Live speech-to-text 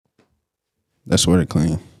That's sort of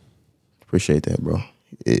clean. Appreciate that, bro.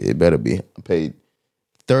 It better be. I paid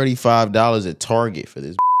 $35 at Target for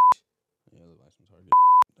this. Yeah, look like some Target.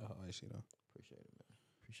 Oh, I see though.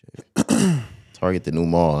 Appreciate it. Target, the new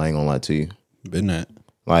mall. I ain't gonna lie to you. Been that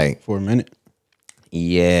like for a minute.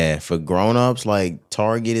 Yeah, for grown-ups, like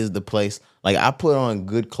Target is the place. Like I put on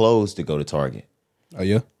good clothes to go to Target. Oh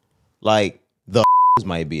yeah. Like the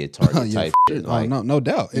might be a Target type shit. Like, no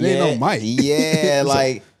doubt. It ain't no mic. Yeah,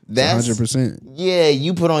 like that's 100%. Yeah,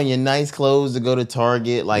 you put on your nice clothes to go to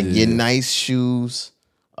Target, like your nice shoes.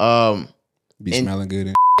 Be smelling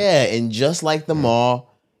good. And just like the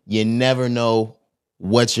mall, you never know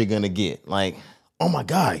what you're gonna get. Like, oh my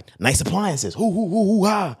God, nice appliances.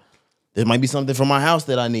 Ha. There might be something for my house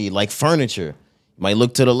that I need, like furniture. You might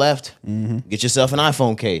look to the left, get yourself an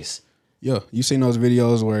iPhone case. Yeah, you seen those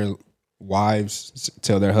videos where wives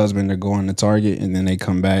tell their husband they're going to Target and then they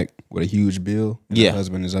come back with a huge bill and their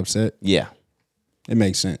husband is upset? Yeah. It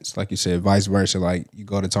makes sense. Like you said, vice versa. Like you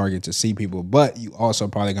go to Target to see people, but you also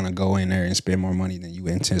probably going to go in there and spend more money than you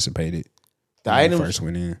anticipated the when you first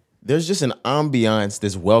went in. There's just an ambiance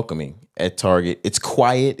that's welcoming at Target. It's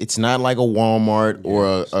quiet. It's not like a Walmart or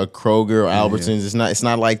a Kroger or Albertsons. It's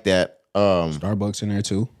not like that. Starbucks in there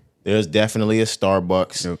too. There's definitely a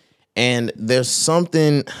Starbucks. Yep. And there's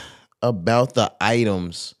something about the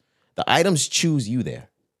items. The items choose you there.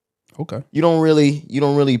 Okay. You don't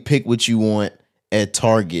really pick what you want at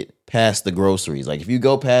Target past the groceries. Like if you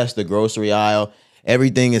go past the grocery aisle,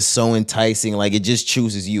 everything is so enticing. Like it just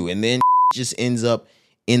chooses you. And then just ends up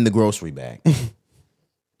in the grocery bag.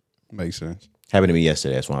 Makes sense. Happened to me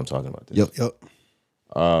yesterday. That's why I'm talking about this. Yep.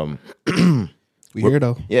 We here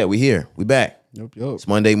though. Yeah, we here. We back. Yep. It's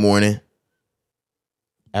Monday morning,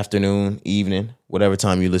 afternoon, evening, whatever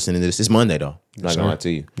time you're listening to this. It's Monday though. I'm not gonna lie to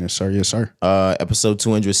you. Yes, sir. Yes, sir. Episode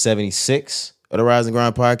 276 of the Rise and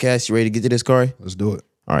Grind podcast. You ready to get to this, Corey? Let's do it.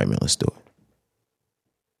 All right, man. Let's do it.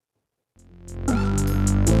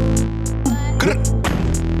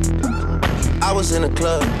 I was in the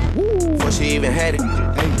club before she even had it.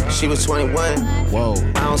 She was 21. Whoa.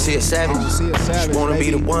 I don't see a savage. She wanna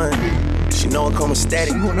be the one. She know it come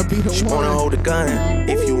static. She wanna hold the gun.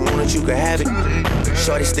 If you want it, you can have it.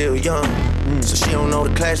 Shorty still young, so she don't know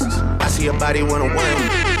the classics. I see her body 101. I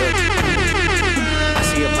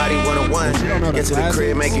see her body 101. Get to the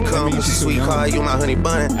crib, make it come. With your sweet car, you my honey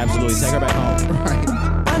bun. Absolutely. Take her back home. Right.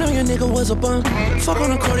 I know your nigga was a bum. Fuck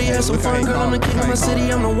on the court, he had some fun. Girl, I'm the king of my city,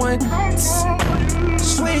 I'm the one.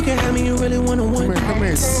 Swear you can have me, you really wanna win. Come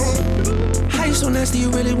here. How you so nasty, you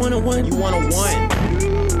really wanna win? You want to win.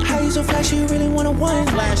 How you so flashy, you really wanna win?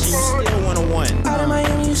 Flashy, you still want to win. Out of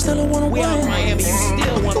Miami, you still wanna win? We out of Miami, you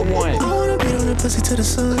still want to win. I wanna beat on the pussy till the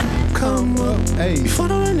sun come up. Hey. Before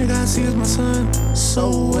the nigga I see is my son. So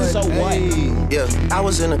what? So what? Yeah, I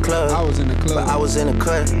was in the club. But I was in the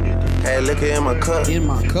cut. Had liquor in my cup.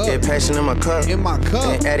 Get passion in my cup.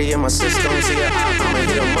 And Addy in my system. See her out, I'ma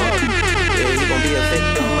hit him up. Yeah, he gon' be a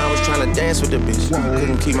victim. I was tryna dance with the bitch.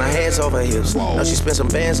 Couldn't keep my hands off her hips. Now she spent some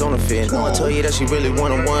bands on the fit. No, I told you that she really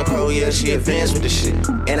wanted one pro. Yeah, she advanced with the shit.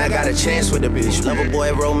 And I got a chance with the bitch. Love a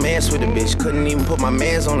boy, romance with the bitch. Couldn't even put my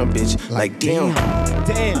mans on the bitch. Like, damn.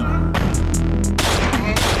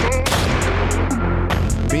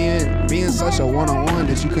 Being such a one-on-one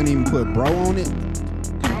that you couldn't even put bro on it.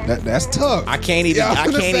 That's tough. I can't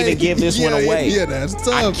even give this one away. Yeah, that's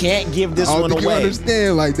tough. I can't give this I don't one think away. You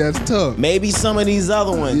understand? Like that's tough. Maybe some of these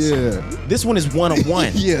other ones. Yeah. This one is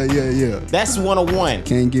 101. Yeah. That's 101.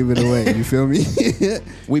 Can't give it away. You feel me?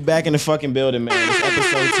 We back in the fucking building, man. It's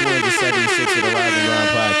episode 276 of the Rise and Grind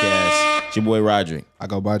podcast. It's your boy Roderick. I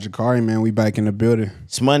go by Jakari, man. We back in the building.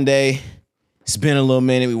 It's Monday. It's been a little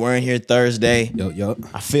minute. We weren't here Thursday. Yup.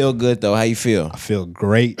 I feel good though. How you feel? I feel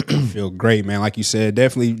great. Man. Like you said,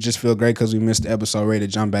 definitely just feel great because we missed the episode, ready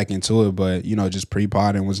to jump back into it. But, just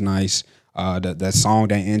pre-podding was nice. That song,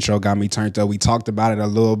 that intro got me turned up. We talked about it a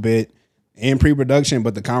little bit in pre-production,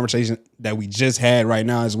 but the conversation that we just had right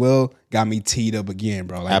now as well got me teed up again,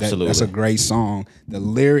 bro. Like Absolutely. That's a great song. The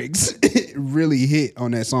lyrics really hit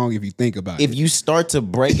on that song if you think about it. If you start to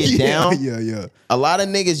break it down, yeah. A lot of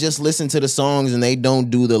niggas just listen to the songs and they don't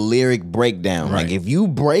do the lyric breakdown. Right. Like if you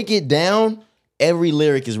break it down, every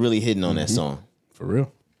lyric is really hitting on that song. For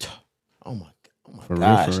real. Oh my For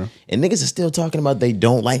gosh. real. And niggas are still talking about they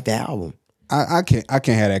don't like the album. I can't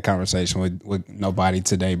have that conversation with nobody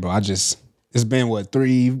today, bro. It's been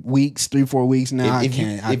 3-4 weeks now.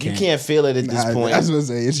 If you can't feel it at this point, I was gonna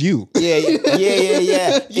say it's you.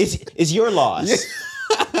 Yeah. It's your loss.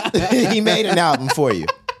 He made an album for you.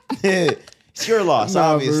 It's your loss,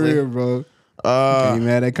 obviously. For real, bro. Can't even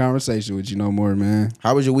have that conversation with you no more, man.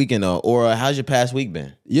 How was your weekend though? Or how's your past week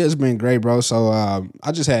been? Yeah, it's been great, bro. So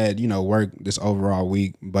I just had, work this overall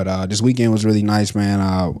week. But this weekend was really nice, man.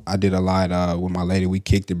 I did a lot with my lady. We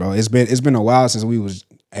kicked it, bro. It's been a while since we was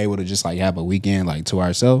able to just like have a weekend like to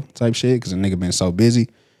ourselves type shit because the nigga been so busy.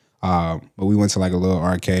 But we went to like a little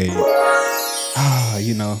arcade.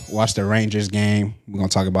 Watch the Rangers game. We're gonna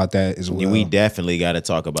talk about that as well. We definitely got to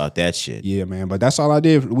talk about that shit. Yeah, man. But that's all I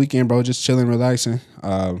did for the weekend, bro. Just chilling, relaxing.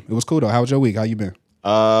 It was cool though. How was your week? How you been?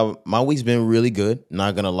 My week's been really good.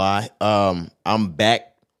 Not gonna lie. I'm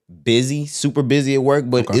back busy, super busy at work,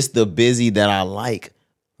 but it's the busy that I like.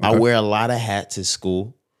 Okay. I wear a lot of hats at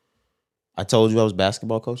school. I told you I was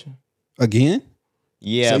basketball coaching again.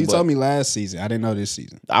 Yeah. So you told me last season. I didn't know this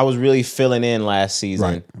season. I was really filling in last season.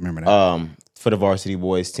 Right. I remember that. For the varsity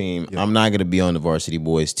boys team. Yeah. I'm not gonna be on the varsity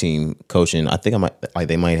boys team coaching. I think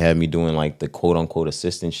they might have me doing like the quote unquote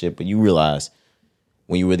assistant shit, but you realize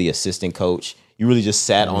when you were the assistant coach, you really just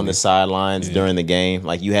sat on the sidelines during the game.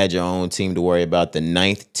 Like you had your own team to worry about. The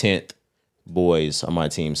 9th, 10th boys on my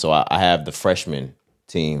team. So I have the freshman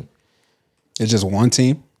team. It's just one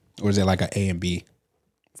team? Or is it like an A and B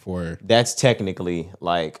for that's technically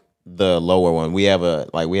like the lower one. We have the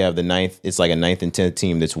 9th. It's like a 9th and 10th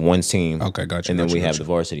team. That's one team. Okay, gotcha. And then we have the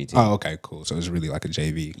varsity team. Oh, okay, cool. So it's really like a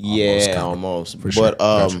JV. Almost. For sure.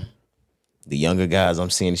 But the younger guys I'm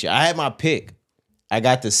seeing this year, I had my pick. I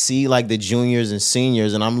got to see like the juniors and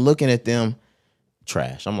seniors, and I'm looking at them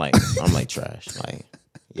trash. I'm like trash. Like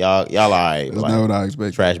y'all all right. That's like, not what I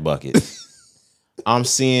expected. Trash buckets. I'm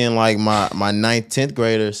seeing like my 9th, 10th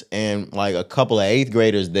graders and like a couple of 8th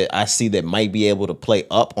graders that I see that might be able to play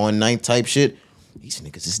up on 9th type shit. These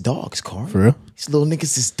niggas is dogs, Carl. For real? These little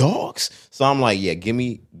niggas is dogs. So I'm like, yeah, give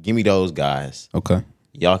me those guys. Okay.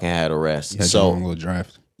 Y'all can have the rest. You had your own little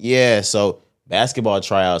draft. Yeah, so basketball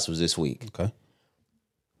tryouts was this week. Okay.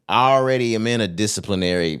 I already am in a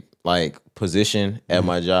disciplinary like position at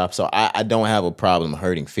my job, so I don't have a problem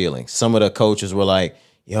hurting feelings. Some of the coaches were like,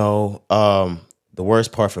 yo, the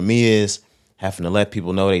worst part for me is having to let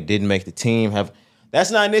people know they didn't make the team.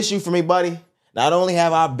 That's not an issue for me, buddy. Not only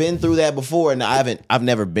have I been through that before, and I've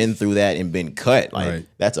never been through that and been cut. Like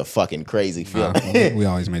that's a fucking crazy feeling. We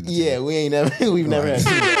always made the team. Yeah, we've never had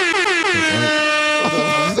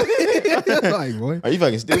like, boy. Are you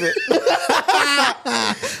fucking stupid?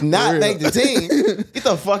 Not make the team. Get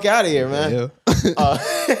the fuck out of here, man. Yeah.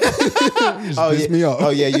 Pissed me off. Oh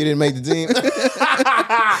yeah, you didn't make the team.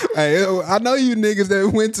 Hey, I know you niggas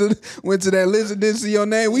that went to that list and didn't see your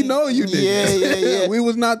name. We know you niggas. Yeah. We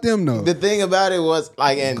was not them though. The thing about it was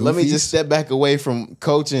like, and let me just step back away from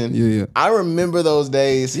coaching. Yeah. I remember those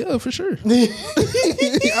days. Yeah, for sure.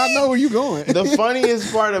 I know where you going. The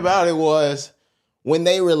funniest part about it was when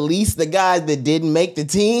they released the guys that didn't make the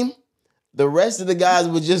team, the rest of the guys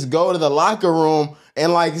would just go to the locker room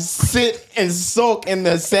and like sit and soak in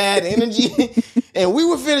the sad energy, and we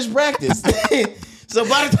would finish practice. So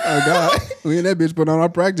by the time, oh God, we in that bitch put on our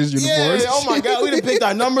practice uniforms. Yeah, oh my God, we done picked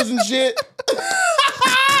our numbers and shit.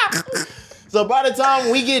 So by the time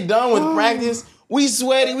we get done with practice, we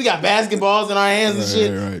sweaty, we got basketballs in our hands and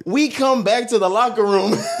shit. Right. We come back to the locker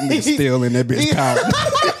room. Niggas still in that bitch pouting.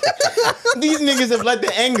 These niggas have let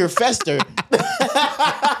the anger fester.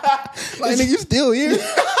 Like, nigga, you still here?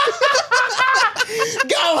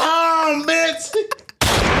 Go home, bitch.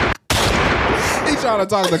 He trying to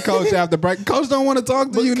talk to coach after break. Coach don't want to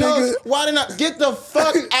talk to you, nigga. Why didn't I get the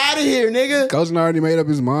fuck out of here, nigga? Coach already made up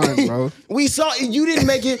his mind, bro. We saw you didn't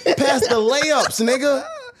make it past the layups, nigga.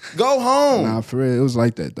 Go home. Nah, for real. It was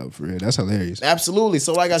like that, though, for real. That's hilarious. Absolutely.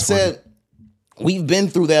 So like I said, we've been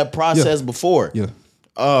through that process before. Yeah.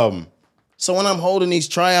 So when I'm holding these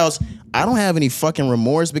tryouts, I don't have any fucking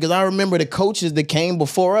remorse because I remember the coaches that came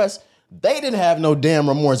before us, they didn't have no damn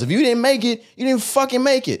remorse. If you didn't make it, you didn't fucking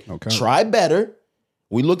make it. Okay. Try better.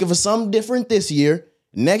 We looking for something different this year.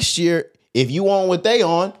 Next year, if you on what they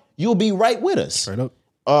on, you'll be right with us. Straight up.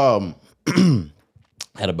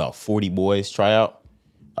 Had about 40 boys try out.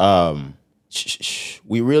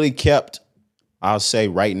 We really kept, I'll say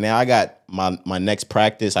right now, I got my next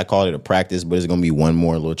practice. I call it a practice, but it's going to be one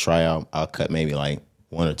more little tryout. I'll cut maybe like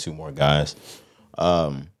 1 or 2 more guys.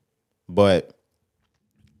 But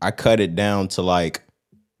I cut it down to like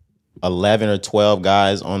 11 or 12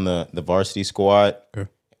 guys on the varsity squad. Okay.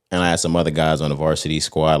 And I had some other guys on the varsity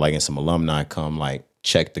squad, like, and some alumni come like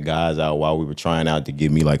check the guys out while we were trying out to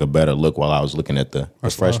give me like a better look while I was looking at the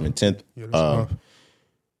freshman 10th. Yeah,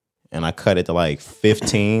 and I cut it to like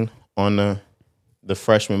 15 on the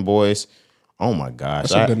freshman boys. Oh my gosh.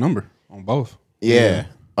 That's a good number on both. Yeah.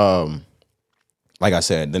 like I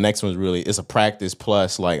said, the next one's really, it's a practice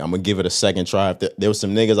plus, like, I'm going to give it a second try. If there was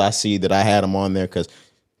some niggas I see that I had them on there because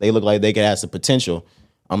they look like they could have some potential,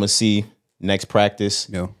 I'm going to see next practice.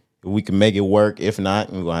 Yeah. If we can make it work. If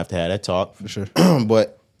not, we're going to have that talk. For sure.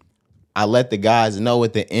 But I let the guys know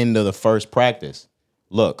at the end of the first practice,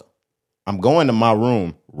 look, I'm going to my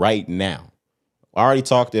room right now. I already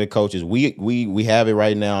talked to the coaches. We have it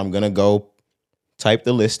right now. I'm going to go type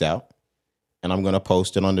the list out, and I'm going to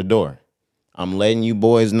post it on the door. I'm letting you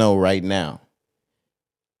boys know right now,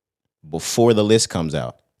 before the list comes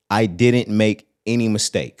out, I didn't make any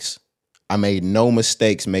mistakes. I made no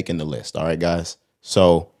mistakes making the list. All right, guys?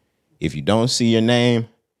 So if you don't see your name,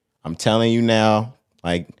 I'm telling you now,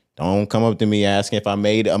 like, don't come up to me asking if I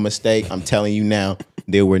made a mistake. I'm telling you now,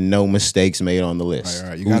 there were no mistakes made on the list. All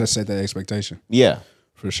right. You got to set that expectation. Yeah.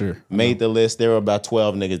 For sure. Made the list. There were about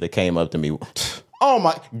 12 niggas that came up to me. Oh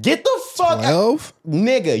my, get the fuck 12?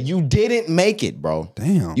 Nigga, you didn't make it, bro.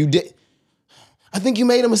 Damn. You did. I think you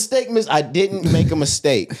made a mistake, miss. I didn't make a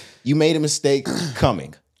mistake. You made a mistake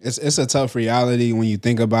coming. It's a tough reality when you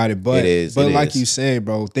think about it, but It is, But it like is. you said,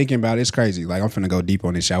 bro, thinking about it's crazy. Like I'm finna go deep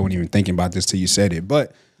on this shit. I wasn't even thinking about this till you said it.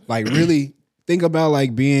 But like really think about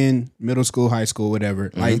like being middle school, high school,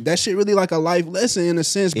 whatever. Like that shit really like a life lesson in a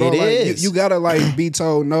sense, bro. It like is. You gotta like be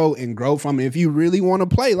told no and grow from it. If you really want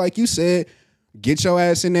to play, like you said, get your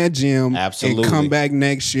ass in that gym Absolutely. and come back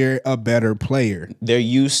next year a better player. They're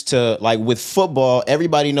used to, like with football,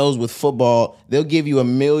 everybody knows with football, they'll give you a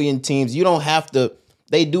million teams. You don't have to,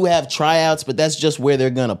 they do have tryouts, but that's just where they're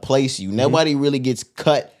going to place you. Nobody really gets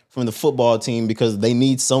cut from the football team because they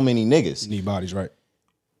need so many niggas. Need bodies, right?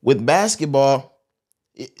 With basketball,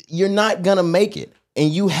 you're not going to make it. And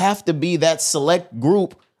you have to be that select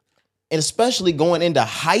group. And especially going into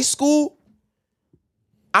high school,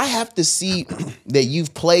 I have to see that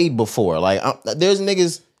you've played before. Like, there's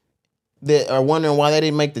niggas that are wondering why they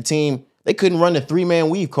didn't make the team. They couldn't run the 3-man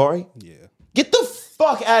weave, Corey. Yeah. Get the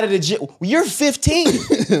fuck out of the gym. You're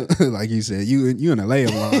 15. Like you said, you in a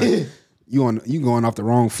layup line. You going off the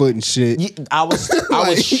wrong foot and shit. I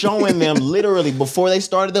was showing them literally before they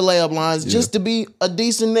started the layup lines just to be a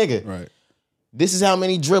decent nigga. Right. This is how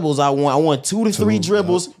many dribbles I want. I want 2 to 3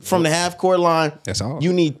 dribbles from the half court line. That's all.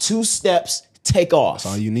 You need 2 steps. Take off. That's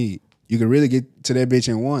all you need. You can really get to that bitch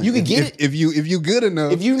in one. You can get it if you good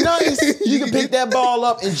enough. If you nice, you can pick that ball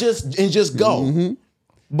up and just go. Mm-hmm.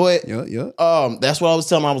 But yeah. That's what I was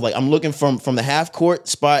telling them. I was like, I'm looking from the half court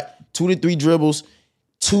spot, 2 to 3 dribbles,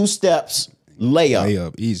 2 steps,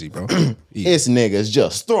 layup. Easy, bro. Easy. It's niggas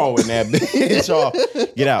just throwing that bitch off.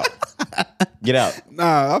 Get out. Get out.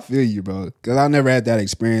 Nah, I feel you, bro. Because I never had that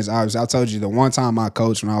experience. I told you the one time I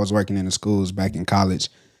coached when I was working in the schools back in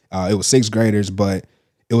college. It was 6th graders, but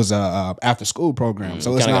it was a after school program.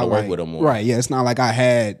 So it's not work like with them more. Right. Yeah, it's not like I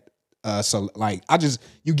had so like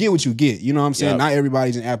you get what you get. You know what I'm saying? Yep. Not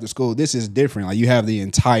everybody's in after school. This is different. Like you have the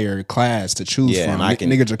entire class to choose from.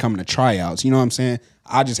 Niggas are coming to tryouts. You know what I'm saying?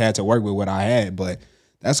 I just had to work with what I had, but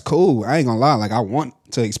that's cool. I ain't gonna lie. Like I want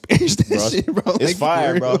to experience this shit, bro. It's like,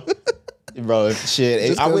 fire, bro. Bro,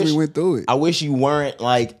 shit. Just we went through it. I wish you weren't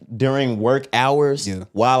like during work hours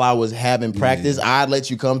while I was having practice. I'd let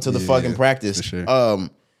you come to the fucking practice. For sure.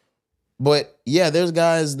 But yeah, there's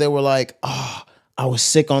guys that were like, oh, I was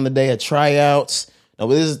sick on the day of tryouts. No,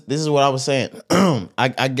 but this is what I was saying.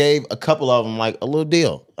 I gave a couple of them like a little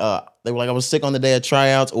deal. They were like, I was sick on the day of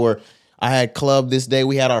tryouts, or I had club this day.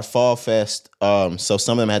 We had our fall fest. So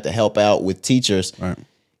some of them had to help out with teachers. Right.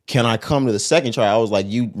 Can I come to the second tryout? I was like,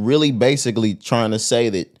 you really basically trying to say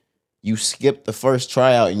that you skipped the first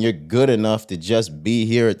tryout and you're good enough to just be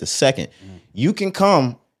here at the second. You can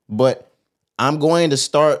come, but I'm going to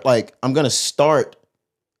start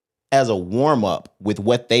as a warm-up with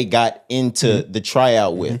what they got into the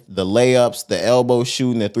tryout with. The layups, the elbow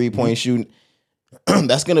shooting, the three-point shooting.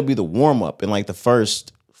 That's going to be the warm-up in like the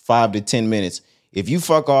first 5 to 10 minutes. If you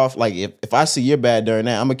fuck off, like if I see you're bad during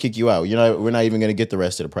that, I'm gonna kick you out. We're not even gonna get the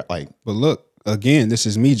rest of the like. But look, again, this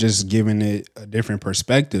is me just giving it a different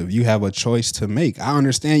perspective. You have a choice to make. I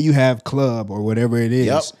understand you have club or whatever it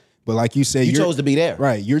is, but like you said, you chose to be there,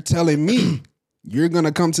 right? You're telling me you're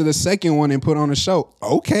gonna come to the second one and put on a show.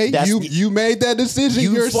 Okay, you made that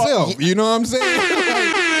decision yourself. You know what I'm saying?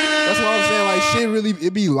 That's what I'm saying. Like shit, really,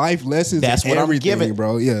 it be life lessons. That's what I'm giving,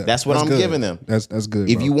 bro. Yeah, that's what I'm giving them. That's good.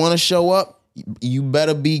 If bro. you want to show up, you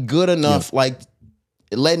better be good enough, like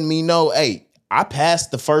letting me know, hey, I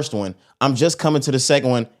passed the first one. I'm just coming to the second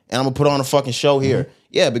one, and I'm gonna put on a fucking show here.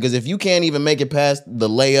 Yeah, because if you can't even make it past the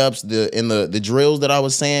layups, the drills that I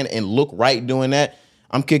was saying, and look right doing that,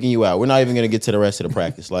 I'm kicking you out. We're not even gonna get to the rest of the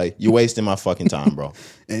practice. Like, you're wasting my fucking time, bro.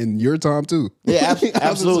 And your time too. Yeah,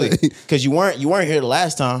 absolutely. Because you weren't here the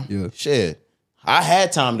last time. Yeah. Shit, I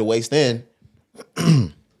had time to waste then.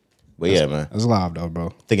 But yeah, man. That's live though, bro.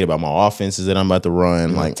 Thinking about my offenses that I'm about to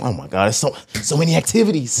run. Like, oh my God, it's so many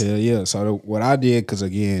activities. Yeah. So what I did, because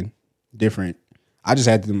again, different. I just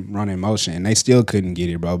had them run in motion, and they still couldn't get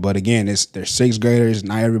it, bro. But again, they're sixth graders.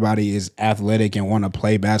 Not everybody is athletic and want to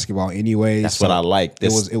play basketball anyways. That's what I like.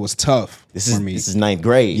 It was tough for me. This is ninth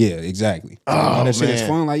grade. Yeah, exactly. Oh, that shit is man.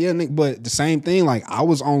 fun. Like, yeah, Nick, but the same thing. Like, I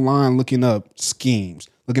was online looking up schemes,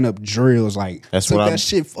 looking up drills. Like, That's what that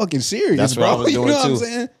shit fucking serious. That's bro. what I was doing you know too. What I'm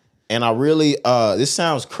saying? And I really, this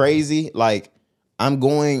sounds crazy. Like, I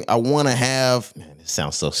want to have, man, this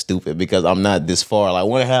sounds so stupid because I'm not this far. Like, I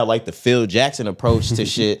want to have like the Phil Jackson approach to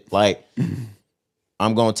shit. Like,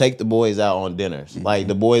 I'm going to take the boys out on dinners. Like,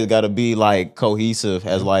 the boys got to be like cohesive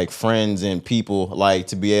as like friends and people, like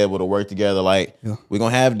to be able to work together. Like, we're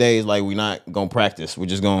going to have days like we're not going to practice. We're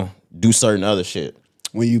just going to do certain other shit.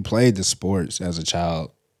 When you played the sports as a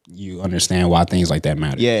child, you understand why things like that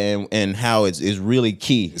matter. Yeah, and how it's really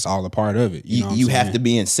key. It's all a part of it. You know what You I'm have saying? to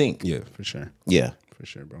be in sync. Yeah, for sure. Yeah. For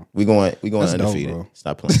sure, bro. We going That's undefeated. dope, bro.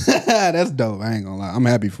 Stop playing. That's dope. I ain't gonna lie. I'm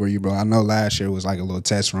happy for you, bro. I know last year was like a little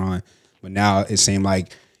test run, but now it seemed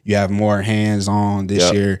like you have more hands on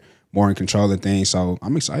this year, more in control of things. So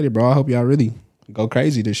I'm excited, bro. I hope y'all really go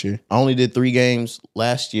crazy this year. I only did 3 games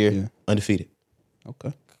last year, undefeated.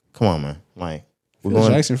 Okay. Come on, man. Like, we're Phil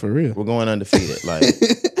going Jackson for real. We're going undefeated. Like,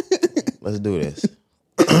 let's do this.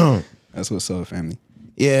 That's what's up, family.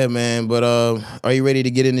 Yeah, man. But are you ready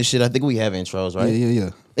to get in this shit? I think we have intros, right?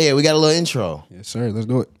 Yeah. Yeah, we got a little intro. Yes, sir. Let's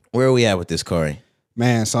do it. Where are we at with this, Corey?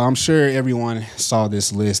 Man, so I'm sure everyone saw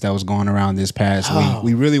this list that was going around this past week.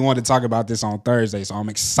 We really wanted to talk about this on Thursday, so I'm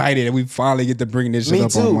excited that we finally get to bring this shit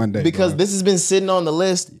up on Monday. Because bro. this has been sitting on the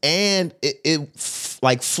list and it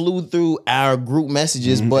flew through our group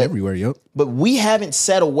messages, but everywhere, yep. But we haven't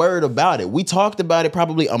said a word about it. We talked about it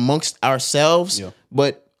probably amongst ourselves,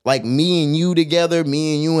 but like me and you together,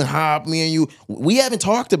 me and you and Hop, me and you, we haven't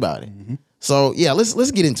talked about it. So yeah, let's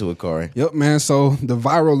get into it, Corey. Yep, man. So the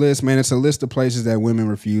viral list, man, it's a list of places that women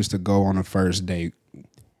refuse to go on a first date.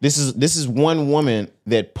 This is one woman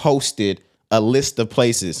that posted a list of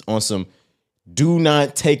places on some do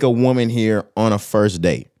not take a woman here on a first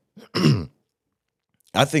date.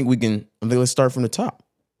 I think let's start from the top.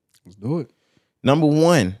 Let's do it. Number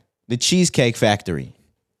 1, the Cheesecake Factory.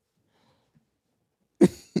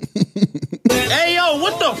 Hey, yo,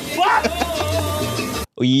 what the fuck?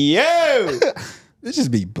 Yo! This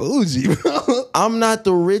just be bougie, bro. I'm not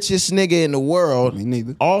the richest nigga in the world. Me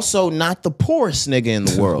neither. Also not the poorest nigga in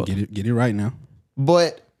the world. Get it right now.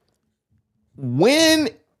 But when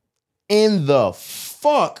in the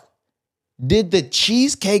fuck did the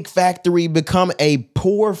Cheesecake Factory become a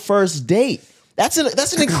poor first date? That's an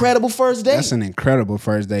incredible first date. That's an incredible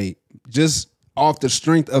first date. Just off the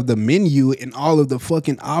strength of the menu and all of the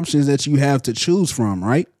fucking options that you have to choose from,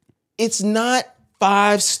 right? It's not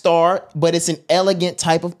 5-star, but it's an elegant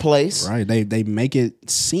type of place. Right. They make it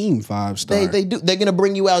seem 5-star. They do. They're gonna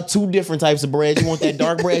bring you out 2 different types of bread. You want that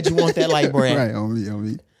dark bread, you want that light bread. Right,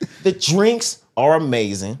 only. The drinks are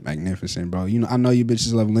amazing. Magnificent, bro. You know, I know you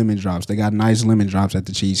bitches love lemon drops. They got nice lemon drops at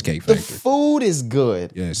the Cheesecake The Factory. food is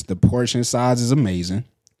good. Yes, the portion size is amazing.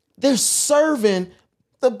 They're serving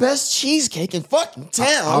the best cheesecake in fucking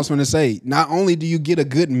town. I was going to say, not only do you get a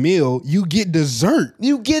good meal, you get dessert.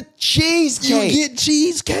 You get cheesecake. You get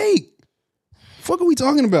cheesecake. Fuck are we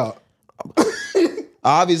talking about?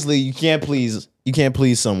 Obviously, you can't please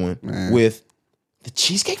someone with the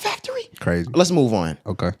Cheesecake Factory. Crazy. Let's move on.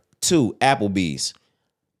 Okay. 2, Applebee's.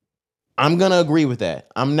 I'm gonna agree with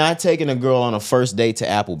that. I'm not taking a girl on a first date to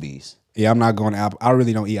Applebee's. Yeah, I'm not going to Apple. I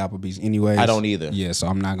really don't eat Applebee's anyways. I don't either. Yeah, so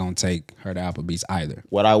I'm not going to take her to Applebee's either.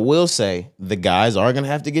 What I will say, the guys are gonna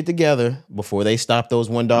have to get together before they stop those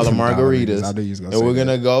 $1 margaritas. I knew you was gonna and say we're that.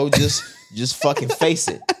 gonna go just fucking face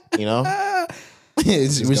it, you know? we're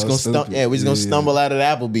just gonna stumble out of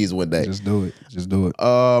Applebee's one day. Just do it.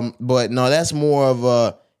 But no, that's more of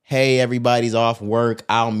a hey, everybody's off work.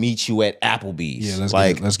 I'll meet you at Applebee's. Yeah,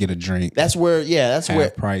 let's get a drink. That's where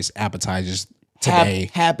half price appetizers today.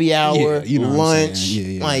 Happy hour, Yeah, you know lunch.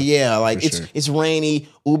 For It's rainy.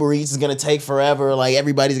 Uber Eats is gonna take forever. Like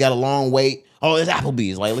everybody's got a long wait. Oh, it's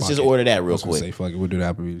Applebee's. Like let's just order that real quick. Say fuck it, we'll do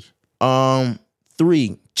the Applebee's.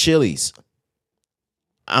 3, Chili's.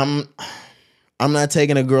 I'm not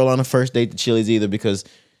taking a girl on a first date to Chili's either because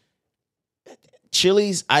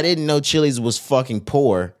Chili's, I didn't know Chili's was fucking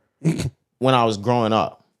poor when I was growing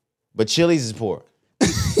up. But Chili's is poor.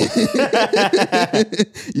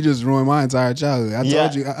 You just ruined my entire childhood.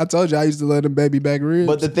 I told you I used to love them baby back ribs.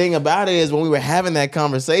 But the thing about it is when we were having that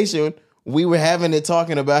conversation, we were having it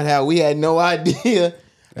talking about how we had no idea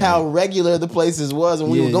how regular the places was when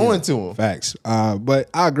we were going to them. Facts. But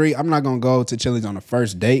I agree. I'm not going to go to Chili's on the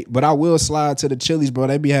first date, but I will slide to the Chili's, bro.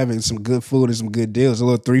 They be having some good food and some good deals. A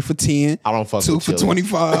little 3 for $10. I don't fuck 2 with for Chili's.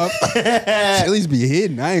 $25. Chili's be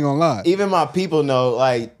hidden. I ain't going to lie. Even my people know,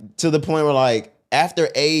 like, to the point where, like, after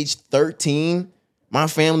age 13, my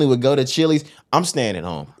family would go to Chili's. I'm staying at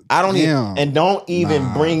home. I don't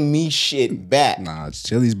even bring me shit back. Nah,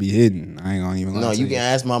 Chili's be hidden. I ain't gonna even lie. No, you can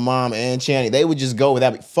ask my mom and Channing. They would just go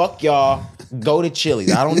without me. Fuck y'all. Go to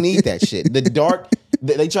Chili's. I don't need that shit. The dark,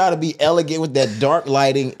 they try to be elegant with that dark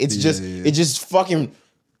lighting. It's it's just fucking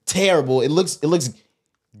terrible. It looks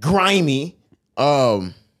grimy.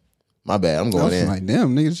 My bad. I'm going in. Like,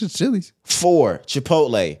 damn, nigga, it's just Chili's. 4,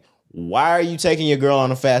 Chipotle. Why are you taking your girl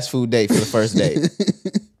on a fast food date for the first date?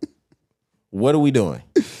 What are we doing?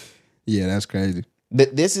 Yeah, that's crazy.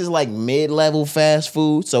 This is like mid-level fast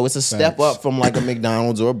food, so it's a step up from like a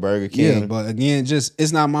McDonald's or a Burger King. Yeah, but again,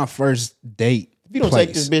 it's not my first date. If you don't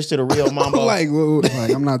take this bitch to the real Mambo. like,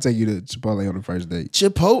 I'm not taking you to Chipotle on the first date.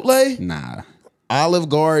 Chipotle? Nah. Olive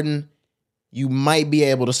Garden, you might be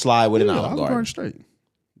able to slide with an Olive Garden. Straight.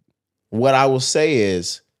 What I will say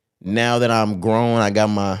is, now that I'm grown, I got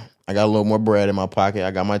a little more bread in my pocket,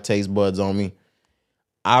 I got my taste buds on me,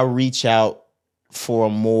 I reach out for a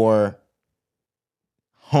more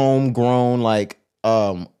homegrown, like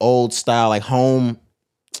old style, like home.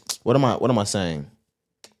 What am I saying?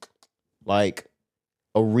 Like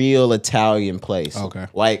a real Italian place. Okay.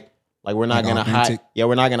 Like we're not gonna hire. Yeah,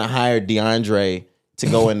 we're not gonna hire DeAndre to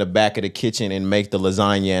go in the back of the kitchen and make the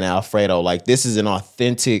lasagna and Alfredo. Like this is an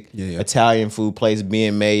authentic Italian food place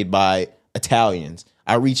being made by Italians.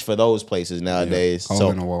 I reach for those places nowadays.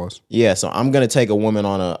 Hole in the walls. Yeah, so I'm gonna take a woman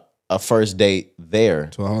on a first date there.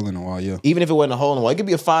 To a hole in the wall, yeah. Even if it wasn't a hole in the wall, it could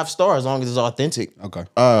be a 5-star as long as it's authentic. Okay.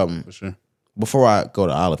 For sure. Before I go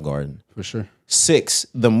to Olive Garden. For sure. 6,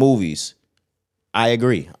 the movies. I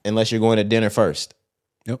agree, unless you're going to dinner first.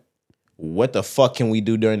 Yep. What the fuck can we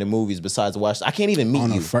do during the movies besides watch? I can't even meet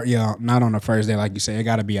you. Not on the first day, like you say. It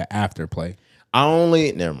got to be an after play.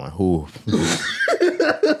 Never mind. Who?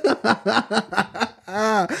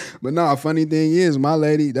 But no, funny thing is, my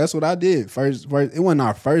lady, that's what I did. First, it wasn't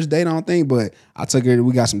our first date, I don't think, but I took her,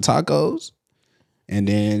 we got some tacos, and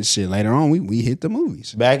then shit, later on, we hit the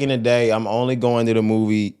movies. Back in the day, I'm only going to the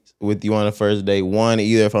movie with you on the first date. 1,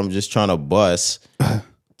 either if I'm just trying to bust.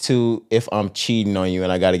 2, if I'm cheating on you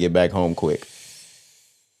and I got to get back home quick.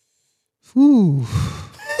 Whew.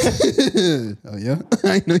 Oh, yeah?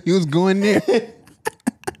 I didn't know you was going there.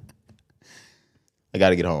 I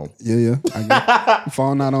got to get home. Yeah. I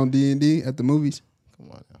falling out on D&D at the movies.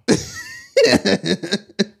 Come on now.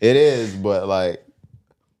 It is, but like.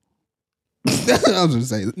 I was going to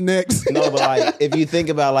say, next. No, but like, if you think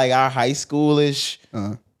about like our high schoolish,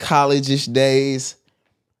 college-ish days,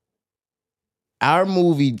 our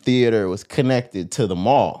movie theater was connected to the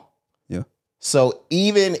mall. Yeah. So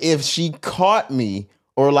even if she caught me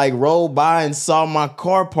or like rolled by and saw my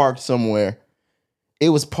car parked somewhere, it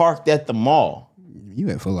was parked at the mall. You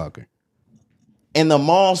at Foot Locker. And the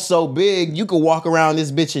mall's so big, you could walk around this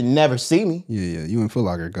bitch and never see me. Yeah. You in Foot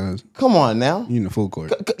Locker, cuz. Come on now. You in the food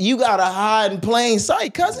court. You gotta hide in plain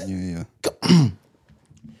sight, cousin. Yeah.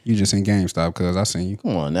 You just in GameStop, cuz. I seen you.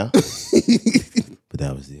 Come on now. But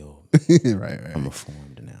that was the old. Right. I'm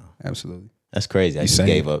reformed now. Absolutely. That's crazy. I just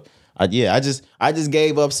gave up. I just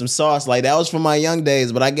gave up some sauce. Like that was from my young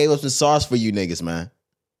days, but I gave up some sauce for you niggas, man.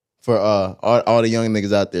 For all the young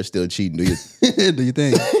niggas out there still cheating, do you? Do you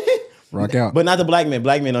think? Rock out. But not the black men.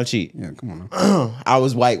 Black men don't cheat. Yeah, come on. I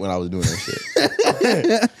was white when I was doing that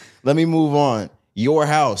shit. Let me move on. Your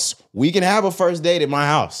house. We can have a first date at my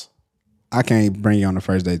house. I can't bring you on the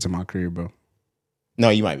first date to my crib, bro. No,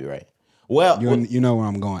 you might be right. Well, you know where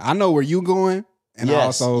I'm going. I know where you going, and I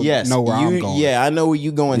also know where I'm going. Yeah, I know where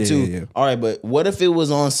you going too. Yeah. All right, but what if it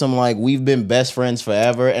was on some like we've been best friends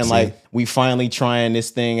forever, and like we finally trying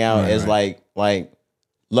this thing out as like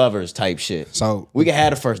lovers type shit. So we could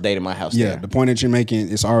have a first date at my house. Yeah, the point that you're making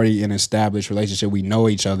is already an established relationship. We know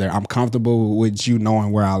each other. I'm comfortable with you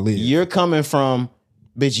knowing where I live. You're coming from.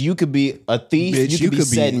 Bitch, you could be a thief. Bitch, you could be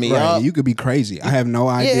setting me up. You could be crazy. I have no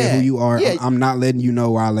idea who you are. Yeah. I'm not letting you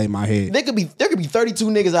know where I lay my head. There could be 32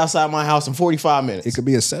 niggas outside my house in 45 minutes. It could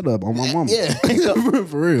be a setup on my mama. Yeah. For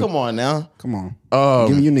real. Come on now. Come on.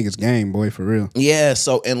 Give me you niggas game, boy, for real. Yeah,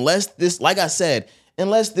 so unless this, like I said,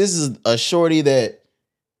 unless this is a shorty that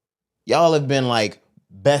y'all have been like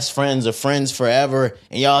best friends or friends forever,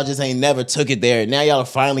 and y'all just ain't never took it there. Now y'all are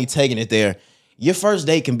finally taking it there. Your first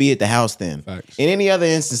date can be at the house then. Facts. In any other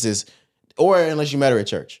instances, or unless you met her at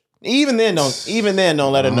church. Even then,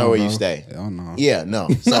 don't let her know where you stay. Hell no. Yeah, no.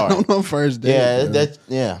 Sorry. On no first date.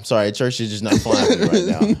 Yeah, I'm sorry. Church is just not flying for me right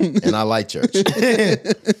now. And I like church.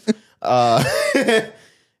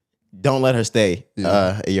 Don't let her stay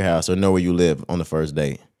at your house or know where you live on the first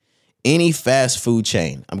date. Any fast food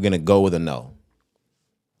chain, I'm going to go with a no.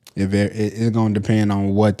 It's going to depend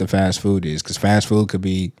on what the fast food is. Because fast food could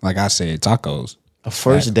be, like I said, tacos. A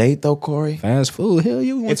first date though, Corey? Fast food? Hell,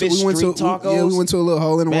 we went to tacos? Yeah, we went to a little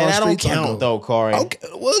hole in the wall street that don't count though, Corey. Okay,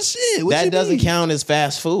 well, shit. That doesn't count as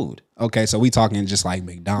fast food. Okay, so we talking just like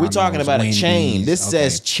McDonald's. We're talking about Wendy's. a chain. This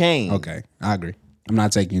says chain. Okay, I agree. I'm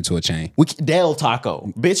not taking you to a chain. Del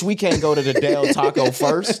Taco. Bitch, we can't go to the Del Taco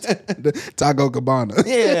first. Taco Cabana.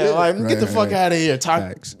 Yeah, like get the fuck out of here.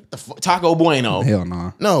 Taco Bueno. Hell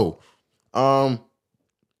no. No.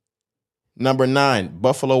 Number 9,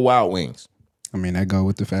 Buffalo Wild Wings. I mean, that go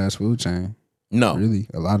with the fast food chain. No. Really,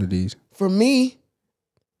 a lot of these. For me,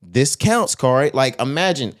 this counts, Corey. Like,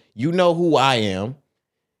 imagine, you know who I am,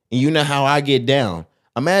 and you know how I get down.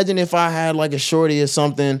 Imagine if I had like a shorty or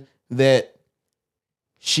something that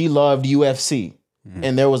she loved UFC,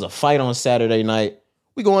 and there was a fight on Saturday night.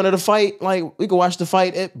 We go into the fight, like, we could watch the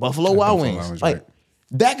fight at Buffalo Wild Wings. Like,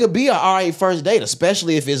 that could be an all right first date,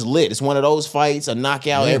 especially if it's lit. It's one of those fights, a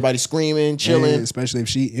knockout, everybody screaming, chilling. And especially if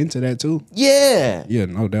she into that too. Yeah. Yeah,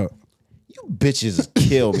 no doubt. You bitches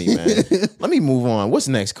kill me, man. Let me move on. What's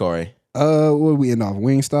next, Corey? What we end off?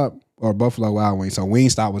 Wingstop or Buffalo Wild Wings? So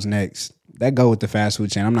Wingstop was next. That go with the fast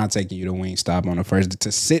food chain. I'm not taking you to Wingstop on the first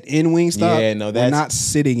to sit in Wingstop. Yeah, no, that's not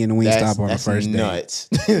sitting in Wingstop on the first date. Nuts.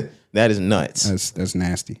 That is nuts. That's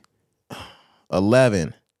nasty.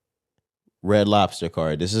 11. Red Lobster,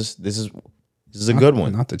 Corey. This is a good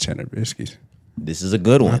one. Not the cheddar biscuits. This is a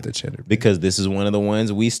good one. Not the cheddar biscuits. Because this is one of the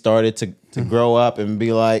ones we started to grow up and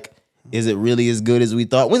be like, is it really as good as we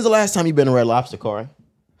thought? When's the last time you've been to Red Lobster, Corey?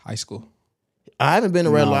 High school. I haven't been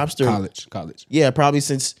to Red Lobster. College. Yeah, probably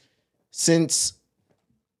since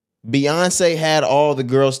Beyonce had all the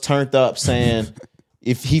girls turned up saying,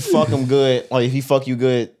 if he fuck them good, or if he fuck you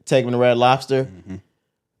good, take him to Red Lobster. Mm-hmm.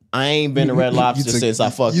 I ain't been to Red Lobster since I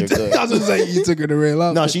fucked her good. I was gonna say you took her to Red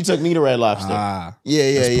Lobster. No, she took me to Red Lobster.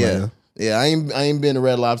 Yeah. Yeah, I ain't been to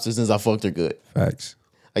Red Lobster since I fucked her good. Facts.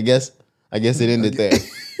 I guess it ended there.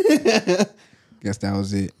 Guess that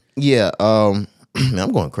was it. Yeah. Man,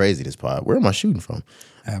 I'm going crazy this pod. Where am I shooting from?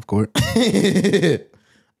 Half court. Can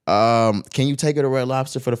you take her to Red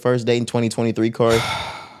Lobster for the first date in 2023, Corey?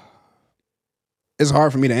 It's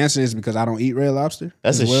hard for me to answer this because I don't eat Red Lobster.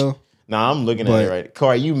 That's as well. Nah, I'm looking at it right.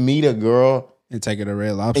 Corey, you meet a girl and take her to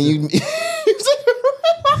Red Lobster. And you take her to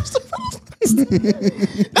Red Lobster for the first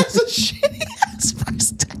date. That's a shitty ass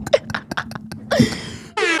first date. What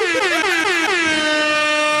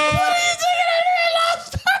are you taking her to Red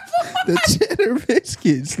Lobster for? The cheddar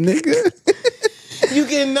biscuits, nigga. You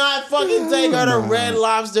cannot fucking take her to Red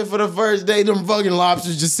Lobster for the first date. Them fucking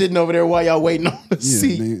lobsters just sitting over there while y'all waiting on the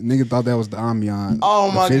seat. Nigga thought that was the ambiance. Oh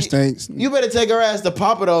my fish tanks. You better take her ass to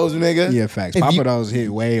Papados, nigga. Yeah, facts. Papados hit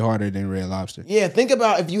way harder than Red Lobster. Yeah, think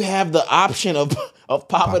about if you have the option of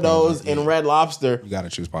Papados and Red Lobster. You gotta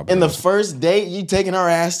choose Papados. In the first date, you taking her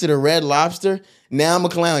ass to the Red Lobster. Now I'm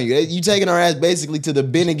gonna clown you. You taking her ass basically to the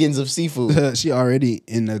Bennigan's of seafood. She already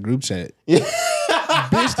in the group chat. Yeah.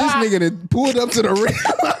 Bitch, this nigga that pulled up to the Red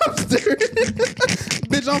Lobster.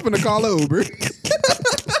 Bitch, I'm finna call Uber.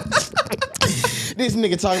 This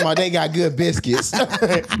nigga talking about they got good biscuits. Hell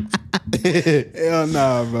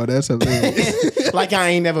nah, bro. That's hilarious. Like I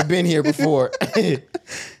ain't never been here before.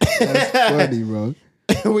 That's funny, bro.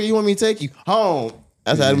 Where you want me to take you? Home.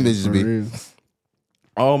 That's how them bitches be. Real.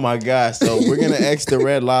 Oh my gosh. So we're gonna X the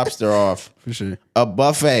Red Lobster off. For sure. A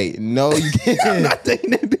buffet. No, you can't. I'm not taking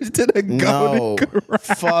that bitch to the Golden Corral.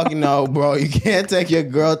 Fuck no, bro. You can't take your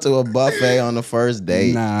girl to a buffet on the first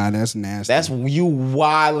date. Nah, that's nasty. That's you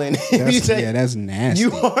wildin'. That's nasty.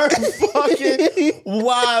 You are fucking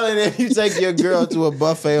wildin' if you take your girl to a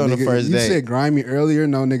buffet on the first date. You said grimy earlier.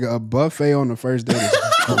 No, nigga, a buffet on the first date is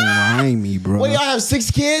grimy, bro. What, y'all have 6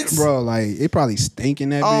 kids? Bro, like, it probably stinking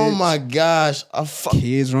that bitch. Oh my gosh.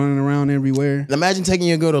 Kids running around everywhere. Imagine taking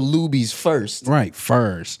your girl to Luby's first. Right,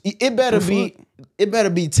 first. It better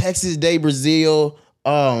be Texas de Brazil.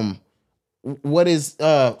 What is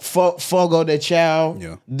Fogo de Chao?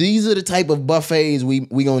 Yeah. These are the type of buffets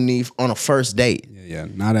we gonna need on a first date. Yeah.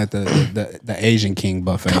 Not at the Asian King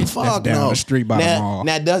buffet. Fuck That's down no. the street by the mall.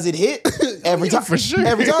 Now does it hit Every time. For sure.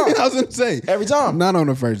 Every time. I was gonna say. Every time. Not on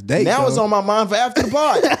the first date. Now it's on my mind for after the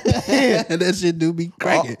pod. That shit do be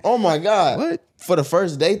cracking. Oh my God. What? For the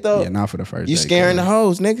first date though? Yeah, not for the first You date. scaring the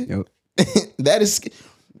hoes, nigga. Yep. That is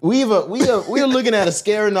we are looking at a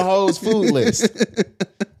scaring the hoes food list.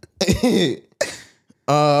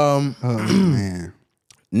 Oh man.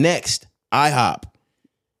 Next, IHOP.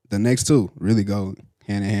 The next two really go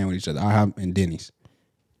hand in hand with each other. IHOP and Denny's.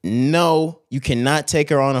 No, you cannot take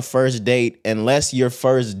her on a first date unless your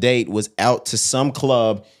first date was out to some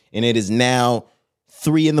club and it is now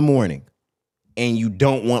 3 a.m. and you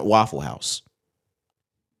don't want Waffle House.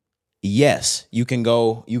 Yes, you can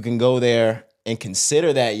go there and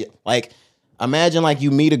consider that. Like, imagine like you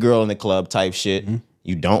meet a girl in the club type shit. Mm-hmm.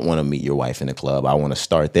 You don't want to meet your wife in the club. I want to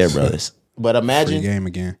start there, brothers. But imagine free game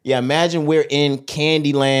again. Yeah, imagine we're in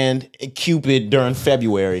Candyland, Cupid during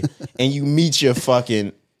February, and you meet your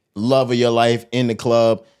fucking love of your life in the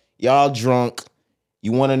club. Y'all drunk.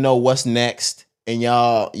 You want to know what's next, and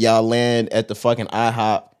y'all land at the fucking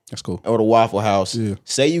IHOP. That's cool. Or the Waffle House. Yeah.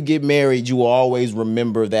 Say you get married, you will always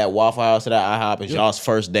remember that Waffle House or that IHOP as y'all's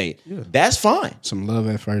first date. Yeah. That's fine. Some love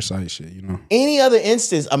at first sight shit, you know. Any other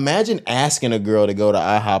instance, imagine asking a girl to go to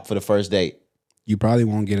IHOP for the first date. You probably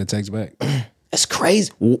won't get a text back. That's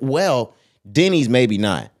crazy. Well, Denny's maybe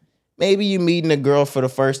not. Maybe you meeting a girl for the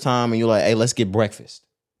first time and you're like, hey, let's get breakfast.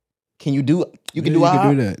 Can you do you can do IHOP?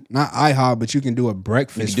 Can do that. Not IHOP, but you can do a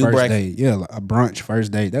breakfast first date. Yeah, like a brunch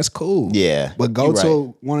first date. That's cool. Yeah. But go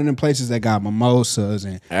to one of them places that got mimosas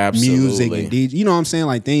and music and DJ. You know what I'm saying?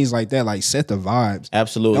 Like things like that. Like set the vibes.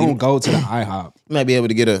 Absolutely. Don't go to the IHOP. You might be able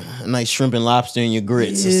to get a nice shrimp and lobster in your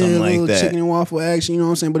grits or something like that. Chicken and waffle action, you know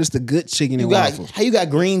what I'm saying? But it's the good chicken and waffles. How you got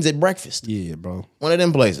greens at breakfast? Yeah, bro. One of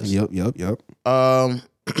them places. Yep.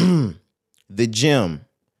 The gym.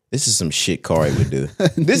 This is some shit Kari would do.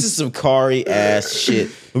 This is some Kari ass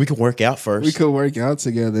shit. We could work out first. We could work out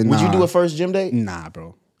together. Would you do a first gym date? Nah,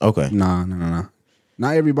 bro. Okay. Nah.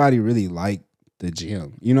 Not everybody really like the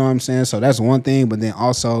gym. You know what I'm saying? So that's one thing. But then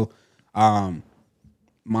also,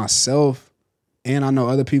 myself and I know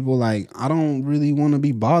other people, like, I don't really want to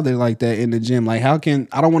be bothered like that in the gym. Like, I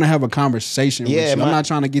don't want to have a conversation with you. I'm not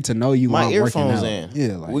trying to get to know you while I'm working out.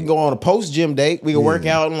 Yeah, like, we can go on a post gym date. We can work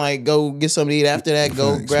out and like go get something to eat after that.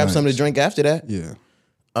 Go grab something to drink after that. Yeah.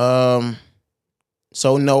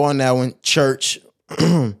 So no on that one. Church.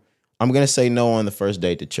 I'm gonna say no on the first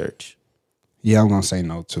date to church. Yeah, I'm gonna say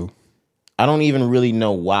no too. I don't even really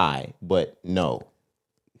know why, but no.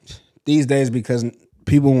 These days, because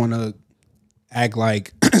people want to act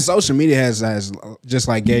like social media has just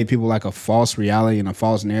like gave people like a false reality and a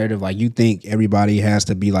false narrative. Like you think everybody has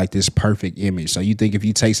to be like this perfect image. So you think if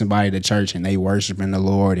you take somebody to church and they worshiping the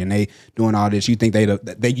Lord and they doing all this, you think they're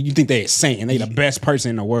a saint and they the best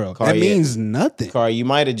person in the world. That means nothing. Carl, you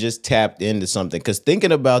might have just tapped into something, because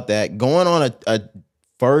thinking about that, going on a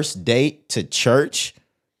first date to church,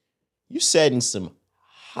 you setting some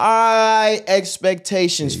high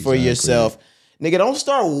expectations for yourself. Nigga, don't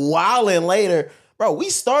start wilding later. Bro, we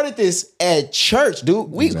started this at church, dude.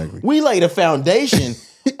 We laid a foundation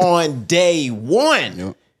on day one.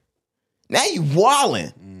 Yep. Now you wilding.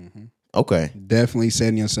 Mm-hmm. Okay. Definitely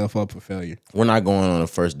setting yourself up for failure. We're not going on a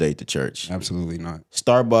first date to church. Absolutely not.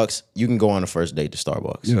 Starbucks, you can go on a first date to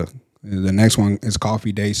Starbucks. Yeah. The next one is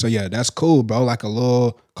coffee date. So yeah, that's cool, bro. Like a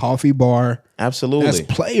little coffee bar. Absolutely. That's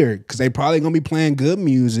player, because they probably gonna be playing good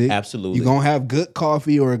music. Absolutely. You're gonna have good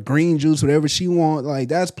coffee or a green juice, whatever she want. Like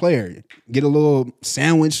that's player. Get a little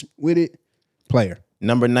sandwich with it. Player.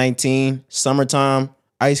 Number 19, summertime,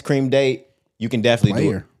 ice cream date. You can definitely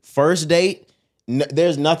do it. First date,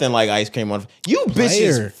 there's nothing like ice cream on. You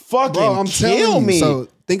bitches fucking kill me. So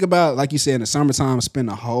think about, like you said, in the summertime,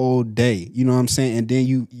 spend a whole day. You know what I'm saying? And then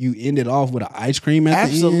you end it off with an ice cream at the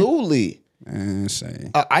end. Absolutely. Man, say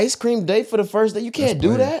an ice cream date for the first day. You can't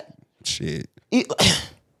do that. Shit.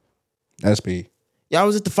 That's big. Y'all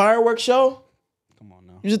was at the fireworks show? Come on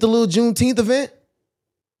now. You was at the little Juneteenth event?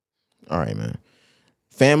 All right, man.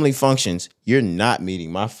 Family functions. You're not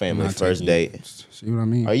meeting my family first date. See what I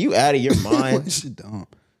mean? Are you out of your mind? Shit dumb.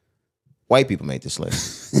 White people made this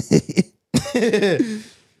list.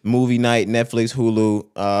 Movie night, Netflix,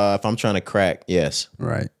 Hulu. If I'm trying to crack, yes.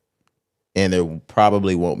 Right. And there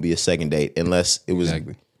probably won't be a second date unless it was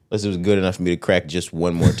good enough for me to crack just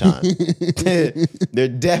one more time. there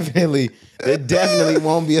definitely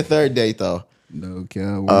won't be a third date though. No,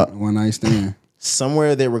 one night stand.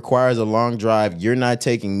 Somewhere that requires a long drive. You're not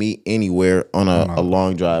taking me anywhere on a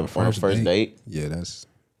long drive on a first date. Yeah, that's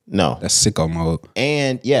sicko mode.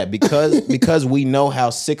 And yeah, because we know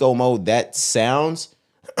how sicko mode that sounds,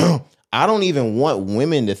 I don't even want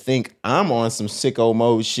women to think I'm on some sicko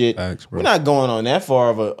mode shit. Facts, bro. We're not going on that far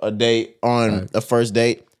of a date on a first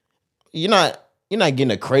date. You're not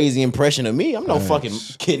getting a crazy impression of me. I'm no fucking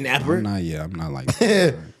kidnapper. I'm not like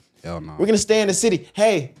that. Hell no. We're gonna stay in the city.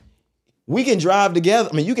 Hey, we can drive together.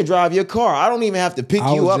 I mean, you can drive your car. I don't even have to pick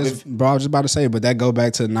you up. Bro, I was just about to say, but that go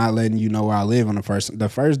back to not letting you know where I live on the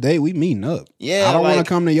first date. We meeting up. Yeah, I don't want to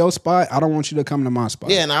come to your spot. I don't want you to come to my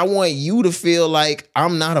spot. Yeah, and I want you to feel like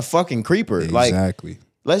I'm not a fucking creeper. Exactly. Like,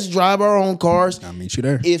 let's drive our own cars. I'll meet you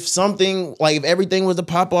there. If something like if everything was to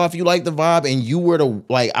pop off, you like the vibe, and you were to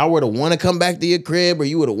like I were to want to come back to your crib, or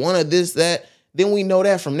you would have wanted this, that, then we know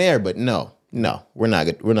that from there. But no, we're not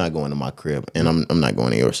going to my crib, and I'm not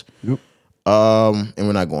going to yours. Yep. And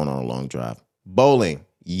we're not going on a long drive. Bowling,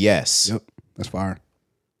 yes. Yep. That's fire.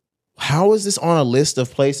 How is this on a list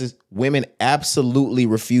of places women absolutely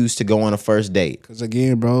refuse to go on a first date? Because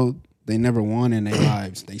again, bro, they never won in their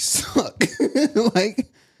lives. They suck.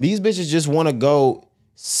 Like, these bitches just want to go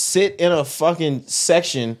sit in a fucking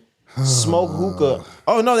section, smoke hookah.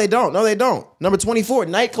 Oh, no, they don't. No, they don't. Number 24,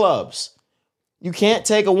 nightclubs. You can't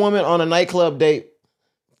take a woman on a nightclub date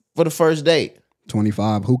for the first date.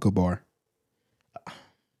 25 hookah bar.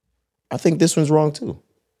 I think this one's wrong too.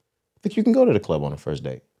 I think you can go to the club on a first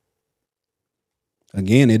date.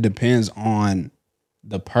 Again, it depends on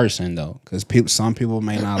the person though, because some people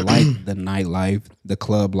may not like the nightlife, the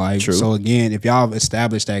club life. True. So again, if y'all have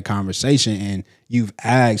established that conversation and you've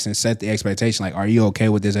asked and set the expectation, like, are you okay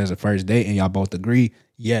with this as a first date? And y'all both agree,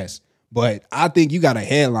 yes. But I think you got to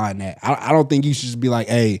headline that. I don't think you should just be like,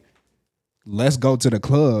 hey, let's go to the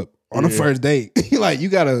club on the first date. Like you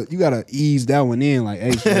gotta ease that one in. Like,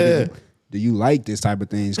 hey, do you like this type of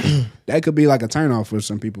things? That could be like a turnoff for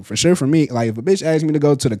some people. For sure for me, like if a bitch asks me to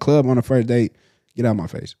go to the club on the first date, get out of my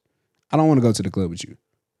face. I don't want to go to the club with you.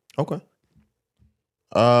 Okay.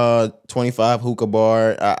 25 hookah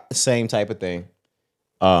bar, same type of thing.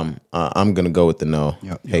 I'm gonna go with the no.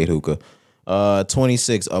 Yep. Hate hookah.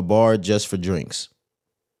 26, a bar just for drinks.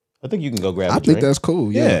 I think you can go grab a drink. I think that's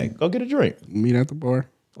cool. Yeah, go get a drink. Meet at the bar.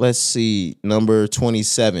 Let's see. Number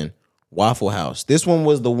 27, Waffle House. This one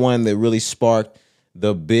was the one that really sparked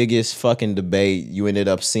the biggest fucking debate. You ended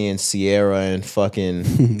up seeing Sierra and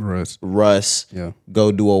fucking Russ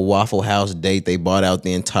go do a Waffle House date. They bought out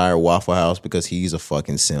the entire Waffle House because he's a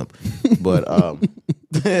fucking simp. But how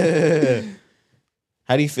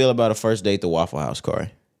do you feel about a first date to Waffle House, Corey?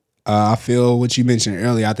 I feel what you mentioned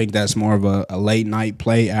earlier. I think that's more of a late night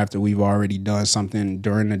play after we've already done something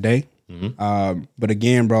during the day. Mm-hmm. But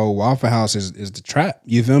again, bro, Waffle House is the trap.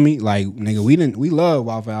 You feel me? Like, nigga, we love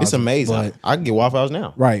Waffle House. It's amazing. I can get Waffle House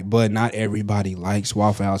now. Right, but not everybody likes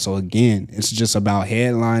Waffle House. So again, it's just about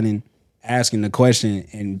headlining, asking the question,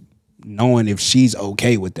 and knowing if she's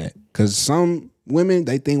okay with that. Because some women,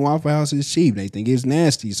 they think Waffle House is cheap. They think it's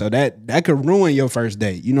nasty. So that could ruin your first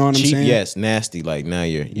date. You know what I'm saying? Yes, nasty. Like, now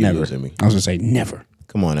you're losing me. I was gonna say never.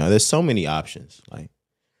 Come on now. There's so many options. Like,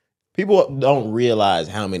 people don't realize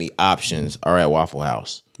how many options are at Waffle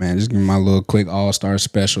House. Man, just give me my little quick all-star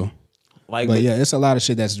special. Like, but yeah, it's a lot of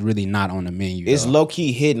shit that's really not on the menu. It's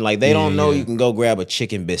low-key hidden. Like, they don't know you can go grab a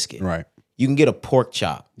chicken biscuit. Right. You can get a pork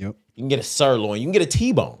chop. Yep. You can get a sirloin. You can get a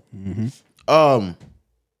T-bone. Mm-hmm.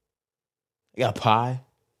 You got pie.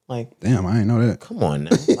 Like, damn, I didn't know that. Come on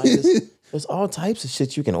now. Like, there's all types of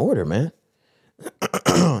shit you can order, man.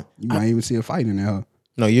 You might even see a fight in there.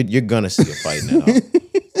 No, you're gonna see a fight in that.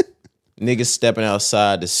 Niggas stepping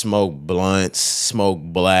outside to smoke blunts, smoke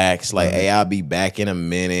blacks. Like, hey, I'll be back in a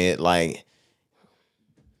minute. Like,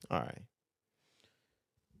 all right.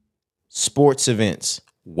 Sports events.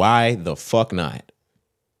 Why the fuck not?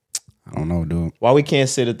 I don't know, dude. Why we can't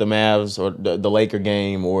sit at the Mavs or the Laker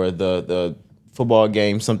game or the football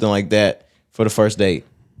game, something like that, for the first date?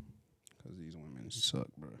 Because these women suck,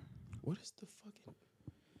 bro. What is the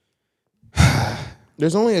fucking...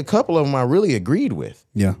 There's only a couple of them I really agreed with.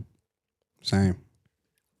 Yeah. Same.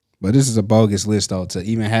 But this is a bogus list, though, to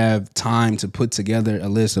even have time to put together a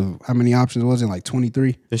list of how many options was it? Like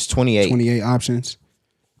 23? There's 28. 28 options.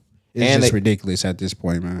 It's just ridiculous at this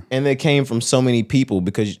point, man. And they came from so many people,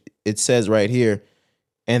 because it says right here,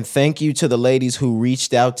 and thank you to the ladies who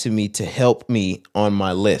reached out to me to help me on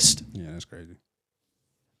my list. Yeah, that's crazy.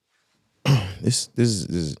 This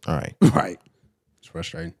is all right. Right. It's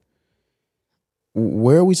frustrating.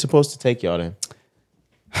 Where are we supposed to take y'all then?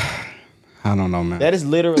 I don't know, man. That is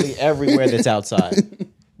literally everywhere that's outside.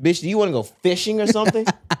 Bitch, do you want to go fishing or something?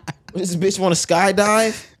 Does this bitch want to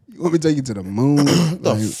skydive? You want me to take you to the moon? What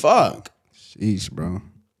the fuck? Sheesh, bro.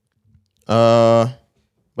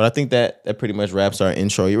 But I think that pretty much wraps our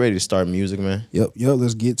intro. You ready to start music, man? Yep.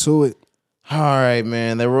 Let's get to it. All right,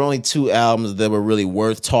 man. There were only 2 albums that were really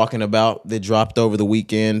worth talking about that dropped over the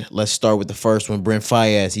weekend. Let's start with the first one. Brent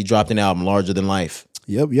Faiyaz, he dropped an album, Larger Than Life.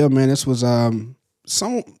 Yep, man. This was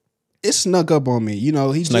it snuck up on me. You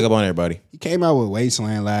know, he Snuck up on everybody. He came out with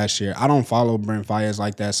Wasteland last year. I don't follow Brent Faiyaz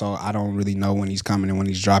like that, so I don't really know when he's coming and when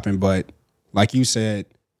he's dropping. But like you said,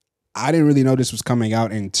 I didn't really know this was coming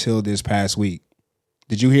out until this past week.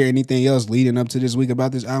 Did you hear anything else leading up to this week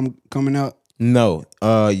about this album coming out? No,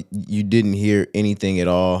 you didn't hear anything at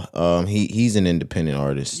all. He's an independent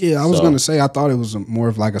artist. Yeah, I was gonna say I thought it was more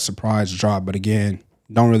of like a surprise drop, but again,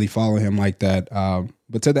 don't really follow him like that.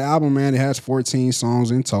 But to the album, man, it has 14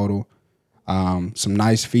 songs in total. Some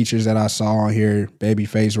nice features that I saw on here.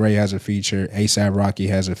 Babyface Ray has a feature. A$AP Rocky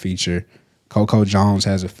has a feature. Coco Jones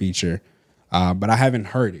has a feature. But I haven't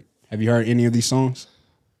heard it. Have you heard any of these songs?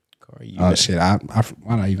 Corey, shit! Why did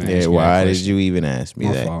I even? Yeah, why did you even ask me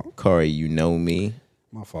My that, fault. Corey? You know me.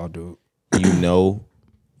 My fault, dude. You know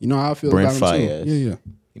how I feel Brent about him Faiyaz. too. Yeah.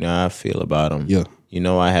 You know how I feel about him. Yeah. You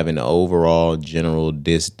know I have an overall general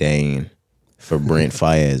disdain for Brent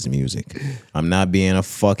Faiyaz music. I'm not being a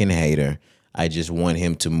fucking hater. I just want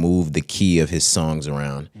him to move the key of his songs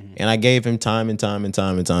around. And I gave him time and time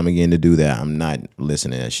again to do that. I'm not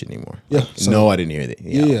listening to that shit anymore. Yeah. No, I didn't hear that.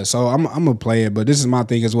 Yeah. So I'm gonna play it, but this is my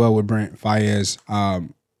thing as well with Brent Faiyaz.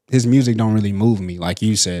 His music don't really move me, like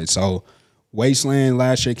you said. So Wasteland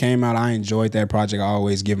last year came out. I enjoyed that project. I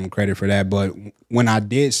always give him credit for that. But when I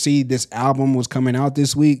did see this album was coming out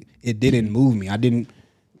this week, it didn't move me.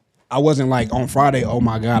 I wasn't like on Friday, oh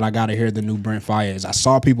my God, I gotta hear the new Brent Faiyaz. I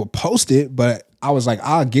saw people post it, but I was like,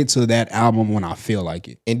 I'll get to that album when I feel like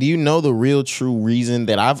it. And do you know the real true reason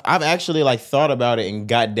that I've actually like thought about it and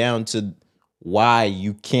got down to why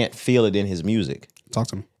you can't feel it in his music? Talk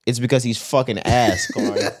to me. It's because he's fucking ass,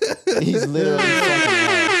 Corey. He's literally fucking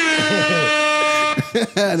ass.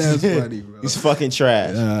 That's funny, bro. He's fucking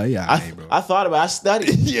trash. Bro. I thought about it. I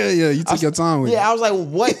studied. Yeah, you took your time with it. Yeah, I was like,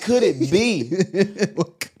 what could it be?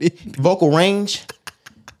 Vocal range?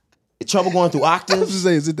 Trouble going through I was octaves? just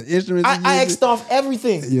saying, is it the instruments? I X'd off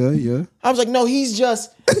everything. Yeah. I was like, no, he's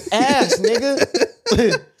just ass,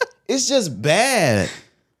 nigga. It's just bad.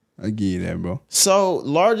 I give you that, bro. So,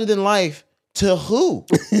 Larger Than Life, to who?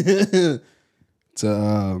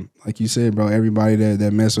 To like you said, bro, everybody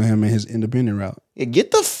that mess with him in his independent route. Yeah,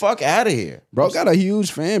 get the fuck out of here. Bro got a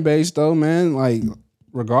huge fan base though, man. Like,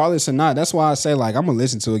 regardless or not, that's why I say like I'm gonna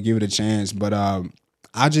listen to it, give it a chance. But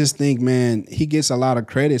I just think, man, he gets a lot of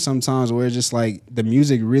credit sometimes where it's just like the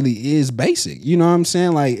music really is basic. You know what I'm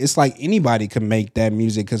saying? Like it's like anybody could make that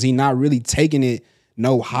music because he not really taking it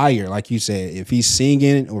no higher. Like you said, if he's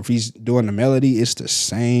singing or if he's doing the melody, it's the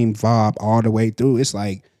same vibe all the way through. It's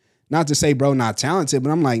like, not to say bro not talented,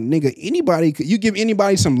 but I'm like, nigga, anybody could, you give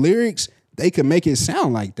anybody some lyrics, they could make it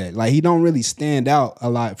sound like that. Like he don't really stand out a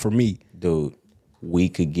lot for me. Dude, we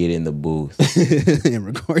could get in the booth and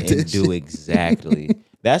record and this do shit. exactly.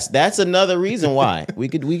 That's another reason why. We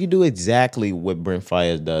could do exactly what Brent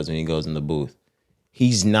Faiyaz does when he goes in the booth.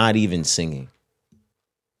 He's not even singing.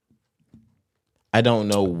 I don't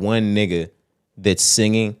know one nigga that's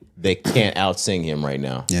singing that can't out-sing him right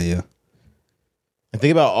now. Yeah. And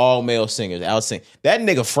think about all male singers out-sing. That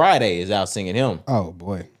nigga Friday is out-singing him. Oh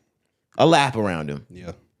boy. A lap around him.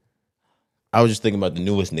 Yeah. I was just thinking about the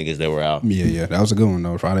newest niggas that were out. Yeah. That was a good one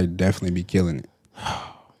though. Friday definitely be killing it.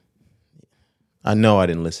 I know I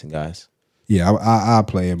didn't listen, guys. Yeah, I'll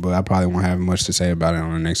play it, but I probably won't have much to say about it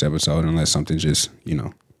on the next episode unless something just,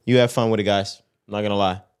 You have fun with it, guys. I'm not gonna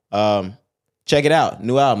lie. Check it out.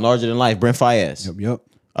 New album, Larger Than Life, Brent Faiyaz.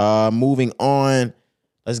 Yep. Moving on.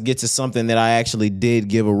 Let's get to something that I actually did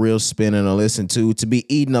give a real spin and a listen to Be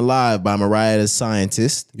Eaten Alive by Mariah the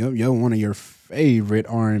Scientist. Yep, one of your favorite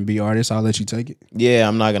R&B artists. I'll let you take it. Yeah,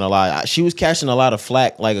 I'm not gonna lie. She was catching a lot of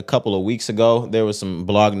flack like a couple of weeks ago. There was some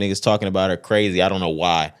blog niggas talking about her crazy. I don't know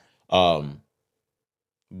why.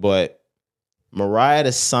 But Mariah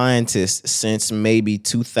the Scientist, since maybe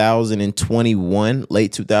 2021,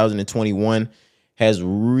 late 2021, has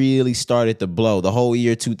really started to blow. The whole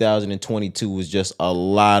year 2022 was just a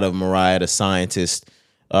lot of Mariah the Scientist,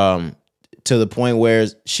 to the point where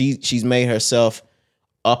she's made herself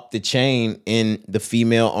up the chain in the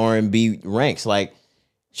female R&B ranks. Like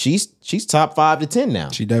she's top 5 to 10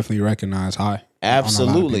 now. She definitely recognized high.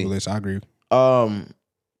 Absolutely. I agree.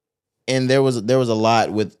 And there was a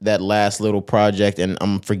lot with that last little project, and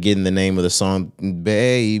I'm forgetting the name of the song.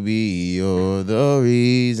 Baby, you're the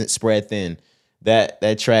reason. Spread Thin.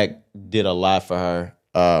 That track did a lot for her.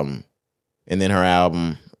 And then her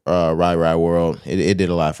album, Ride World, it did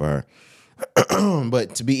a lot for her.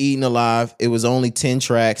 But To Be Eaten Alive, it was only 10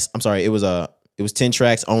 tracks. I'm sorry, it was It was 10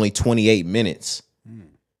 tracks, only 28 minutes.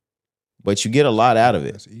 But you get a lot out of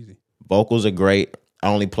it. That's easy. Vocals are great. I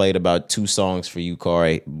only played about 2 songs for you,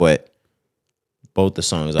 Corey, but both the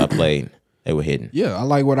songs I played, they were hidden. Yeah, I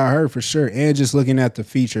like what I heard for sure. And just looking at the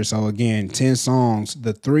features. So again, 10 songs.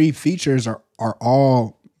 The 3 features are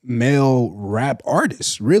all male rap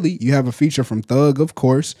artists. Really, you have a feature from Thug, of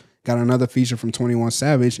course. Got another feature from 21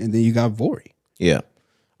 Savage, and then you got Vori. Yeah,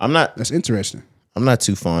 That's interesting. I'm not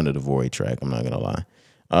too fond of the Vori track. I'm not gonna lie.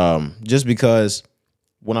 Just because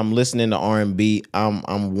when I'm listening to R&B,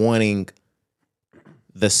 I'm wanting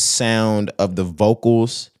the sound of the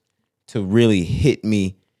vocals to really hit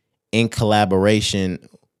me in collaboration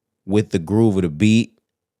with the groove of the beat.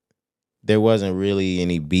 There wasn't really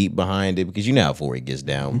any beat behind it because you know how Vori gets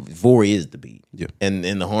down. Vori is the beat, and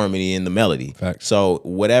the harmony and the melody. Facts. So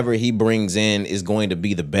whatever he brings in is going to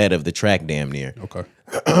be the bed of the track, damn near. Okay.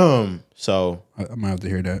 So I might have to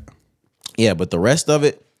hear that. yeah, but the rest of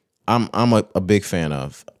it, I'm a big fan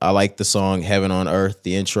of. I like the song "Heaven on Earth,"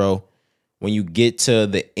 the intro. When you get to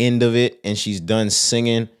the end of it and she's done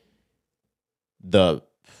singing, I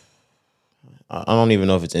don't even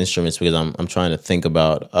know if it's instruments because I'm trying to think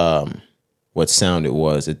about what sound it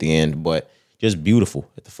was at the end, but just beautiful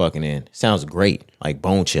at the fucking end. Sounds great, like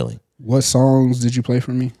bone chilling. What songs did you play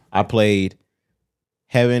for me? I played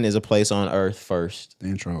 "Heaven is a Place on Earth" first, The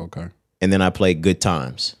intro, okay. and then I played "Good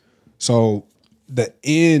Times." So the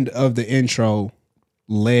end of the intro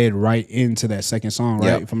led right into that second song, right?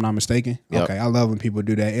 Yep. If I'm not mistaken. Yep. Okay, I love when people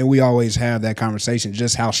do that, and we always have that conversation.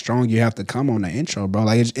 Just how strong you have to come on the intro, bro.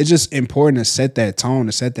 Like it's just important to set that tone,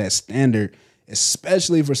 to set that standard,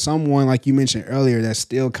 especially for someone like you mentioned earlier that's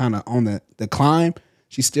still kind of on the climb.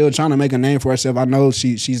 She's still trying to make a name for herself. I know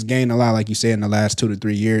she's gained a lot, like you said, in the last 2 to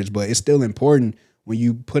 3 years, but it's still important when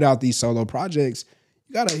you put out these solo projects.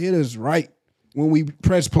 You gotta hit us right when we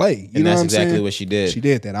press play. You And know that's what I'm exactly saying? what she did. She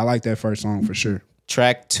did that. I like that first song for sure.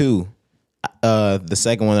 Track 2, the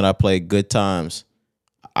second one that I played, "Good Times,"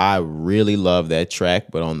 I really love that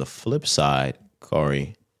track. But on the flip side,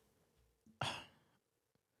 Corey,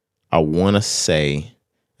 I want to say,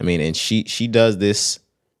 I mean, and she does this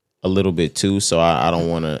a little bit too, so I don't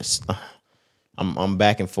want to. I'm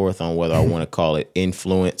back and forth on whether I want to call it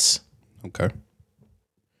influence. Okay.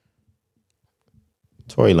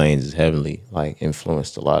 Tory Lanez is heavily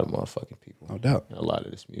influenced a lot of motherfucking people. No doubt. And a lot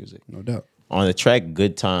of this music. No doubt. On the track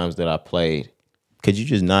 "Good Times" that I played, could you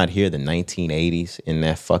just not hear the 1980s in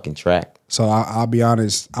that fucking track? So I'll be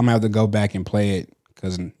honest, I'm gonna have to go back and play it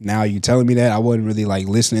because now you telling me that I wasn't really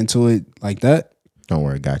listening to it like that. Don't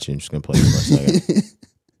worry, got you. I'm just gonna play it for a second.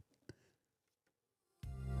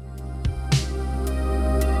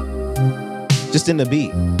 Just in the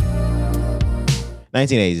beat.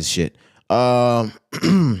 1980s is shit. Tory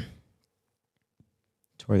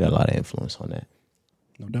got a lot of influence on that.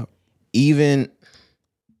 No doubt. Even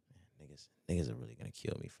niggas are really gonna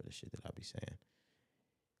kill me for the shit that I be saying.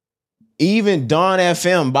 Even Dawn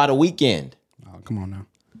FM by The Weeknd. Oh, come on now.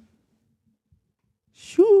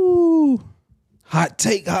 Shoo. Hot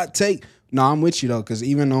take. No, I'm with you though, because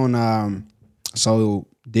even on so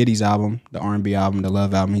Diddy's album, the R&B album, the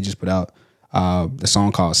Love album he just put out, the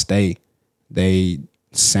song called "Stay," they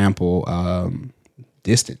sample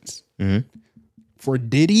 "Distance." Mm-hmm. For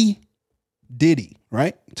Diddy,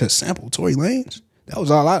 right? To sample Tory Lanez. That was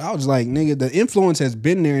all I was like, nigga, the influence has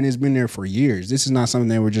been there and it's been there for years. This is not something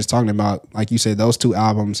that we're just talking about. Like you said, those 2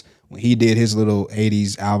 albums, when he did his little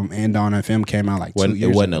 80s album and Dawn FM came out 2 years ago.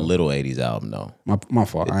 It wasn't a little 80s album though. My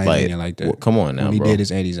fault. I ain't mean it like that. Well, come on now, when he bro. did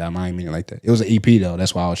his 80s album, I ain't mean it like that. It was an EP though.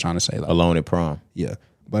 That's why I was trying to say. Alone at Prom. Yeah.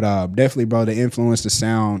 But definitely, bro, the influence, the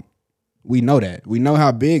sound, we know that. We know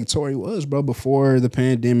how big Tory was, bro, before the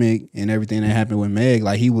pandemic and everything that happened with Meg.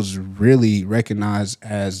 Like, he was really recognized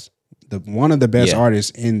as one of the best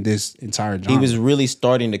artists in this entire genre. He was really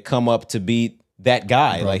starting to come up to be that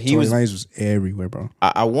guy. Bro, like he Tory was Lanez was everywhere, bro.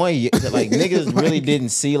 I want you niggas really didn't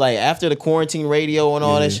see after the quarantine radio and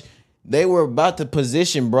all that they were about to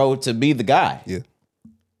position bro to be the guy. Yeah.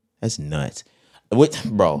 That's nuts. What,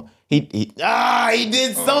 bro? He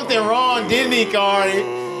did something wrong, didn't he,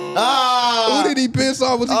 Cardi? Who did he piss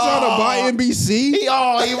off? Was he trying to buy NBC? He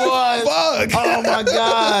was. Fuck. Oh my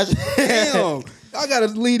gosh. Damn. I gotta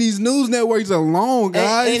leave these news networks alone,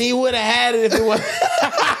 guys. And he would have had it if it was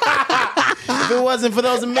if it wasn't for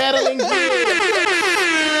those meddling.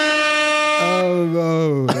 Oh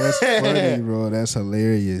no, that's funny, bro. That's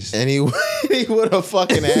hilarious. And he would have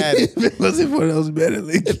fucking had it if it wasn't for those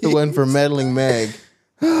meddling. If it wasn't for meddling Meg.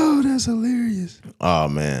 Oh, that's hilarious. Oh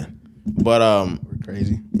man. But we're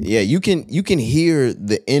crazy. Yeah, you can hear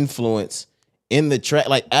the influence in the track,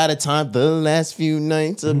 like out of time, the last few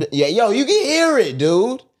nights. Yeah, yo, you can hear it,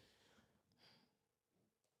 dude.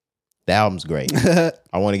 The album's great.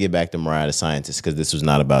 I want to get back to Mariah the Scientist because this was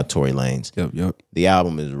not about Tory Lanez. Yep. The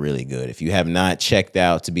album is really good. If you have not checked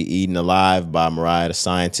out To Be Eaten Alive by Mariah the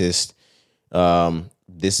Scientist,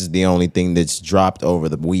 this is the only thing that's dropped over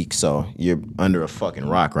the week, so you're under a fucking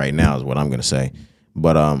rock right now is what I'm going to say.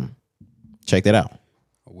 But check that out.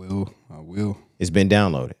 I will. It's been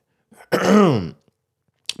downloaded.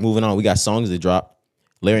 Moving on, we got songs that drop.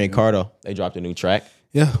 Larry and Cardo, they dropped a new track.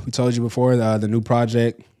 Yeah, we told you before, the new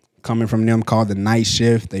project coming from them called The Night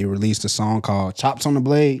Shift. They released a song called Chops on the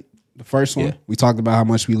Blade, the first one. Yeah. We talked about how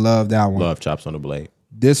much we love that one. Love Chops on the Blade.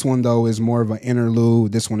 This one, though, is more of an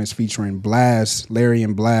interlude. This one is featuring Blast, Larry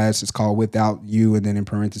and Blast. It's called Without You, and then in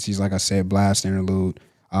parentheses, like I said, Blast interlude.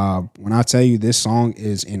 When I tell you this song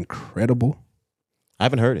is incredible. I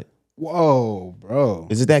haven't heard it. Whoa, bro.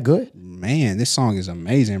 Is it that good? Man, this song is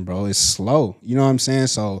amazing, bro. It's slow. You know what I'm saying?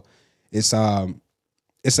 So it's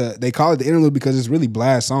they call it the interlude because it's really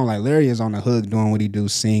Blast song. Like Larry is on the hook doing what he do,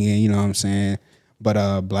 singing, you know what I'm saying?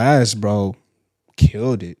 But Blast, bro,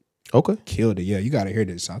 killed it. Okay. Killed it. Yeah, you gotta hear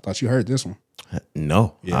this. I thought you heard this one.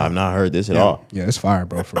 No, yeah. I've not heard this at all. Yeah, it's fire,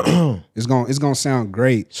 bro. For real. It's gonna sound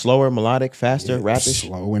great. Slower, melodic, faster, rapish?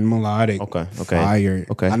 Slow and melodic. Okay. Fire.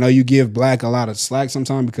 Okay. I know you give Black a lot of slack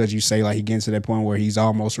sometimes because you say like he gets to that point where he's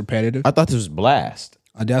almost repetitive. I thought this was Blast.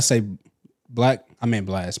 Did I say Black? I meant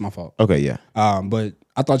Blast. My fault. Okay, yeah. But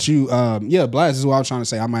I thought you, Blast is what I was trying to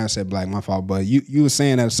say. I might have said Black. My fault. But you were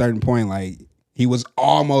saying at a certain point like. He was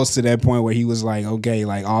almost to that point where he was like, okay,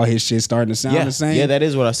 like all his shit starting to sound the same. Yeah, that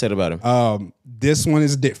is what I said about him. This one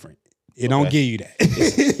is different. It don't give you that.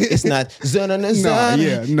 It's not.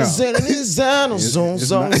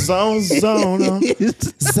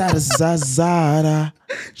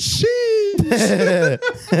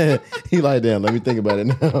 He like, damn, let me think about it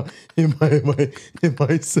now. It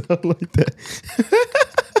might sound like that.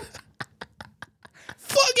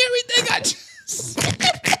 Fuck everything I just said.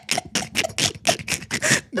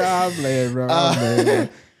 Nah, I'm playing, bro.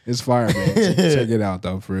 It's fire, man. Check it out,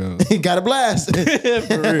 though, for real. He got a blast. For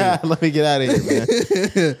real. Let me get out of here,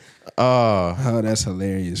 man. Oh, that's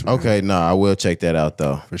hilarious, man. Okay, no, I will check that out,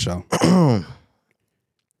 though. For sure.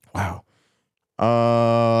 Wow.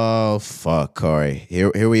 Oh, fuck, Corey.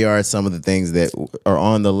 Here we are at some of the things that are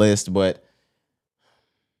on the list, but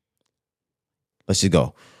let's just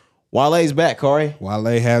go. Wale's back, Corey.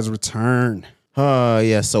 Wale has returned.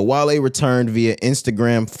 Yeah, so Wale returned via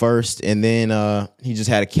Instagram first, and then he just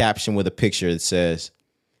had a caption with a picture that says,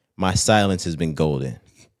 "My silence has been golden.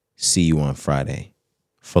 See you on Friday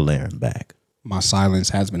for Laren back." My silence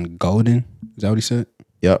has been golden. Is that what he said?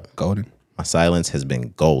 Yep. Golden. My silence has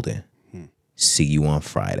been golden. See you on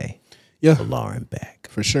Friday. Yeah. For Lauren back.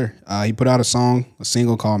 For sure. He put out a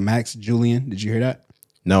single called Max Julian. Did you hear that?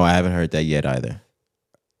 No, I haven't heard that yet either.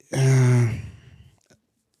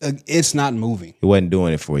 It's not moving. He wasn't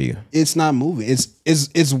doing it for you. It's not moving.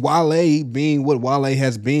 It's Wale being what Wale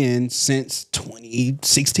has been since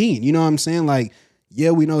 2016. You know what I'm saying? Like, yeah,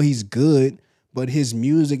 we know he's good, but his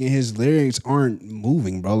music and his lyrics aren't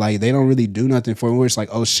moving, bro. Like, they don't really do nothing for him. Where it's like,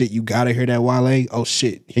 oh shit, you gotta hear that Wale. Oh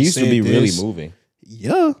shit, he used to be really moving.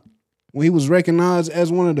 Yeah, when he was recognized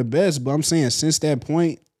as one of the best. But I'm saying since that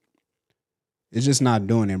point, it's just not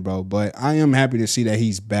doing it, bro. But I am happy to see that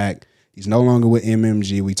he's back. He's no longer with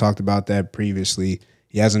MMG. We talked about that previously.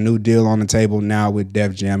 He has a new deal on the table now with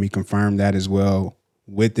Def Jam. He confirmed that as well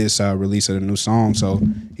with this release of the new song. So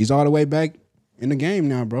he's all the way back in the game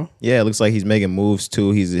now, bro. Yeah, it looks like he's making moves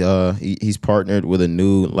too. He's partnered with a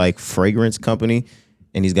new like fragrance company,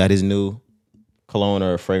 and he's got his new cologne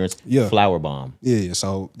or fragrance, Flower Bomb. Yeah.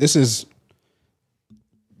 So this is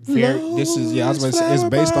I was about to say it's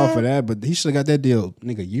based off of that, but he should have got that deal,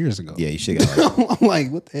 nigga, years ago. Yeah, he should have got it. I'm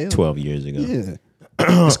like, what the hell? 12 years ago. Yeah.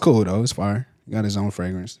 It's cool though. It's fire. He got his own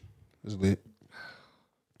fragrance. It's lit.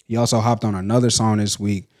 He also hopped on another song this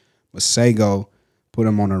week, but Sego put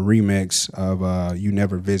him on a remix of You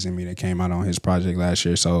Never Visit Me that came out on his project last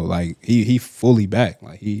year. So like he fully back.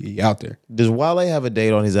 Like he out there. Does Wale have a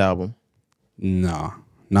date on his album? No,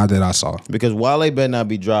 not that I saw. Because Wale better not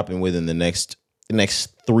be dropping within the next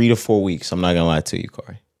 3 to 4 weeks. I'm not gonna lie to you,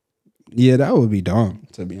 Corey. Yeah, that would be dumb,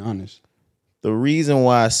 to be honest. The reason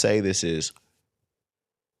why I say this is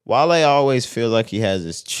Wale always feels like he has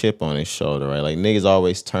this chip on his shoulder, right? Like niggas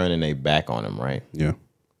always turning their back on him, right? Yeah.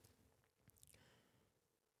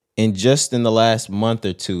 And just in the last month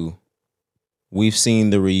or two, we've seen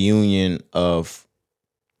the reunion of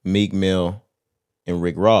Meek Mill and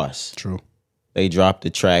Rick Ross. True. They dropped the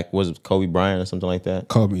track. Was it Kobe Bryant or something like that?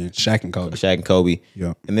 Kobe and Shaq and Kobe. Shaq and Kobe.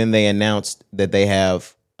 Yep. And then they announced that they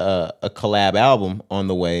have a collab album on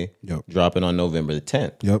the way, dropping on November the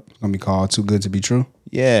 10th. Yep. It's gonna be called Too Good to Be True.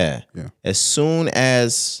 Yeah. Yeah. As soon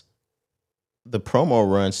as the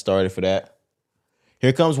promo run started for that,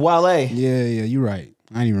 here comes Wale. Yeah, you're right.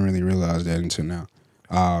 I didn't even really realize that until now.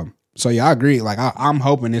 So yeah, I agree. Like I'm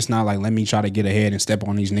hoping it's not like let me try to get ahead and step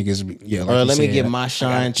on these niggas. Yeah, like or let me get my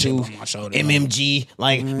shine too. MMG,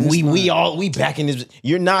 like we back in this.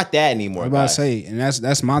 You're not that anymore. I'm about to say, and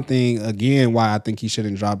that's my thing again. Why I think he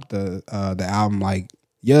shouldn't drop the album. Like,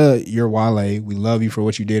 yeah, you're Wale. We love you for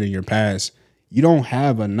what you did in your past. You don't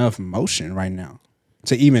have enough motion right now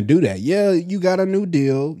to even do that. Yeah, you got a new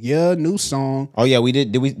deal. Yeah, new song. Oh yeah, we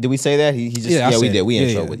did. Did we say that? He just we did. We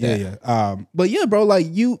intro with that. Yeah. But yeah, bro, like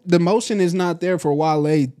the motion is not there for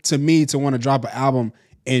Wale to me to want to drop an album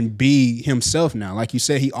and be himself now. Like you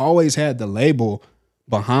said, he always had the label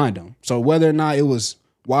behind him. So whether or not it was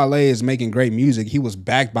Wale is making great music, he was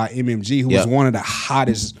backed by MMG, who was one of the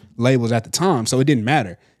hottest labels at the time. So it didn't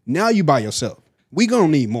matter. Now you by yourself. We gonna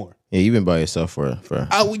need more. Yeah, you've been by yourself for a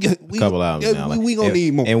couple albums now. We gonna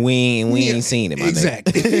need more, and we ain't seen it. My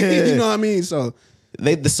exactly. You know what I mean? So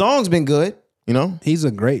the song's been good. You know, he's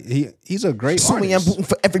a great artist. I'm booting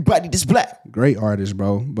for everybody that's black. Great artist,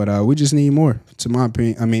 bro. But we just need more, to my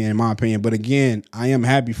opinion. I mean, in my opinion. But again, I am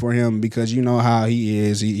happy for him because you know how he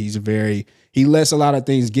is. He lets a lot of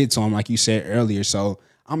things get to him, like you said earlier. So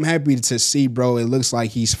I'm happy to see, bro. It looks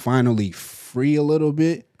like he's finally free a little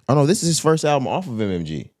bit. Oh no, this is his first album off of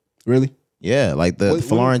MMG. Really? Yeah, like the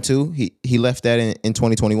Falarin 2, he left that in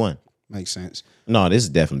 2021. Makes sense. No, this is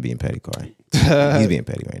definitely being petty, Corey. He's being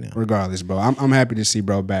petty right now. Regardless, bro. I'm happy to see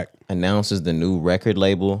bro back. Announces the new record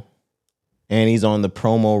label, and he's on the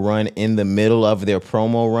promo run in the middle of their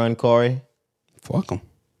promo run, Corey. Fuck him.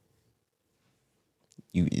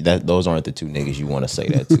 Those aren't the two niggas you want to say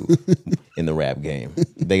that to in the rap game.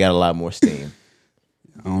 They got a lot more steam.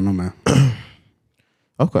 I don't know, man.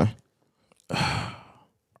 Okay.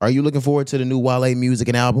 Are you looking forward to the new Wale music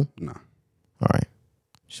and album? No. All right.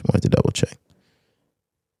 Just wanted to double check.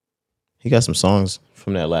 He got some songs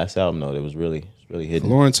from that last album though that was really hitting.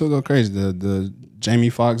 Lauren too go crazy. The Jamie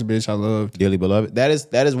Foxx bitch I love. Dearly Beloved. That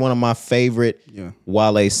is one of my favorite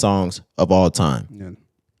Wale songs of all time. Yeah.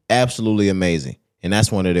 Absolutely amazing. And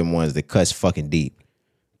that's one of them ones that cuts fucking deep.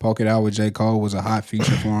 Poke It Out with J. Cole was a hot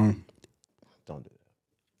feature for him. Don't do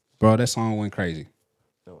that. Bro, that song went crazy.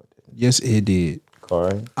 No, it didn't. Yes, it did.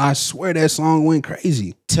 Corey? I swear that song went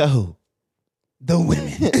crazy. To who? The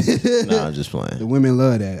women. Nah, I'm just playing. The women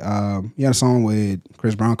love that. He had a song with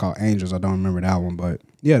Chris Brown called Angels. I don't remember that one, but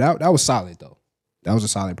yeah, that was solid though. That was a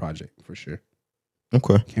solid project for sure.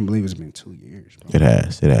 Okay. Can't believe it's been 2 years, bro. It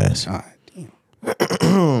has. God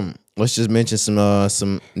damn. Let's just mention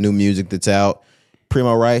some new music that's out.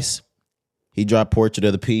 Primo Rice, he dropped Portrait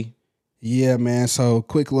of the P. Yeah, man. So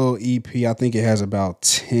quick little EP. I think it has about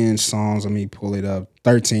 10 songs. Let me pull it up.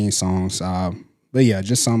 13 songs. But yeah,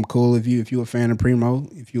 just something cool. If you a fan of Primo,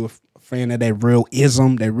 if you a fan of that real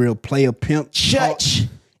ism, that real player pimp, Church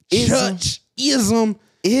ism.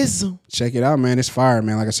 Check it out, man. It's fire,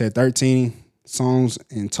 man. Like I said, 13 songs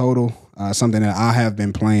in total. Something that I have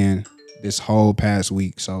been playing this whole past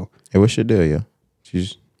week. So hey, what's your deal, yo?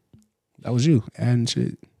 That was you adding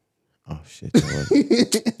shit. Oh shit!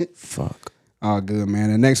 Fuck. Oh, good,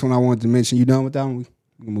 man. The next one I wanted to mention. You done with that one?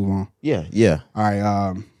 We can move on. Yeah. All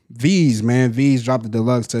right. V's, man. V's dropped the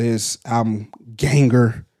deluxe to his album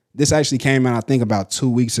Ganger. This actually came out, I think, about 2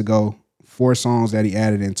 weeks ago. 4 songs that he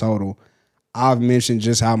added in total. I've mentioned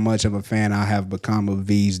just how much of a fan I have become of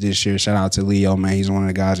V's this year. Shout out to Leo, man. He's one of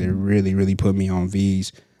the guys that really, really put me on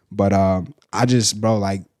V's. But I just, bro,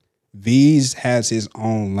 like, V's has his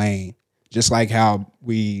own lane. Just like how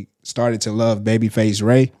we started to love Babyface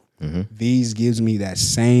Ray. V's gives me that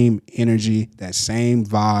same energy, that same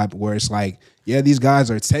vibe where it's like, yeah, these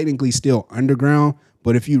guys are technically still underground,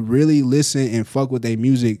 but if you really listen and fuck with their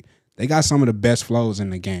music, they got some of the best flows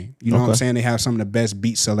in the game. You know what I'm saying? They have some of the best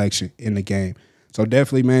beat selection in the game. So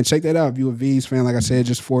definitely, man, check that out. If you a V's fan, like I said,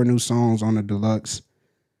 just 4 new songs on the deluxe.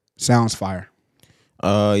 Sounds fire.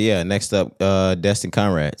 Yeah, next up, Destin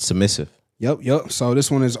Conrad, Submissive. Yep. So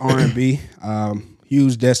this one is R&B.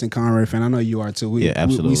 Huge Destin Conrad fan. I know you are too. Yeah,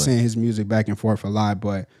 absolutely. We send his music back and forth a lot,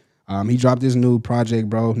 but he dropped his new project,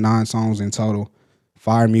 bro. 9 songs in total.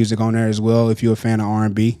 Fire music on there as well. If you're a fan of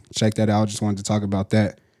R&B, check that out. Just wanted to talk about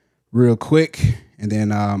that real quick. And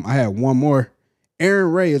then I had one more.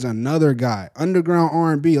 Aaron Ray is another guy. Underground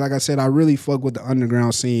R&B. Like I said, I really fuck with the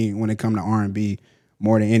underground scene when it comes to R&B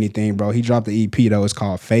more than anything, bro. He dropped the EP, though. It's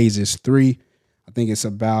called Phases 3. I think it's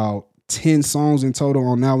about 10 songs in total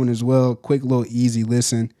on that one as well. Quick little easy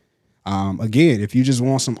listen. Again, if you just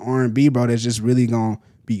want some R&B, bro, that's just really gonna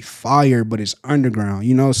be fire, but it's underground,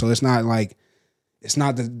 you know? So it's not like, it's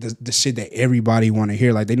not the shit that everybody want to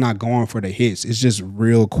hear. Like, they're not going for the hits. It's just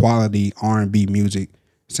real quality R&B music.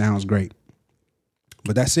 Sounds great.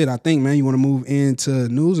 But that's it, I think, man. You want to move into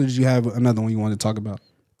news, or did you have another one you wanted to talk about?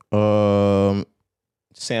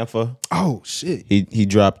 Sampha. Oh, shit. He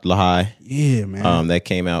dropped Lahai. Yeah, man. That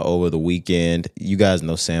came out over the weekend. You guys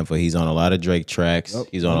know Sampha. He's on a lot of Drake tracks. Yep.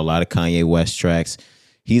 He's on a lot of Kanye West tracks.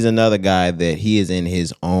 He's another guy that he is in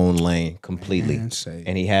his own lane completely. Man,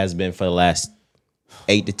 and he has been for the last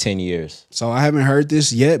 8 to 10 years. So I haven't heard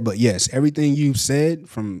this yet, but yes, everything you've said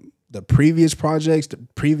from the previous projects, the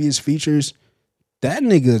previous features, that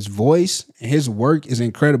nigga's voice and his work is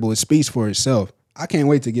incredible. It speaks for itself. I can't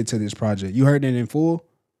wait to get to this project. You heard it in full?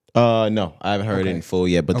 No, I haven't heard it in full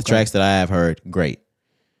yet, but the tracks that I have heard, great.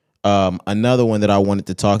 Another one that I wanted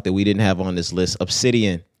to talk that we didn't have on this list,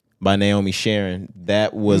 Obsidian by Naomi Sharon.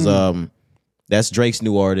 That was that's Drake's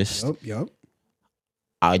new artist. Yep.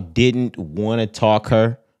 I didn't want to talk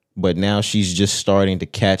her, but now she's just starting to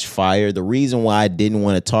catch fire. The reason why I didn't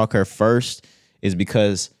want to talk her first is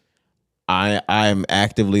because I'm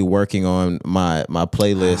actively working on my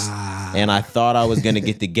playlist, and I thought I was gonna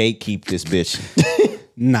get to gatekeep this bitch.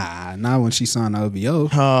 Nah, not when she signed the OVO.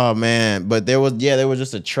 Oh man, but there was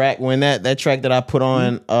just a track when that track that I put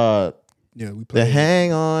on we played the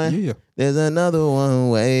Hang On. Yeah. There's another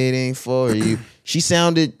one waiting for you. She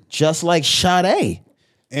sounded just like Sade.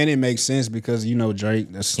 And it makes sense because, you know, Drake,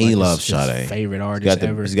 that's he like loves his Sade. Favorite artist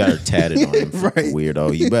ever. He's got her tatted on him. Right.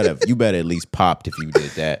 Weirdo. You better at least popped if you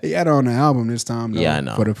did that. He had her on the album this time, though. Yeah, I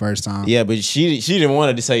know. For the first time. Yeah, but she didn't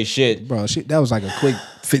want to say shit. Bro, that was like a quick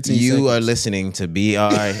 15 You seconds. are listening to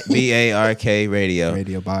BARK Radio.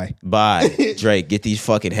 Radio, bye. Bye. Drake, get these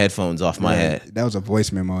fucking headphones off my head. That was a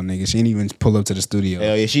voice memo, nigga. She didn't even pull up to the studio.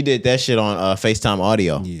 Hell yeah, she did that shit on FaceTime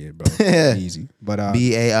audio. Yeah, bro. Easy. But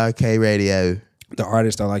BARK Radio. the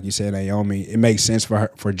artist, though, like you said, Naomi, it makes sense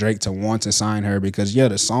for Drake to want to sign her because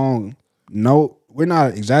the song. No, we're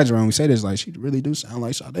not exaggerating when we say this. Like, she really do sound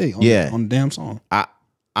like Sade on the damn song.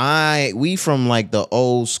 We from like the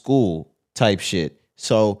old school type shit.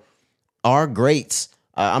 So our greats.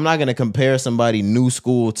 I'm not gonna compare somebody new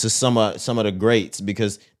school to some of the greats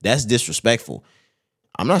because that's disrespectful.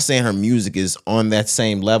 I'm not saying her music is on that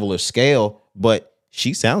same level or scale, but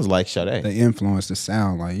she sounds like Sade. The influence, the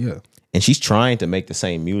sound, like, yeah. And she's trying to make the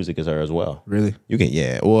same music as her as well. Really? You can,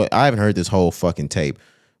 yeah. Well, I haven't heard this whole fucking tape,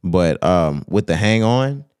 but with the Hang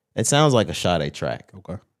On, it sounds like a Sade track.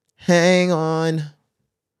 Okay. Hang on.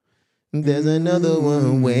 There's another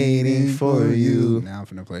one waiting for you. Now I'm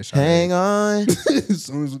finna play Sade. Hang on. as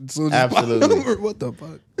soon as Absolutely. What the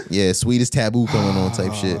fuck? Yeah, Swedish Taboo coming on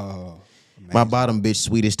type shit. My bottom bitch,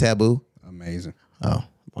 Swedish Taboo. Amazing. Oh,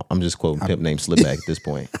 I'm just quoting Pimp Name Slipback at this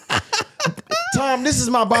point. Tom, this is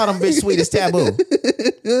my bottom bitch, Swedish Taboo.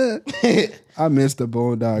 I missed the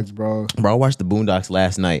Boondocks, bro. Bro, I watched the Boondocks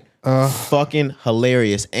last night. Fucking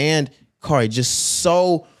hilarious. And, Kari, just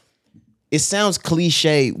so... It sounds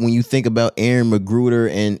cliche when you think about Aaron McGruder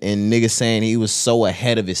and niggas saying he was so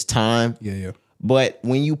ahead of his time. Yeah. But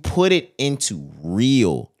when you put it into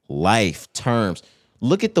real life terms,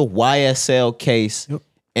 look at the YSL case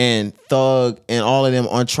and Thug and all of them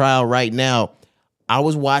on trial right now. I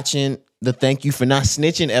was watching the Thank You for Not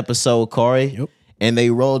Snitching episode, Kari, and they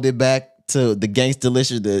rolled it back to the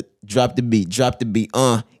Gangstalicious, the drop the beat,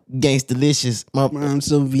 Gangstalicious. I'm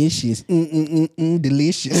so vicious.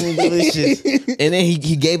 Delicious. Delicious. And then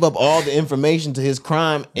he gave up all the information to his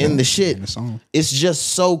crime in the shit. In the song. It's just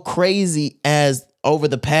so crazy as over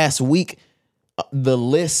the past week, the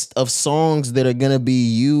list of songs that are going to be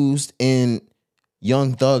used in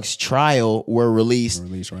Young Thug's trial were released.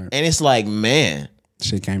 Right. And it's like, man.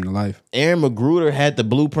 Shit came to life. Aaron McGruder had the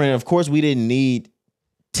blueprint. Of course, we didn't need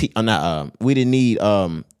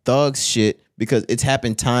Thug's shit, because it's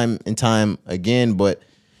happened time and time again, but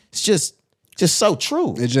it's just so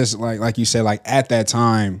true. It's just like you said, like at that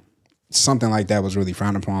time, something like that was really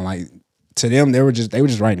frowned upon. Like to them, they were just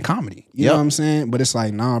writing comedy. You know what I'm saying? But it's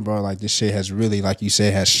like, nah, bro, like this shit has really, like you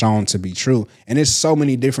said, has shown to be true. And there's so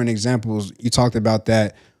many different examples. You talked about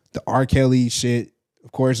that, the R. Kelly shit.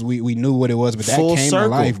 Of course, we knew what it was, but that came to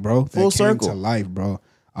life, bro. Full circle. To life, bro.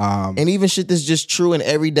 And even shit that's just true in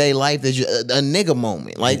everyday life, that's just a nigga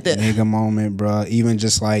moment like that. Nigga moment, bro. Even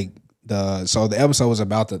just like the episode was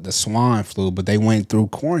about the swine flu, but they went through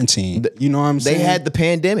quarantine. You know what I'm saying? They had the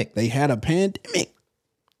pandemic. They had a pandemic.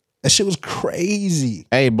 That shit was crazy.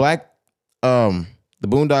 Hey, the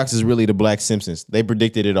Boondocks is really the Black Simpsons. They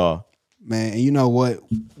predicted it all. Man, and you know what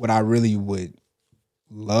I really would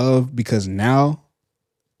love, because now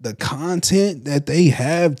the content that they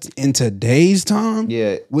have in today's time,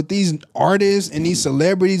 with these artists and these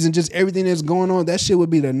celebrities and just everything that's going on, that shit would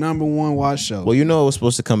be the #1 watch show. Well, you know it was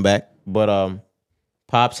supposed to come back, but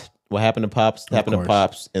Pops, what happened to Pops happened to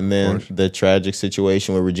Pops, and then the tragic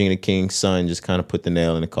situation where Regina King's son just kind of put the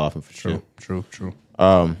nail in the coffin for sure. True.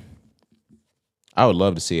 I would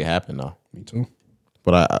love to see it happen though. Me too.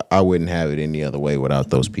 But I wouldn't have it any other way without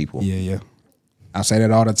those people. Yeah. I say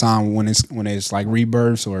that all the time when it's like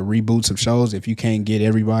rebirths or reboots of shows. If you can't get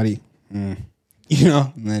everybody, you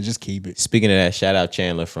know, man, just keep it. Speaking of that, shout out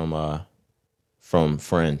Chandler from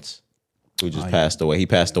Friends, who just passed away. He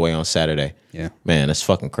passed away on Saturday. Yeah, man, that's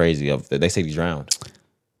fucking crazy. They say he drowned.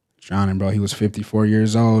 Drowning, bro. He was 54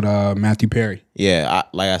 years old. Matthew Perry. Yeah,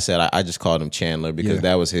 like I said, I just called him Chandler because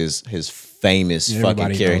that was his famous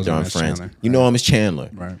fucking character on Friends. Chandler. You know him as Chandler.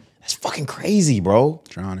 Right. That's fucking crazy, bro.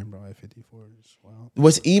 Drowning, bro, at 54. Wow.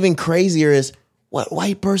 What's even crazier is what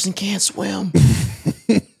white person can't swim?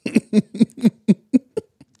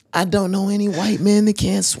 I don't know any white men that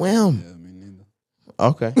can't swim. Yeah, me neither.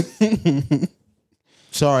 Okay.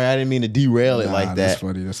 Sorry, I didn't mean to derail it like that. That's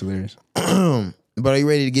funny. That's hilarious. But are you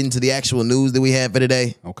ready to get into the actual news that we have for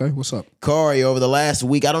today? Okay, what's up? Corey, over the last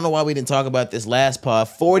week, I don't know why we didn't talk about this last pod.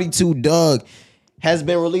 42 Doug has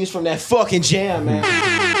been released from that fucking jam, man.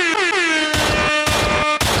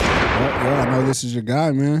 Yeah, I know this is your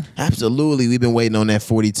guy, man. Absolutely. We've been waiting on that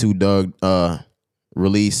 42 Doug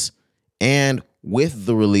release. And with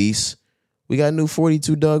the release, we got new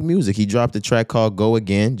 42 Doug music. He dropped a track called Go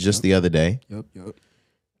Again just the other day. Yep.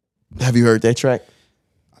 Have you heard that track?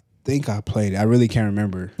 I think I played it. I really can't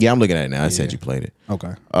remember. Yeah, I'm looking at it now. I said you played it.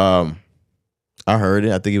 Okay. I heard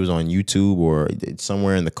it. I think it was on YouTube or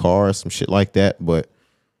somewhere in the car or some shit like that. But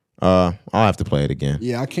I'll have to play it again.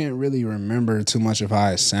 Yeah, I can't really remember too much of how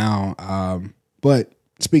it sound. But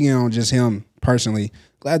speaking on just him personally,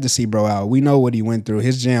 glad to see bro out. We know what he went through.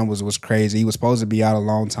 His jam was crazy. He was supposed to be out a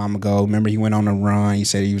long time ago. Remember, he went on a run. He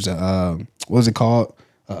said he was what was it called?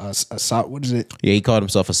 What is it? Yeah, he called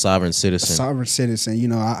himself a sovereign citizen. A sovereign citizen. You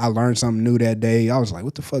know, I learned something new that day. I was like,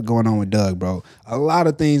 what the fuck going on with Doug, bro? A lot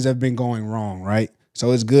of things have been going wrong, right?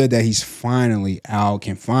 So it's good that he's finally out,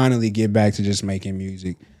 can finally get back to just making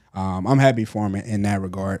music. I'm happy for him in that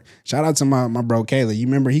regard. Shout out to my bro Kayla. You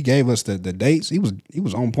remember he gave us the dates? He was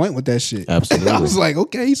on point with that shit. Absolutely. I was like,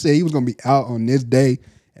 okay, he said he was gonna be out on this day,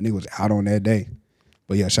 and he was out on that day.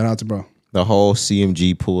 But yeah, shout out to bro. The whole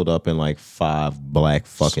CMG pulled up in like 5 black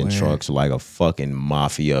fucking trucks, like a fucking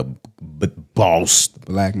mafia boss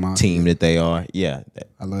black mafia team that they are. Yeah,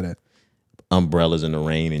 I love that. Umbrellas in the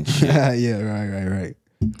rain and shit. Yeah, right.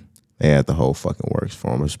 They had the whole fucking works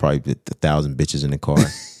for him. It was probably 1,000 bitches in the car.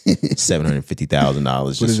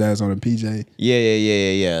 $750,000. Put his ass on a PJ.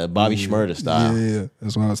 Yeah. Bobby Shmurda style. Yeah.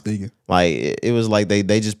 That's what I was thinking. Like it was like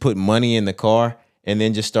they just put money in the car and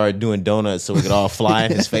then just started doing donuts so we could all fly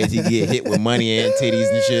in his face. He'd get hit with money and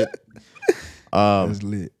titties and shit. That's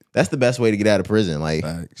lit. That's the best way to get out of prison. Like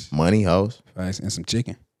Facts. Money, hoes. Facts, and some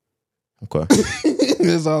chicken. Okay.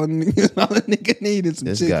 That's all a nigga needed. Some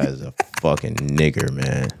this chicken. guy is a fucking nigger,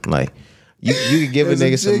 man. Like you could give a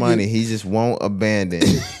nigga some money, he just won't abandon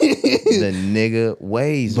the nigga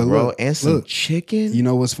ways, but bro. And some chicken. You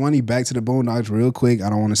know what's funny? Back to the Boondocks real quick. I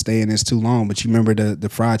don't want to stay in this too long, but you remember the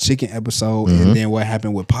fried chicken episode, and then what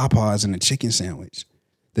happened with Popeyes and the chicken sandwich?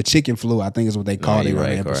 The chicken flu, I think is what they called it.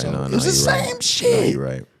 Right, the episode. Right. It was the same shit. No, you're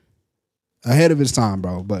right. Ahead of its time,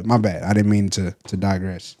 bro. But my bad. I didn't mean to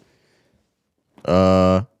digress.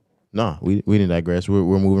 No, we didn't digress. We're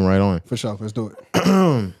moving right on. For sure. Let's do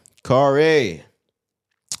it. Corey.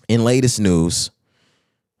 In latest news,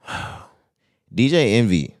 DJ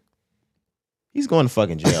Envy, he's going to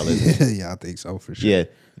fucking jail, isn't he? Yeah, I think so, for sure. Yeah.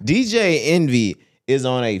 DJ Envy is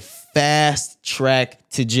on a fast track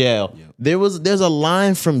to jail. Yep. There's a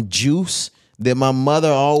line from Juice that my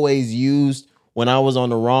mother always used when I was on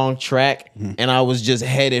the wrong track and I was just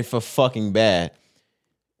headed for fucking bad.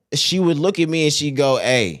 She would look at me and she'd go,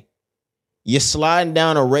 hey, you're sliding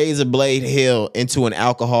down a razor blade hill into an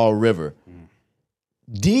alcohol river.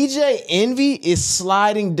 DJ Envy is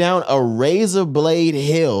sliding down a razor blade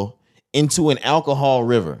hill into an alcohol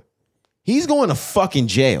river. He's going to fucking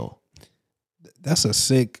jail. That's a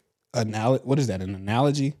sick analogy. What is that? An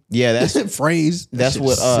analogy? Yeah, that's phrase. That's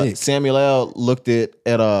what Samuel L. looked at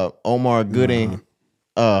Omar Gooding,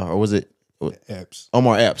 or was it Epps?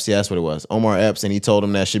 Omar Epps. Yeah, that's what it was. Omar Epps, and he told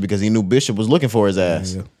him that shit because he knew Bishop was looking for his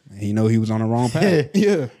ass. Yeah. He know he was on the wrong path.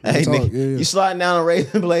 Yeah. Hey, nigga, you sliding down a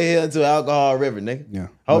razor blade hill into an alcohol river, nigga. Yeah.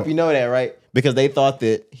 Hope you know that, right? Because they thought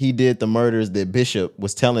that he did the murders that Bishop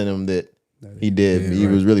was telling him that He did. He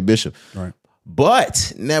was really Bishop. Right.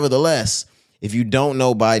 But nevertheless, if you don't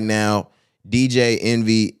know by now, DJ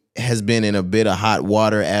Envy has been in a bit of hot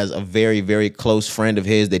water as a very, very close friend of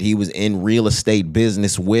his that he was in real estate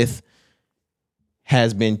business with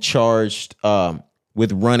has been charged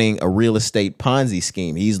with running a real estate Ponzi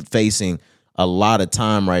scheme. He's facing a lot of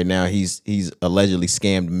time right now. He's allegedly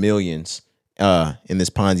scammed millions in this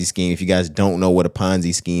Ponzi scheme. If you guys don't know what a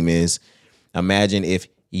Ponzi scheme is, imagine if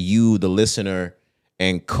you, the listener,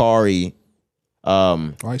 and Kari.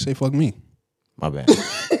 Why you say fuck me? My bad.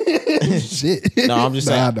 Shit. No, I'm just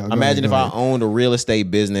saying. Imagine if I owned. owned a real estate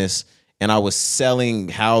business and I was selling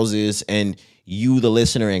houses and you, the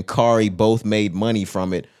listener, and Kari both made money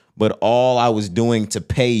from it, but all I was doing to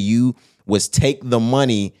pay you was take the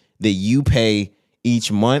money that you pay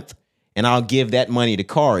each month and I'll give that money to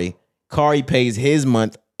Kari. Kari pays his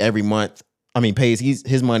month every month. Pays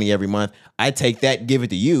his money every month. I take that, give it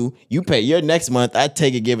to you. You pay your next month. I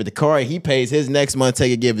take it, give it to Kari. He pays his next month,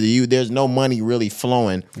 take it, give it to you. There's no money really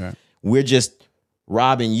flowing. Right. We're just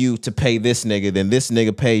robbing you to pay this nigga. Then this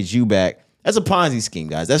nigga pays you back. That's a Ponzi scheme,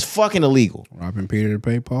 guys. That's fucking illegal. Robbing Peter to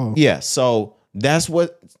pay Paul. Yeah. So that's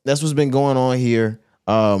what's been going on here.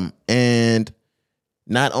 And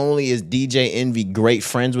not only is DJ Envy great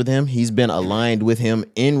friends with him, he's been aligned with him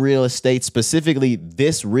in real estate, specifically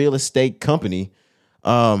this real estate company.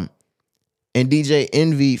 And DJ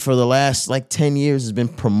Envy for the last 10 years has been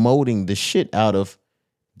promoting the shit out of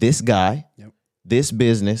this guy, this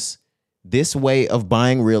business, this way of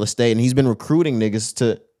buying real estate. And he's been recruiting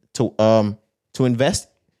niggas to invest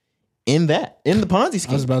in the Ponzi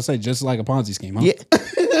scheme. I was about to say, just like a Ponzi scheme, huh? Yeah.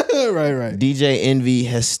 right. DJ Envy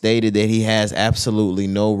has stated that he has absolutely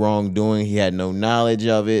no wrongdoing. He had no knowledge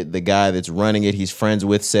of it. The guy that's running it, he's friends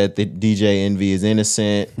with, said that DJ Envy is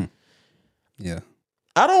innocent. Yeah.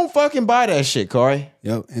 I don't fucking buy that shit, Corey.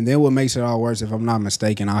 Yep. And then what makes it all worse, if I'm not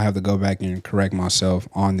mistaken, I'll have to go back and correct myself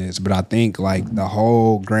on this, but I think the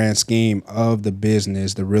whole grand scheme of the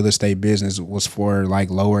business, the real estate business, was for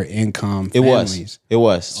lower income families. It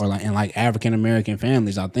was. Or African American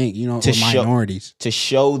families, I think, or minorities. To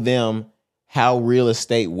show them how real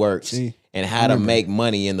estate works and how to make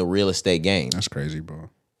money in the real estate game. That's crazy, bro.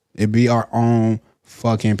 It be our own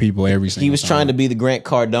fucking people every single time. He was trying to be the Grant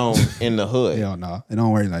Cardone in the hood. Hell no. It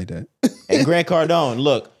don't work like that. Hey, Grant Cardone,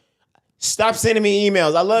 look. Stop sending me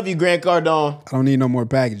emails. I love you, Grant Cardone. I don't need no more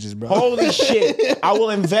packages, bro. Holy shit. I will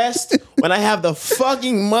invest when I have the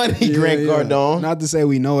fucking money, Grant Cardone. Not to say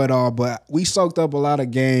we know it all, but we soaked up a lot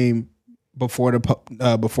of game before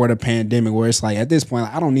the pandemic, where it's at this point,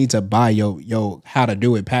 I don't need to buy yo how to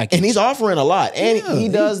do it package. And he's offering a lot. And he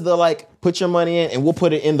does the put your money in and we'll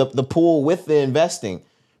put it in the pool with the investing.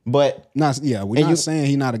 But we're not saying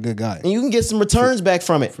he's not a good guy. And you can get some returns back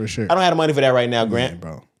from it. For sure. I don't have the money for that right now, Grant. Man,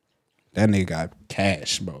 bro. That nigga got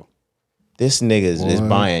cash, bro. This nigga is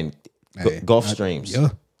buying Gulf Streams. Yeah.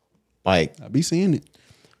 I be seeing it.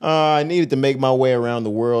 I needed to make my way around the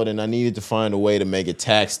world and I needed to find a way to make it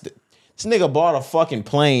taxed. This nigga bought a fucking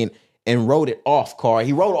plane and wrote it off, Car.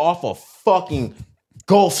 He wrote off a fucking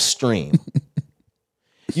Gulf Stream.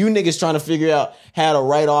 You niggas trying to figure out how to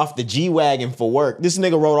write off the G-Wagon for work. This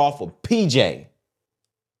nigga wrote off a PJ.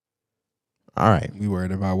 All right. We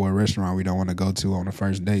worried about what restaurant we don't want to go to on the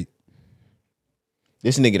first date.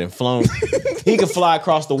 This nigga done flown. He could fly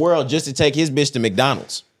across the world just to take his bitch to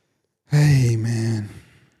McDonald's. Hey, man.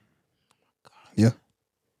 Yeah.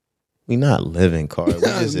 We not living, Carl.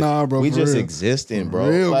 Bro. We just real. existing, bro.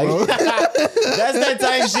 Real, bro. That's that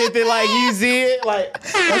type shit that you see it.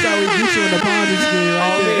 That's how we get you in the Ponzi scheme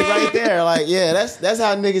right there. That's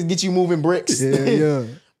how niggas get you moving bricks. Yeah.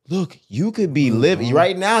 Look, you could be living.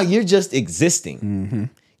 Right now, you're just existing. Mm-hmm.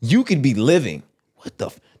 You could be living. What the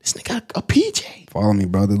this nigga got a PJ. Follow me,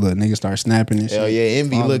 brother. Look, niggas start snapping and shit. Hell yeah,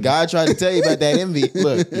 envy. Follow Look, me. God tried to tell you about that envy.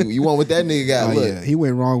 Look, you want what that nigga got. Look. Yeah. He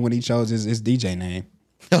went wrong when he chose his DJ name.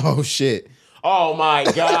 Oh shit. Oh my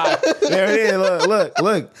God. There it is.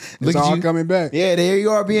 Look. It's all coming back. Yeah, there you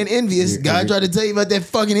are being envious. God tried to tell you about that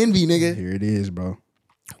fucking envy, nigga. Here it is, bro.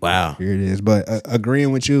 Wow. Here it is. But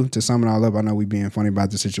agreeing with you, to sum it all up, I know we being funny about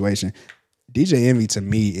the situation. DJ Envy, to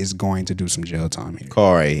me, is going to do some jail time here.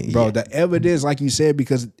 Corey. Bro, the evidence, like you said,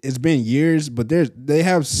 because it's been years, but they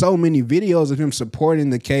have so many videos of him supporting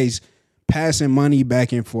the case, passing money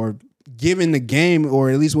back and forth, giving the game, or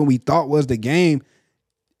at least what we thought was the game.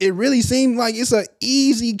 It really seemed like it's an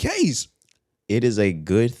easy case. It is a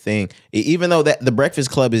good thing. Even though that the Breakfast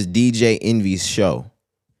Club is DJ Envy's show,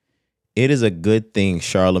 it is a good thing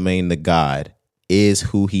Charlemagne the God is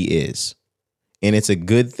who he is. And it's a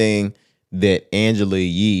good thing that Angela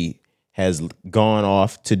Yee has gone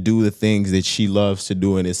off to do the things that she loves to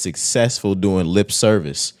do and is successful doing lip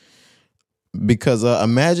service. Because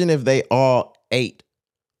imagine if they all ate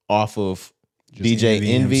off of just DJ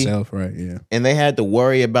Envy himself, right? Yeah, and they had to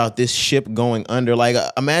worry about this ship going under. Like,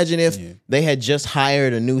 imagine if they had just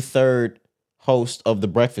hired a new third host of the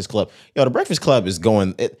Breakfast Club. Yo, the Breakfast Club is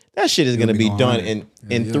going. That shit is going to be done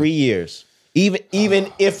in 3 years.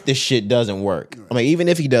 Even if the shit doesn't work. I mean, even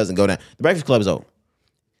if he doesn't go down, the Breakfast Club is over.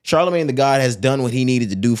 Charlamagne the God has done what he needed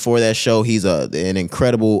to do for that show. He's an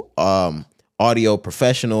incredible audio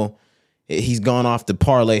professional. He's gone off to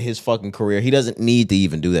parlay his fucking career. He doesn't need to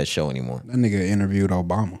even do that show anymore. That nigga interviewed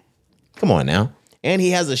Obama. Come on now. And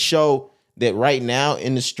he has a show that right now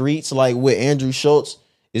in the streets, like with Andrew Schultz,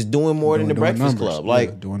 is doing more than the Breakfast Club.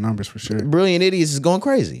 Like, doing numbers for sure. Brilliant Idiots is going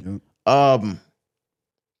crazy. Yep.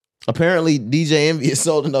 Apparently DJ Envy has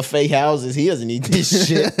sold enough fake houses. He doesn't need this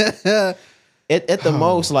shit. At the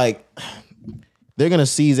most, like, they're gonna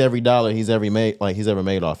seize every dollar he's ever made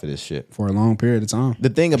off of this shit for a long period of time. The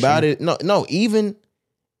thing about it, no, even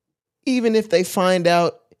if they find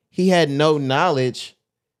out he had no knowledge,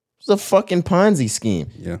 it's a fucking Ponzi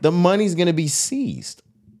scheme. Yeah. The money's gonna be seized,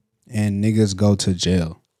 and niggas go to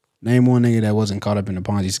jail. Name one nigga that wasn't caught up in the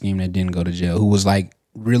Ponzi scheme that didn't go to jail, who was like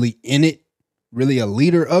really in it, really a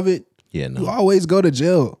leader of it. Yeah, no, you always go to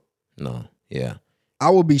jail. No, yeah,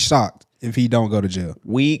 I would be shocked if he don't go to jail.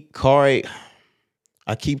 Kari,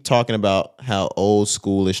 I keep talking about how old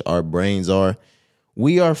schoolish our brains are.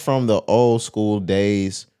 We are from the old school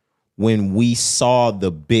days when we saw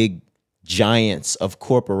the big giants of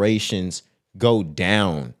corporations go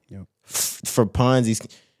down for Ponzi's.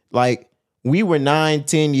 Like, we were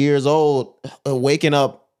 9-10 years old waking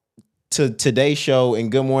up to Today Show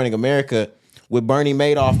and Good Morning America with Bernie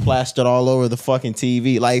Madoff plastered all over the fucking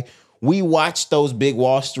TV. Like, we watched those big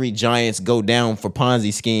Wall Street giants go down for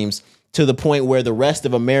Ponzi schemes to the point where the rest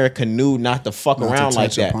of America knew not to fuck around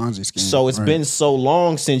like that. So it's been so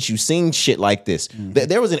long since you've seen shit like this.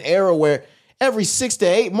 There was an era where every 6 to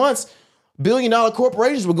 8 months, billion-dollar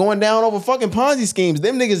corporations were going down over fucking Ponzi schemes.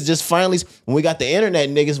 Them niggas just finally, when we got the internet,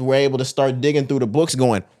 niggas were able to start digging through the books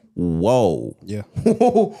going, whoa. Yeah. Like,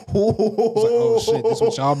 oh shit, this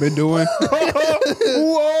what y'all been doing?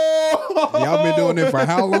 Whoa. Y'all been doing it for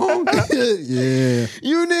how long? Yeah.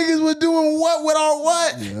 You niggas were doing what with our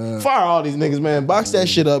what? Yeah. Fire all these niggas, man. Box that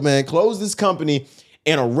shit up, man. Close this company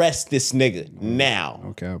and arrest this nigga now.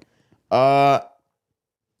 Okay.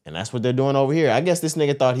 And that's what they're doing over here. I guess this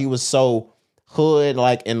nigga thought he was so hood,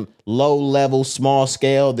 like in low level, small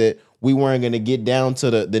scale, that we weren't gonna get down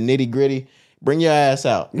to the nitty gritty. Bring your ass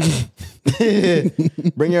out.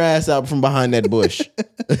 Bring your ass out from behind that bush.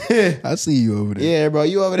 I see you over there. Yeah, bro.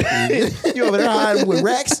 You over there. You over there hiding with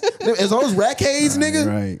racks? Is those rack haze, nigga?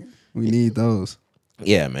 Right. We need those.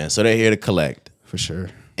 Yeah, man. So they're here to collect. For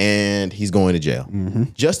sure. And he's going to jail. Mm-hmm.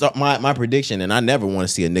 Just my prediction, and I never want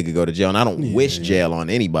to see a nigga go to jail, and I don't wish jail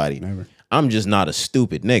on anybody. Never. I'm just not a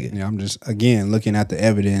stupid nigga. Yeah, I'm just, again, looking at the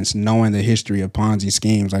evidence, knowing the history of Ponzi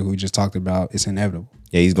schemes like we just talked about, it's inevitable.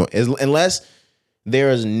 Yeah, he's going, unless there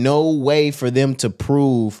is no way for them to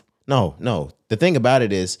prove, no. The thing about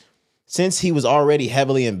it is, since he was already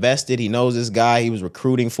heavily invested, he knows this guy, he was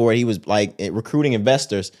recruiting for it, he was like recruiting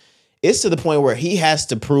investors, it's to the point where he has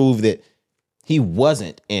to prove that he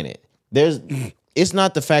wasn't in it. It's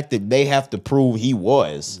not the fact that they have to prove he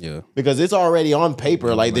was. Yeah. Because it's already on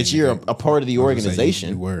paper, like that you're a part of the organization.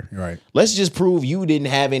 You were, right. Let's just prove you didn't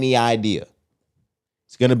have any idea.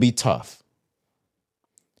 It's gonna be tough.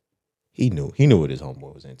 He knew what his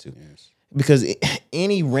homeboy was into. Yes. Because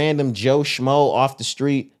any random Joe Schmo off the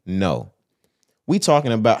street, no. We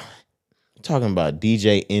talking about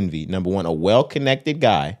DJ Envy, number one, a well-connected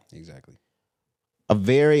guy. Exactly. A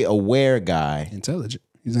very aware guy. Intelligent.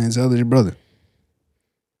 He's an intelligent brother.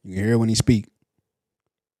 You can hear it when he speak.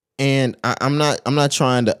 And I'm not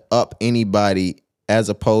trying to up anybody as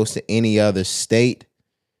opposed to any other state,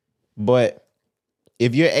 but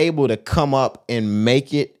if you're able to come up and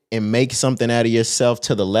make it and make something out of yourself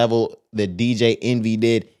to the level that DJ Envy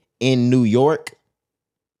did in New York,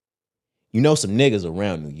 you know some niggas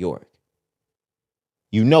around New York.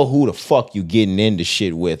 You know who the fuck you getting into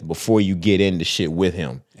shit with before you get into shit with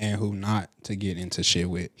him. And who not to get into shit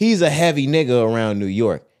with. He's a heavy nigga around New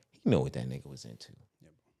York. You know what that nigga was into.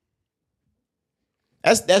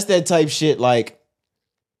 That's that type shit like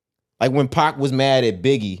when Pac was mad at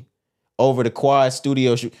Biggie over the Quad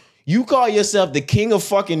Studio shoot. You call yourself the king of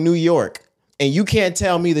fucking New York, and you can't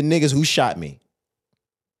tell me the niggas who shot me.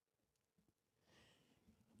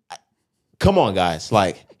 Come on, guys.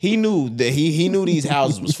 Like, he knew that he knew these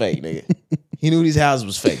houses was fake, nigga. He knew these houses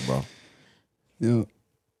was fake, bro. Yeah.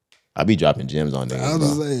 I be dropping gems on niggas. I was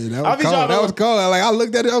just saying, that I was be cold. dropping- That was cold. Like, I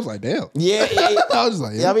looked at it, I was like, damn. Yeah. I was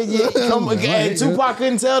like, Yeah, I mean, come like, again. Tupac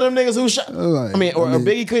couldn't tell them niggas who shot. Like, I mean, or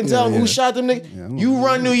Biggie couldn't tell them who shot them niggas. Yeah, you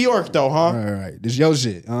run New York though, huh? Right. This your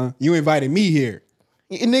shit, huh? You invited me here.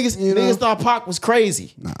 Niggas thought Pac was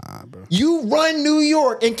crazy. Nah, bro. You run New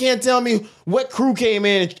York and can't tell me what crew came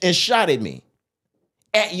in and shot at me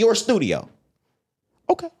at your studio.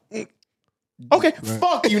 Okay. Okay,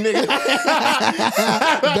 fuck you, nigga.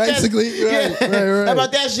 Basically, right. How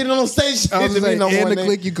about that shit don't say shit I was to me like, no more, and the nigga.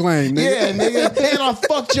 click you claim, nigga. Yeah, nigga. And I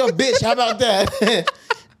fucked your bitch. How about that?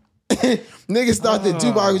 Niggas thought that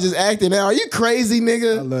Tupac was just acting out. Are you crazy, I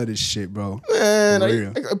nigga? love this shit, bro. Man, For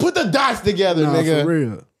real. put the dots together, Nah, nigga. for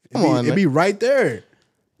real. Come on, it be right there.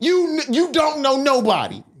 You don't know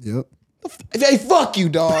nobody. Yep. Hey, fuck you,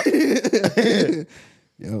 dog. Yep.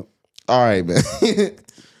 All right, man.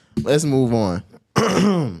 Let's move on.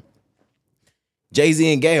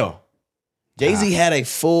 Jay-Z and Gayle. Jay-Z had a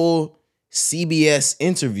full CBS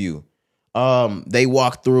interview. They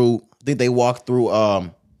walked through,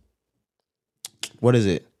 what is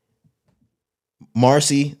it?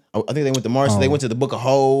 Marcy. I think they went to Marcy. They went to the Book of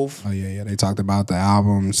Hove. Oh, yeah. They talked about the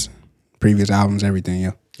albums, previous albums, everything,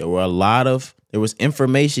 yeah. There was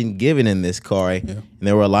information given in this, Corey, and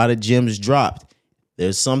there were a lot of gems dropped.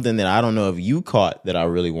 There's something that I don't know if you caught that I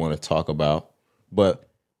really want to talk about, but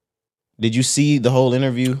did you see the whole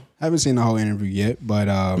interview? I haven't seen the whole interview yet,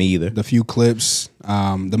 but Me either. The few clips,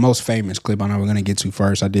 the most famous clip I know we're going to get to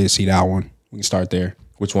first, I did see that one. We can start there.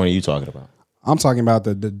 Which one are you talking about? I'm talking about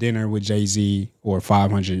the dinner with Jay-Z or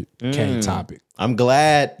 500K topic. I'm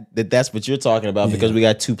glad that that's what you're talking about because we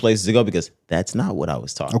got two places to go because that's not what I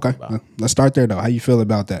was talking about. Let's start there, though. How you feel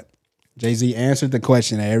about that? Jay-Z answered the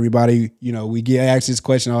question that everybody, we get asked this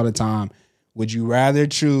question all the time. Would you rather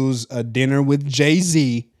choose a dinner with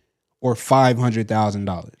Jay-Z or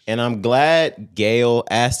 $500,000? And I'm glad Gayle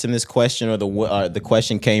asked him this question or the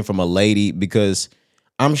question came from a lady because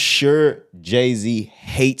I'm sure Jay-Z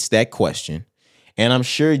hates that question. And I'm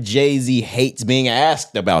sure Jay-Z hates being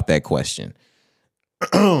asked about that question.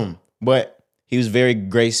 But he was very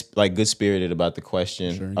good-spirited about the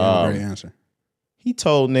question. Sure, a great answer. He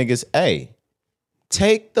told niggas, hey,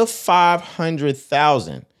 take the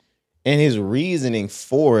 $500,000. And his reasoning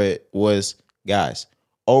for it was, guys,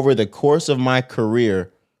 over the course of my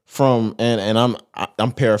career from, and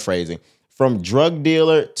I'm paraphrasing, from drug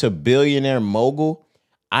dealer to billionaire mogul,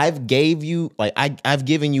 I've given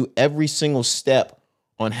you every single step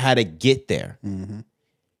on how to get there. Mm-hmm.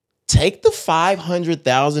 Take the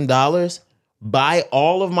 $500,000, buy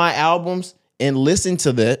all of my albums, and listen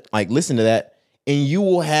to that, and you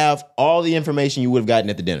will have all the information you would have gotten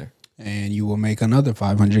at the dinner. And you will make another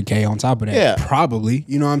 $500K on top of that. Yeah. Probably.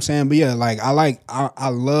 You know what I'm saying? But yeah, I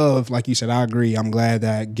love, like you said, I agree. I'm glad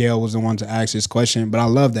that Gayle was the one to ask this question, but I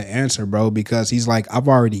love the answer, bro, because he's like, I've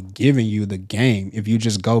already given you the game. If you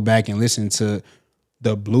just go back and listen to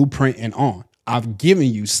the blueprint and on, I've given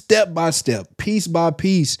you step by step, piece by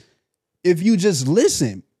piece. If you just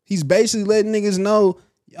listen, he's basically letting niggas know,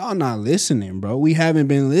 y'all not listening, bro. We haven't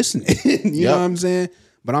been listening. You know what I'm saying?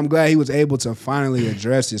 But I'm glad he was able to finally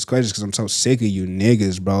address this question because I'm so sick of you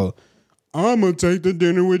niggas, bro. I'm going to take the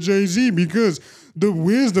dinner with Jay-Z because the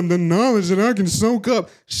wisdom, the knowledge that I can soak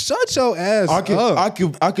up. Shut your ass up.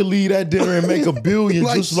 I could leave that dinner and make $1 billion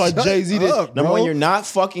just like Jay-Z did. Number one, you're not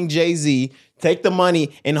fucking Jay-Z. Take the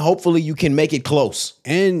money and hopefully you can make it close.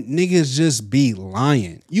 And niggas just be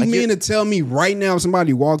lying. You mean to tell me right now if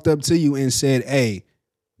somebody walked up to you and said, hey,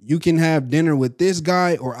 you can have dinner with this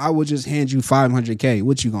guy or I will just hand you $500K.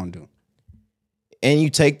 What you gonna do? And you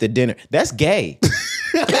take the dinner. That's gay.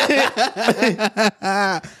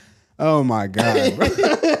 Oh my God, bro.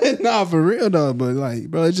 Nah, for real though. But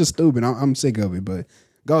bro, it's just stupid. I'm sick of it. But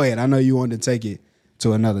go ahead. I know you wanted to take it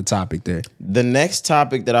to another topic there. The next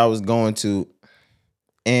topic that I was going to,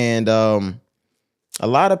 and a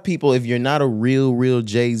lot of people, if you're not a real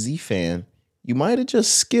Jay-Z fan, you might have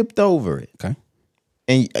just skipped over it. Okay.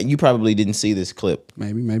 And you probably didn't see this clip.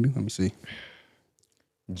 Maybe. Let me see.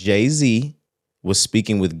 Jay-Z was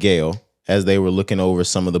speaking with Gayle as they were looking over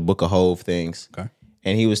some of the Book of Hove things. Okay.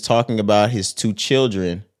 And he was talking about his two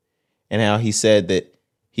children and how he said that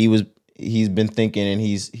he's been thinking and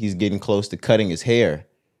he's getting close to cutting his hair.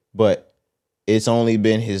 But it's only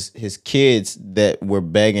been his kids that were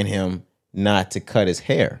begging him not to cut his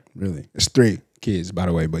hair. Really? It's 3 kids, by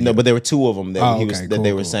the way. But no, but there were 2 of them that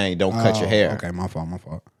they were cool. saying, don't cut your hair. Okay, my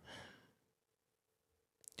fault.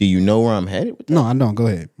 Do you know where I'm headed with that? No, I don't. Go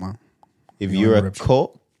ahead, Mom. If you're a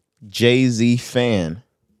cult Jay-Z fan,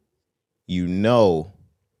 you know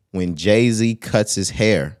when Jay-Z cuts his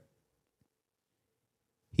hair,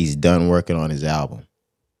 he's done working on his album.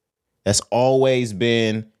 That's always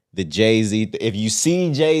been the Jay-Z. If you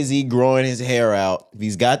see Jay-Z growing his hair out, if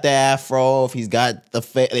he's got the afro, if he's got the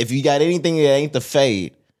fade, if you got anything that ain't the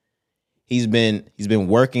fade, he's been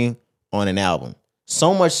working on an album.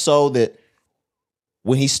 So much so that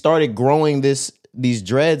when he started growing these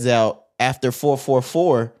dreads out after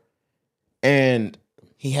 444 and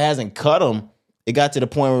he hasn't cut them, it got to the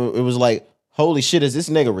point where it was like, holy shit, is this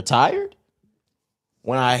nigga retired?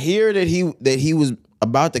 When I hear that he was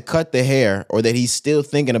about to cut the hair, or that he's still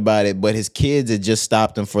thinking about it, but his kids had just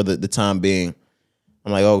stopped him for the time being,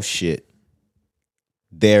 I'm like, oh shit.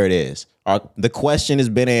 There it is. The question has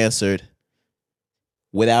been answered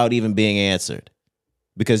without even being answered.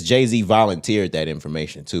 Because Jay-Z volunteered that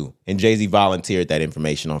information too. And Jay-Z volunteered that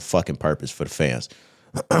information on fucking purpose for the fans.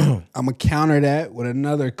 I'm going to counter that with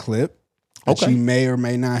another clip that you may or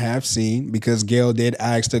may not have seen, because Gail did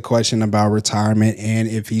ask the question about retirement and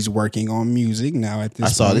if he's working on music now at this point.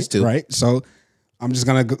 I saw this too. Right? So I'm just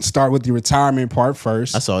going to start with the retirement part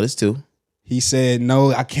first. I saw this too. He said,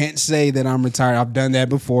 no, I can't say that I'm retired. I've done that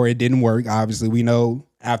before. It didn't work. Obviously, we know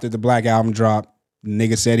after the Black Album dropped, the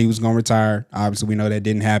nigga said he was going to retire. Obviously, we know that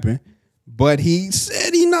didn't happen. But he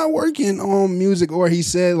said he's not working on music, or he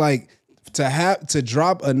said like, to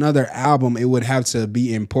drop another album, it would have to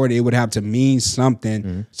be important. It would have to mean something.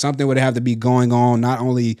 Mm-hmm. Something would have to be going on, not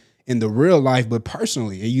only in the real life, but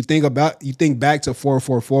personally. And you think back to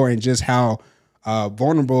 444 and just how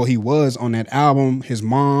vulnerable he was on that album. His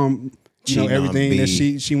mom, everything that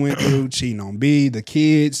she went through, cheating on B, the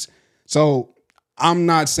kids. So I'm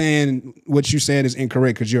not saying what you said is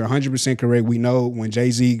incorrect, because you're 100% correct. We know when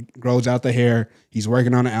Jay-Z grows out the hair, he's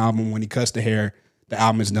working on an album. When he cuts the hair, the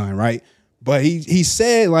album is done, right? But he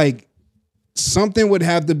said like something would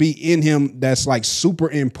have to be in him that's like super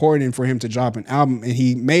important for him to drop an album. And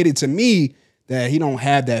he made it to me that he don't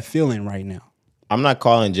have that feeling right now. I'm not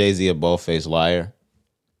calling Jay-Z a bold-faced liar.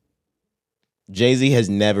 Jay-Z has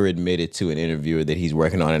never admitted to an interviewer that he's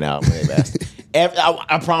working on an album.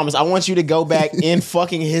 I promise. I want you to go back in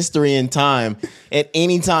fucking history and time at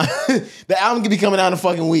any time. The album could be coming out in a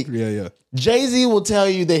fucking week. Yeah. Jay-Z will tell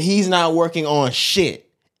you that he's not working on shit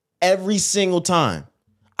every single time.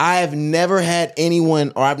 I have never had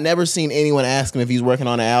anyone, or I've never seen anyone ask him if he's working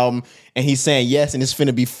on an album and he's saying yes and it's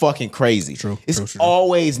finna be fucking crazy. True. It's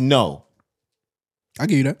always no. I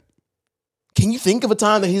give you that. Can you think of a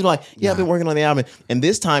time that he's like, yeah, I've been working on the album, and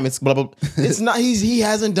this time it's blah, blah, blah. It's not, he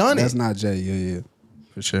hasn't done it. That's not Jay. Yeah.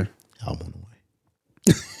 For sure. Album on the way.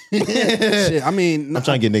 Shit, I mean, I'm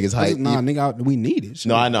trying to get niggas hype. Nah, nigga, we need it. Shit.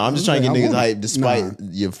 No, I know. I'm just trying to get niggas hype despite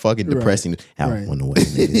your fucking depressing album on the way.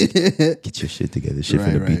 Nigga. Get your shit together. Shit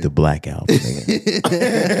finna beat the Black Album,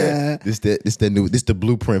 nigga. This the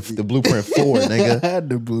Blueprint 4, nigga.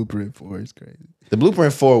 The Blueprint 4 is crazy. The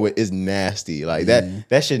Blueprint 4 is nasty. Like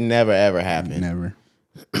that should never ever happen. Never.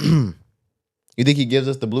 You think he gives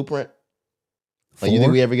us the blueprint? Like, you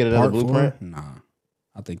think we ever get another Blueprint? 4? Nah.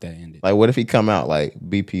 I think that ended. Like, what if he come out like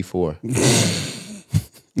BP4?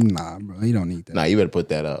 Nah, bro. You don't need that. Nah, you better put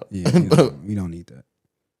that up. Yeah, we don't need that.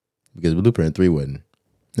 Because Blueprint 3 wasn't.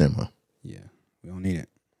 Never mind. Yeah, we don't need it.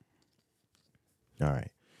 All right.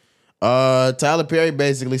 Tyler Perry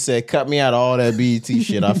basically said, cut me out of all that BET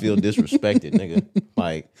shit. I feel disrespected, nigga.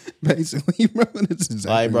 Like, basically, bro. That's exactly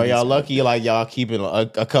like, bro, y'all lucky, like, y'all keeping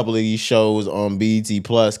a couple of these shows on BET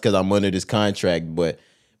Plus because I'm under this contract, but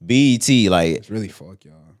BET, like, it's really fuck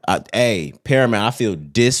y'all. Hey, Paramount, I feel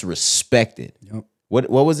disrespected. Yep. What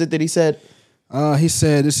was it that he said? He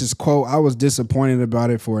said, this is quote, I was disappointed about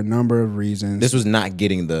it for a number of reasons. This was not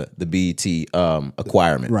getting the BET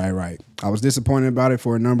acquirement. Right. I was disappointed about it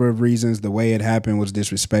for a number of reasons. The way it happened was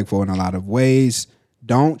disrespectful in a lot of ways.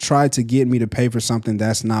 Don't try to get me to pay for something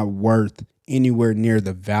that's not worth anywhere near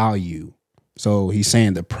the value. So he's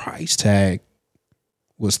saying the price tag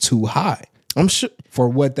was too high. I'm sure. For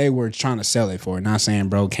what they were trying to sell it for. Not saying,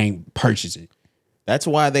 bro, can't purchase it. That's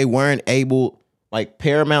why they weren't able, like,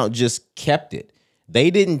 Paramount just kept it.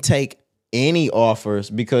 They didn't take any offers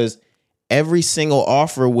because every single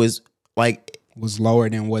offer was lower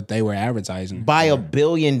than what they were advertising. By $1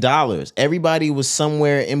 billion. Everybody was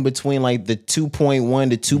somewhere in between like the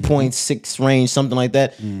 2.1 to 2.6 range, something like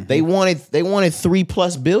that. Mm-hmm. They wanted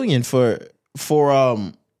 $3+ billion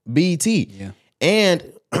for BET. Yeah.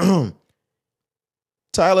 And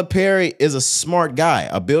Tyler Perry is a smart guy,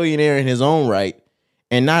 a billionaire in his own right.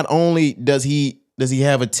 And not only does he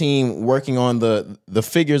have a team working on the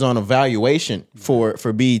figures on evaluation for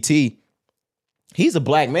BET, he's a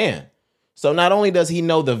black man. So not only does he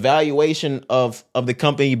know the valuation of the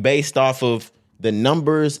company based off of the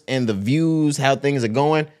numbers and the views, how things are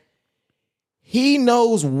going, He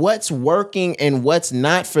knows what's working and what's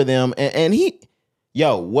not for them. And he,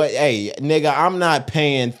 hey, nigga, I'm not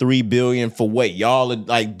paying $3 billion for what y'all are,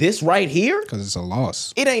 like this right here. Because it's a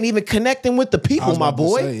loss. It ain't even connecting with the people, my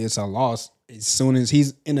boy. It's a loss. As soon as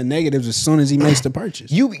he's in the negatives, as soon as he makes the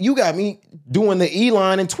purchase. You got me doing the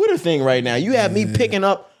Elon and Twitter thing right now. You have me picking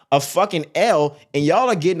up a fucking L and y'all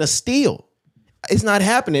are getting a steal. It's not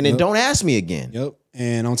happening. And don't ask me again. Yep.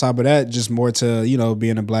 And on top of that, just more to,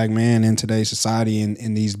 being a black man in today's society and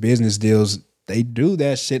in these business deals, they do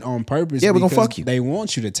that shit on purpose. Yeah, we're gonna fuck you. They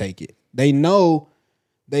want you to take it. They know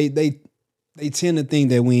they tend to think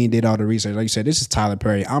that we ain't did all the research. Like you said, this is Tyler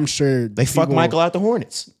Perry. I'm sure they fuck Michael out the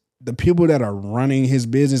Hornets. The people that are running his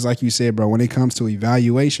business, like you said, bro, when it comes to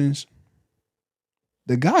evaluations,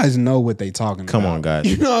 the guys know what they talking about. Come on, guys.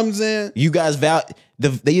 You know what I'm saying? You guys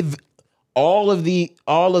all of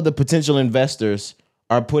the potential investors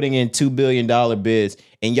are putting in $2 billion bids,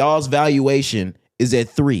 and y'all's valuation is at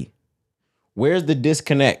 3. Where's the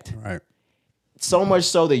disconnect? Right. So much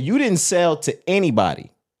so that you didn't sell to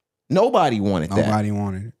anybody. Nobody wanted that. Nobody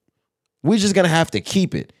wanted it. We're just gonna have to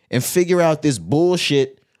keep it and figure out this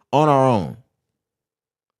bullshit on our own.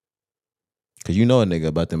 Cause you know a nigga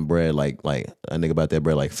about them bread like a nigga about that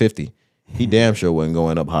bread like 50. He damn sure wasn't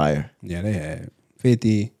going up higher. Yeah, they had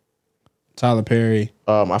 50. Tyler Perry.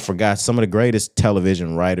 I forgot some of the greatest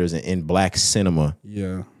television writers in black cinema.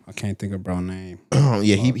 Yeah, I can't think of bro name.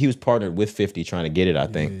 Yeah, he was partnered with 50 trying to get it. I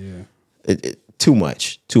think. Yeah. Too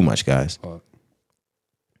much, guys. Fuck.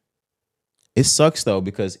 It sucks though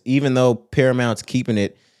because even though Paramount's keeping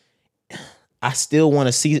it, I still want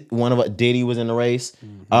to see one of Diddy was in the race.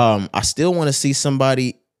 Mm-hmm. I still want to see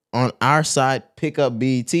somebody on our side pick up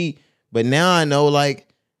BET. But now I know like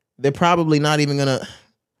they're probably not even gonna.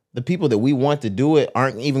 The people that we want to do it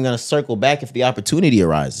aren't even gonna circle back if the opportunity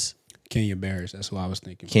arises. Kenya Barris, that's what I was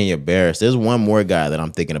thinking. Kenya Barris. There's one more guy that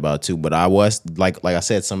I'm thinking about too. But I was like I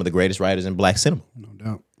said, some of the greatest writers in black cinema. No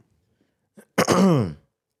doubt.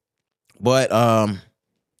 But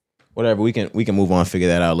whatever, we can move on, figure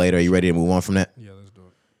that out later. Are you ready to move on from that? Yeah, let's do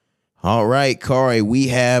it. All right, Corey, we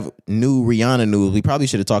have new Rihanna news. We probably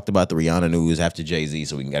should have talked about the Rihanna news after Jay-Z,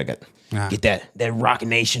 so we can get that Rock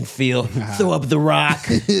Nation feel. Throw up the rock.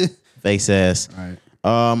 Face ass. All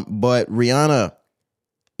right. But Rihanna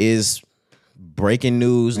is breaking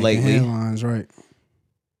news lately. Headlines, right.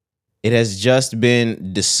 It has just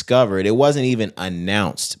been discovered. It wasn't even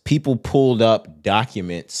announced. People pulled up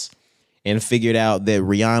documents and figured out that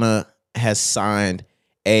Rihanna has signed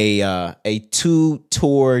a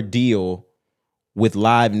 2-tour deal with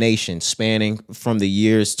Live Nation spanning from the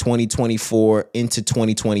years 2024 into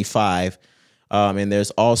 2025. And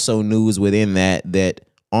there's also news within that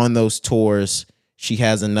on those tours, she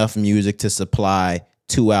has enough music to supply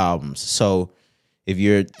 2 albums. So if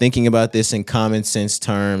you're thinking about this in common sense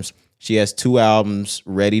terms, she has 2 albums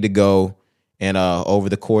ready to go. And over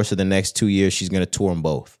the course of the next 2 years, she's going to tour them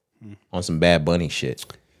both on some Bad Bunny shit.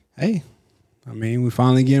 Hey, I mean, we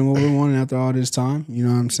finally getting what we wanted after all this time. You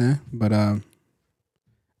know what I'm saying? But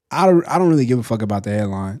I don't really give a fuck about the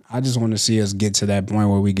headline. I just want to see us get to that point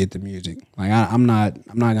where we get the music. Like I'm not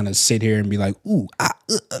gonna sit here and be like, ooh,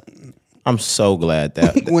 I'm so glad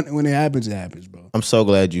that when it happens, bro. I'm so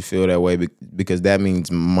glad you feel that way because that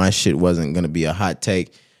means my shit wasn't gonna be a hot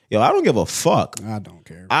take. Yo, I don't give a fuck. I don't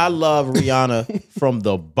care. I love Rihanna from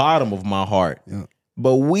the bottom of my heart. Yeah.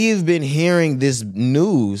 But we've been hearing this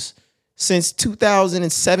news since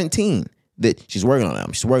 2017 that she's working on an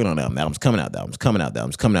album. She's working on an album. The album's coming out. The album's coming out. The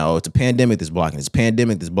album's coming out. Oh, it's a pandemic that's blocking it. It's a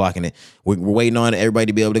pandemic that's blocking it. We're waiting on everybody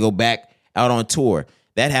to be able to go back out on tour.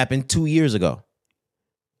 That happened 2 years ago.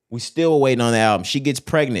 We still waiting on the album. She gets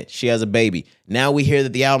pregnant. She has a baby. Now we hear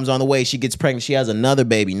that the album's on the way. She gets pregnant. She has another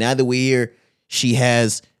baby. Now that we hear she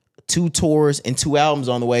has 2 tours and 2 albums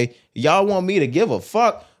on the way, y'all want me to give a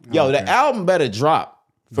fuck? Yo, the album better drop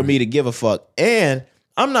for me to give a fuck. And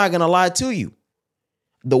I'm not gonna lie to you.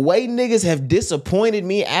 The way niggas have disappointed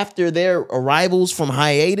me after their arrivals from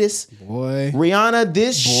hiatus, boy, Rihanna,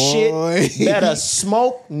 this shit better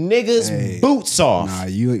smoke niggas' boots off. Nah,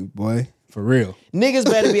 you boy, for real. Niggas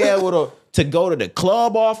better be able to go to the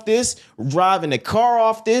club off this, drive in the car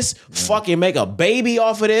off this, fucking make a baby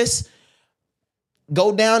off of this,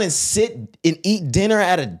 go down and sit and eat dinner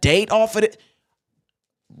at a date off of it.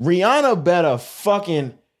 Rihanna better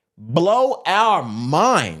fucking blow our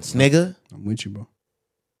minds, nigga. I'm with you, bro.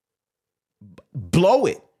 Blow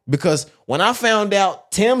it. Because when I found out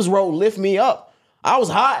Tim's wrote Lift Me Up, I was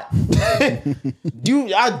hot. Damn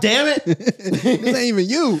it. This ain't even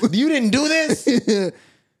you. You didn't do this?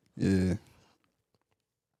 Yeah.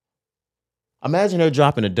 Imagine her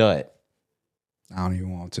dropping a dud. I don't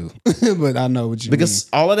even want to, but I know what you because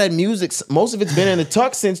all of that music, most of it's been in the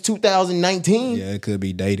tuck since 2019. Yeah, it could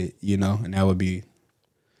be dated, and that would be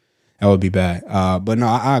bad. But no,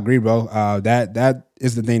 I agree, bro. That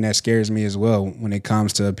is the thing that scares me as well when it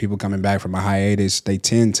comes to people coming back from a hiatus. They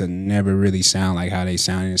tend to never really sound like how they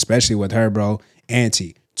sounded, especially with her, bro.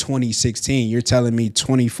 Auntie, 2016. You're telling me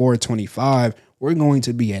 24, 25. We're going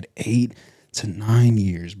to be at 8 to 9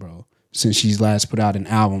 years, bro, since she's last put out an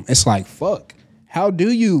album. It's like, fuck. How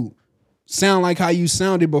do you sound like how you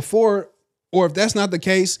sounded before? Or if that's not the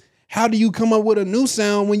case, how do you come up with a new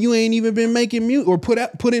sound when you ain't even been making music or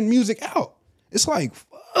putting music out? It's like,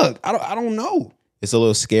 fuck, I don't know. It's a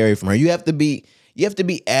little scary from her. You have to be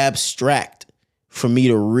abstract for me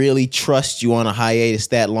to really trust you on a hiatus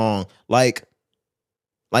that long. Like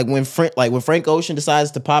when Frank Ocean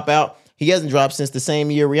decides to pop out, he hasn't dropped since the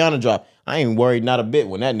same year Rihanna dropped. I ain't worried not a bit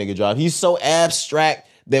when that nigga dropped. He's so abstract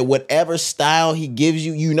that whatever style he gives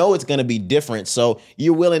you, you know it's gonna be different. So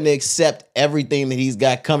you're willing to accept everything that he's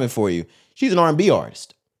got coming for you. She's an R&B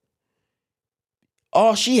artist.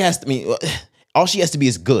 All she has to be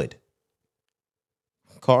is good.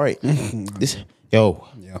 Corey, she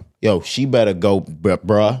better go,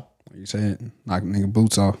 bruh. What you saying? Knock nigga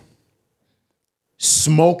boots off.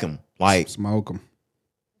 Smoke him. Like smoke him.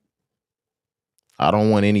 I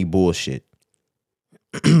don't want any bullshit.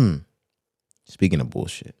 Speaking of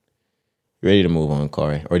bullshit, you ready to move on,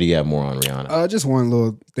 Corey? Or do you have more on Rihanna? Just one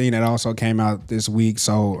little thing that also came out this week.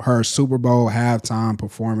 So her Super Bowl halftime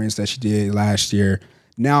performance that she did last year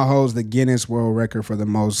now holds the Guinness World Record for the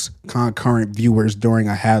most concurrent viewers during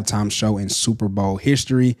a halftime show in Super Bowl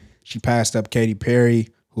history. She passed up Katy Perry,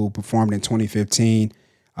 who performed in 2015.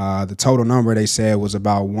 The total number, they said, was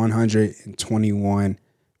about 121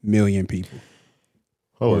 million people.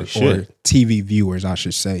 Holy shit. Or TV viewers, I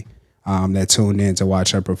should say, that tuned in to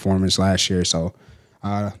watch her performance last year. So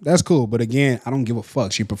that's cool. But again, I don't give a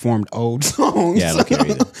fuck. She performed old songs Yeah, I don't care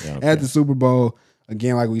either. at the Super Bowl.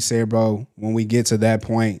 Again, like we said, bro, when we get to that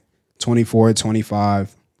point, 24,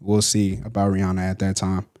 25, we'll see about Rihanna at that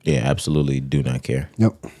time. Yeah, absolutely do not care.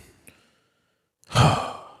 Yep.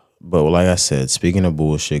 But like I said, speaking of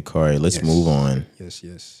bullshit, Corey, let's move on.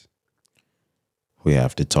 Yes. We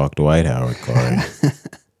have to talk Dwight Howard, Corey.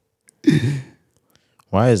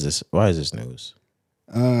 Why is this news?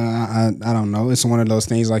 I don't know. It's one of those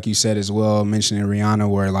things, like you said as well, mentioning Rihanna,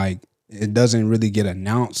 where like it doesn't really get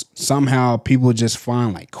announced. Somehow people just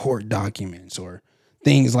find like court documents or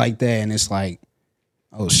things like that, and it's like,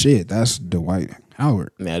 oh shit, that's Dwight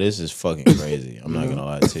Howard. Now this is fucking crazy. I'm not gonna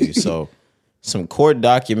lie to you. So some court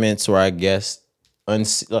documents where I guess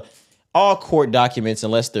all court documents,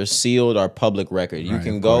 unless they're sealed, are public record. You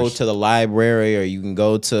can go to the library or you can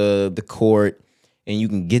go to the court and you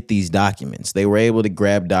can get these documents. They were able to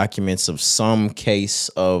grab documents of some case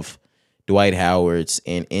of Dwight Howard's,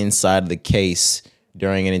 and inside of the case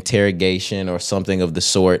during an interrogation or something of the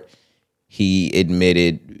sort, he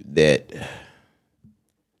admitted that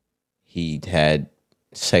he had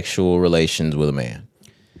sexual relations with a man.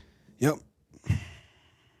 Yep.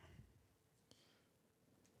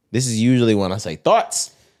 This is usually when I say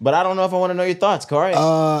thoughts, but I don't know if I want to know your thoughts, Corey.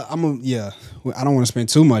 I don't want to spend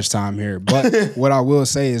too much time here, but what I will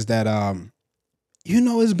say is that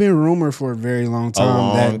it's been rumored for a very long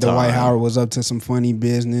time that Dwight Howard was up to some funny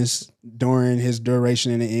business during his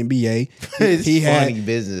duration in the NBA. He had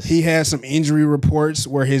business. He had some injury reports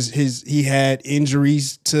where he had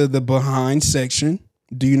injuries to the behind section.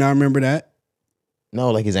 Do you not remember that?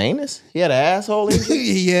 No, like his anus? He had an asshole injury?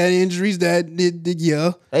 He had injuries that did.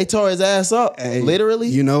 They tore his ass up,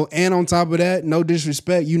 literally. And on top of that, no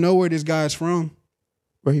disrespect, you know where this guy's from.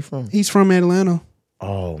 Where he from? He's from Atlanta.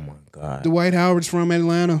 Oh my God. Dwight Howard's from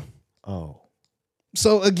Atlanta. Oh.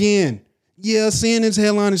 So again, seeing this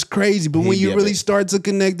headline is crazy, but when you really start to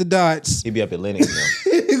connect the dots, he'd be up at Lennox now.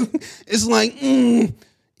 It's like,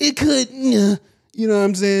 it could, you know what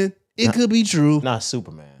I'm saying? It could be true. Not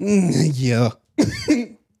Superman. Yeah.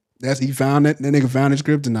 He found it. That nigga found his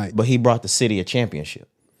kryptonite. But he brought the city a championship.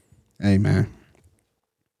 Hey man,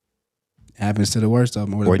 happens to the worst of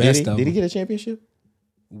them or the best of them. Did he get a championship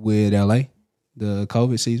with LA? The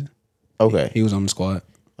COVID season. Okay, he was on the squad.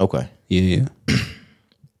 Okay, yeah.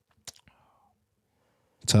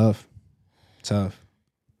 Tough.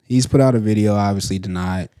 He's put out a video, obviously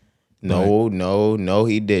denied. No,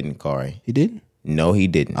 he didn't, Corey. He didn't? No, he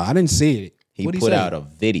didn't. I didn't see it. He put out a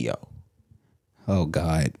video. Oh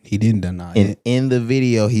God, he didn't deny and it. In the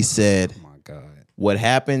video, he said, "Oh my God, what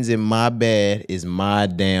happens in my bed is my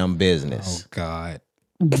damn business." Oh God.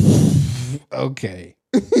 Okay.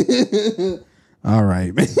 All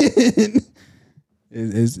right, man.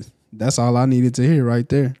 That's all I needed to hear right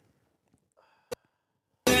there.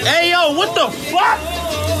 Hey, yo, what the fuck?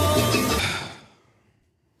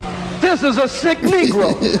 This is a sick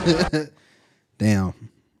Negro. Damn.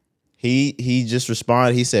 He just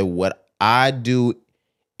responded. He said, "What I do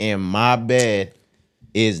in my bed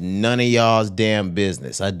is none of y'all's damn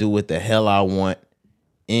business. I do what the hell I want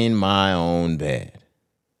in my own bed."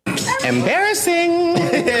 Embarrassing.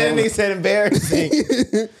 And he said embarrassing.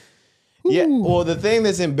 Yeah. Well, the thing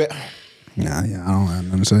that's embarrassing. Nah, yeah, I don't have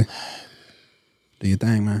nothing to say. Do your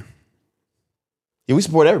thing, man. Yeah, we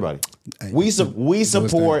support everybody. Hey, We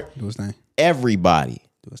support do his thing. everybody,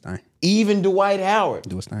 Do his thing. even Dwight Howard,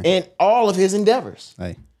 Do his thing. and all of his endeavors.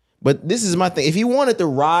 Hey. But this is my thing. If he wanted to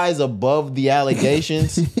rise above the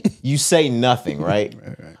allegations, you say nothing, right?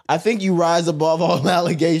 Right. I think you rise above all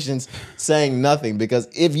allegations saying nothing, because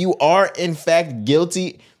if you are in fact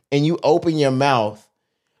guilty and you open your mouth,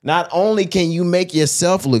 not only can you make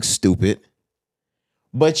yourself look stupid,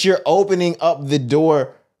 but you're opening up the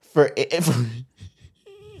door for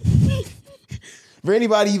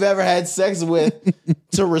anybody you've ever had sex with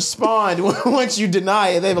to respond once you deny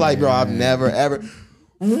it. They be like, bro, I've never, ever.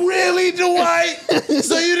 Really, Dwight?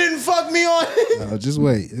 So you didn't fuck me on? No, just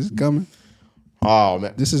wait. It's coming. Oh,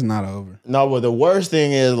 man. This is not over. No, but the worst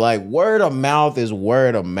thing is, like, word of mouth is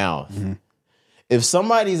word of mouth. Mm-hmm. If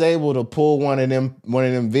somebody's able to pull one of them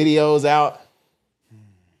videos out,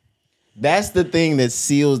 that's the thing that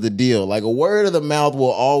seals the deal. Like, a word of the mouth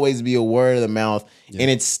will always be a word of the mouth,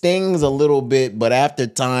 and it stings a little bit, but after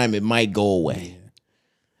time, it might go away.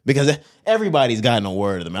 Because everybody's gotten a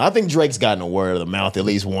word of the mouth. I think Drake's gotten a word of the mouth at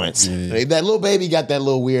least once. Yeah. That little baby got that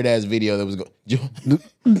little weird ass video that was going,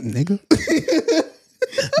 nigga.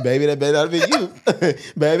 Baby, that better not have been you.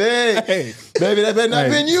 Baby, hey. Baby, that better not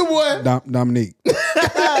have been you, boy. Dominique.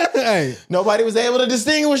 Hey. Nobody was able to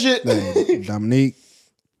distinguish it. Hey, Dominique.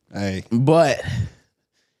 Hey. But,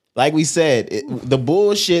 like we said, the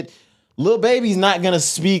bullshit, Lil Baby's not gonna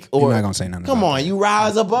speak or you're not gonna say nothing. Come on, you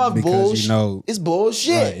rise above because bullshit. You know, it's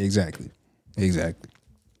bullshit. Right, exactly.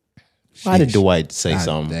 Why did Dwight say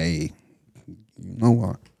something? You know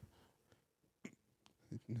what?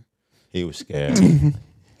 He was scared.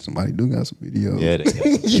 Somebody do got some videos. Yeah, they got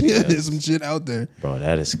some there's some shit out there. Bro,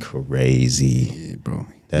 that is crazy. Yeah, bro.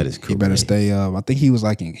 That is crazy. He better stay up. I think he was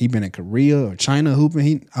he been in Korea or China hooping.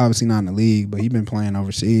 He obviously not in the league, but he been playing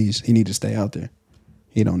overseas. He need to stay out there.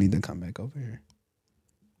 He don't need to come back over here.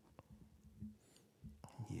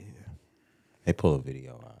 Yeah. They pull a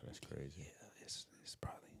video out. That's crazy. Yeah, it's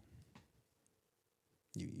probably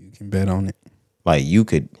you can bet on it. Like you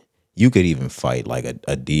could even fight like a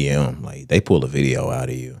DM. Like they pull a video out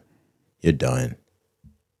of you. You're done.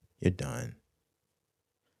 You're done.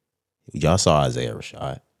 Y'all saw Isaiah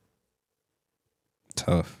Rashad.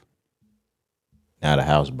 Tough. Now the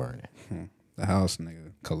house burning. The house,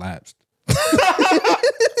 nigga, collapsed.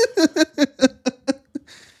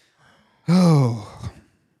 Oh,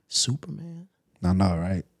 Superman. I know,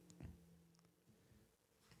 right?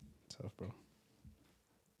 Tough, bro.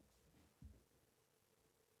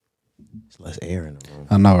 It's less air in the room.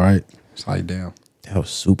 I know, right? It's like, damn. That was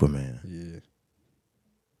Superman. Yeah.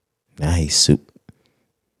 Now he's soup.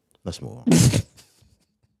 Let's move on.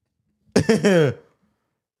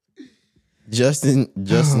 Justin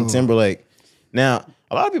Timberlake. Now,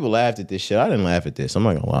 a lot of people laughed at this shit. I didn't laugh at this. I'm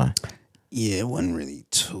not gonna lie. Yeah, it wasn't really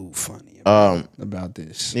too funny about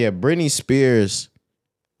this. Yeah, Britney Spears,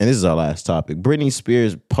 and this is our last topic. Britney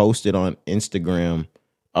Spears posted on Instagram,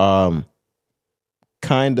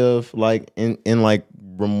 kind of like in like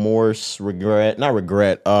remorse, not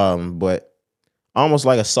regret, but almost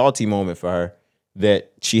like a salty moment for her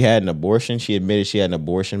that she had an abortion. She admitted she had an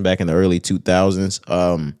abortion back in the early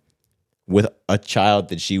 2000s, with a child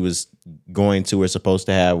that she was going to or supposed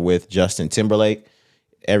to have with Justin Timberlake.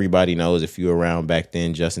 Everybody knows, if you were around back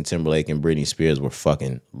then, Justin Timberlake and Britney Spears were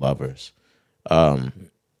fucking lovers. But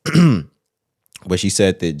she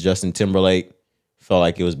said that Justin Timberlake felt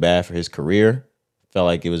like it was bad for his career, felt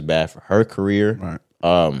like it was bad for her career, right.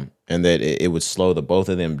 And that it would slow the both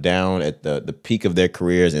of them down at the peak of their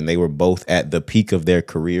careers, and they were both at the peak of their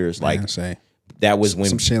careers. Like, that was when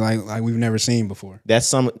some shit like we've never seen before.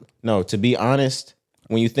 To be honest,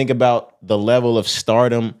 when you think about the level of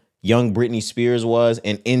stardom young Britney Spears was,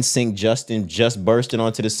 and NSYNC Justin just bursting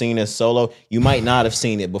onto the scene as solo, you might not have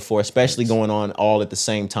seen it before, especially going on all at the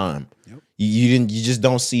same time. Yep. You just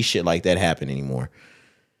don't see shit like that happen anymore.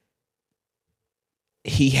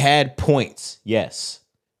 He had points, yes.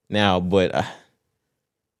 Now, but an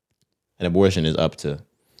abortion is up to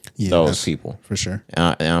those people. For sure.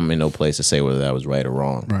 I'm in no place to say whether that was right or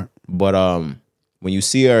wrong. Right. But when you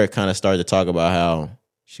see her kind of start to talk about how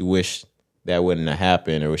she wished that wouldn't have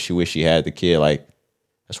happened, or she wished she had the kid. Like,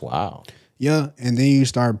 that's wild. Yeah, and then you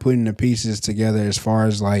start putting the pieces together as far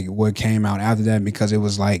as like what came out after that, because it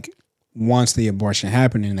was like once the abortion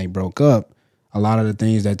happened and they broke up, a lot of the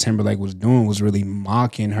things that Timberlake was doing was really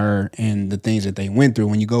mocking her and the things that they went through.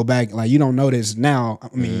 When you go back, like you don't know this now,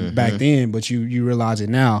 I mean back then, but you realize it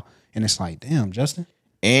now, and it's like, damn, Justin.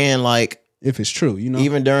 And like, if it's true, you know,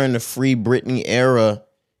 even during the Free Britney era,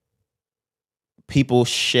 people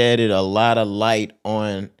shedded a lot of light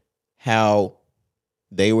on how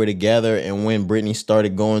they were together, and when Britney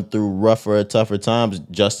started going through rougher, tougher times,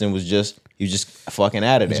 Justin was just fucking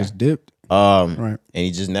out of there. He just dipped. Right. And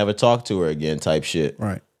he just never talked to her again, type shit.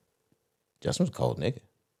 Right. Justin was a cold nigga.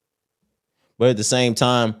 But at the same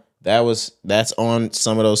time, that's on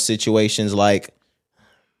some of those situations. Like,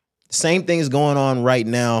 the same thing is going on right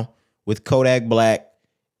now with Kodak Black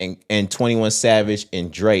and 21 Savage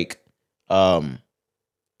and Drake.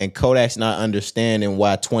 And Kodak's not understanding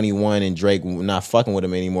why 21 and Drake were not fucking with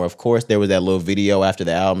him anymore. Of course, there was that little video after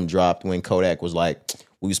the album dropped when Kodak was like,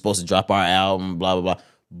 we were supposed to drop our album, blah, blah, blah.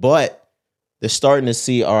 But they're starting to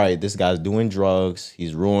see, all right, this guy's doing drugs.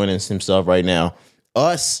 He's ruining himself right now.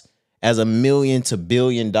 Us, as $1 million to $1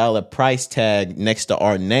 billion price tag next to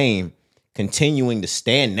our name, continuing to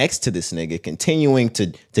stand next to this nigga, continuing to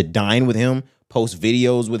dine with him, post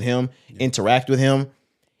videos with him, interact with him.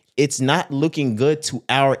 It's not looking good to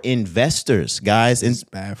our investors, guys. It's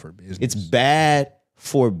bad for business. It's bad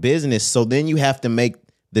for business. So then you have to make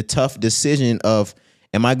the tough decision of,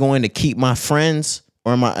 am I going to keep my friends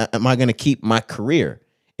or am I going to keep my career?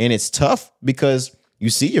 And it's tough because you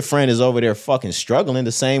see your friend is over there fucking struggling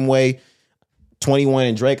the same way 21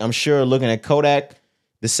 and Drake, I'm sure, looking at Kodak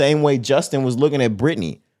the same way Justin was looking at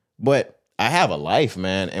Britney. But I have a life,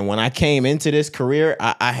 man. And when I came into this career,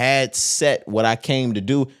 I had set what I came to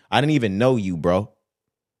do. I didn't even know you, bro.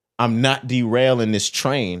 I'm not derailing this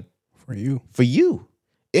train for you. For you.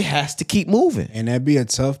 It has to keep moving. And that'd be a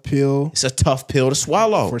tough pill. It's a tough pill to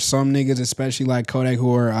swallow. For some niggas, especially like Kodak,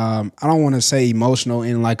 who are, I don't want to say emotional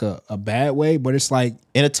in like a bad way, but it's like.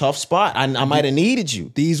 In a tough spot. I might have needed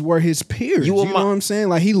you. These were his peers. You know what I'm saying?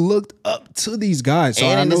 Like, he looked up to these guys. So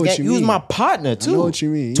I know what you mean. He was my partner, too. I know what you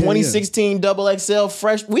mean. 2016 Double XL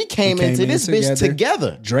Fresh. We came into this bitch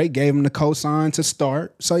together. Drake gave him the cosign to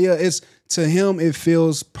start. So yeah, it's, to him, it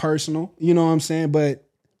feels personal. You know what I'm saying? But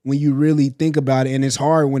when you really think about it, and it's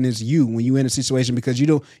hard when it's you, when you in a situation, because you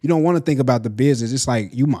don't want to think about the business. It's like,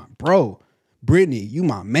 you my bro, Brittany, you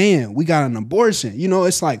my man. We got an abortion. You know,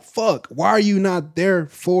 it's like, fuck, why are you not there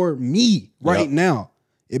for me right now?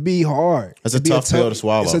 It'd be hard. It's a tough pill to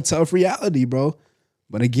swallow. It's a tough reality, bro.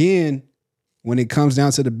 But again, when it comes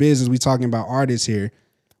down to the business, we talking about artists here.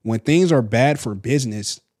 When things are bad for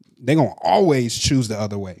business, they're gonna always choose the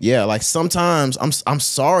other way. Yeah, like sometimes, I'm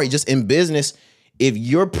sorry, just in business, if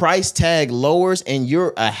your price tag lowers and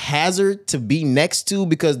you're a hazard to be next to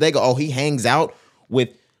because they go, oh, he hangs out with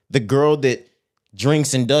the girl that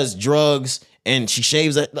drinks and does drugs and she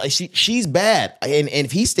shaves, like she's bad. And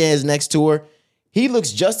if he stands next to her, he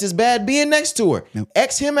looks just as bad being next to her. Yep.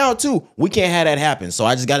 X him out too. We can't have that happen. So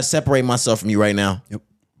I just got to separate myself from you right now. Yep.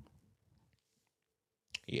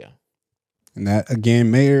 Yeah. And that,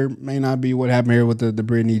 again, may or may not be what happened here with the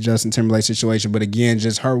Britney Justin Timberlake situation. But again,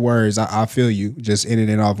 just her words, I feel you, just ending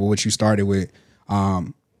it off of what you started with.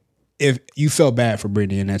 If you felt bad for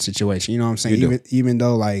Britney in that situation, you know what I'm saying? Even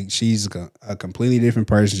though like she's a completely different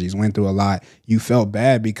person, she's went through a lot, you felt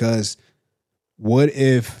bad because what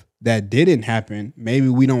if that didn't happen? Maybe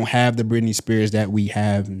we don't have the Britney Spears that we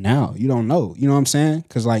have now. You don't know. You know what I'm saying?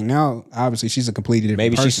 Because like now, obviously, she's a completely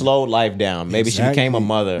different person. Maybe she slowed life down. Maybe she became a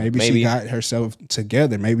mother. Maybe she got herself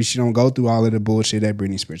together. Maybe she don't go through all of the bullshit that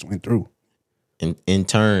Britney Spears went through. In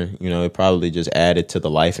turn, you know, it probably just added to the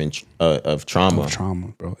life of trauma. Trauma,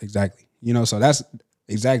 bro. Exactly. You know, so that's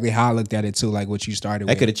exactly how I looked at it too. Like what you started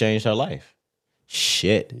with. That could have changed her life.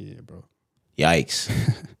 Shit. Yeah, bro. Yikes.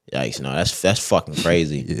 Yikes. No, that's fucking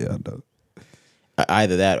crazy. Yeah, I know.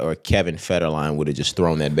 Either that or Kevin Federline would have just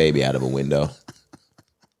thrown that baby out of a window.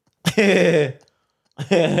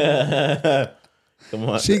 Come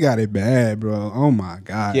on. She got it bad, bro. Oh my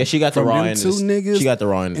God. Yeah, she got the raw end of the stick. She got the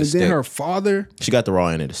raw end of the stick. And then her father. She got the raw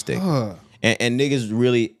end of the stick. And niggas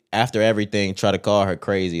really, after everything, try to call her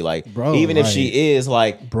crazy. Like, bro, even if she is,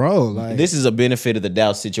 like, bro, like, this is a benefit of the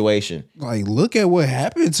doubt situation. Like, look at what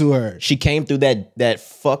happened to her. She came through that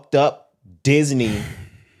fucked up Disney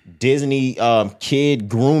kid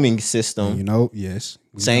grooming system. You know, yes.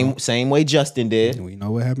 Same way Justin did. We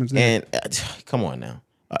know what happens there. And come on now.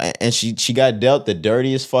 And she got dealt the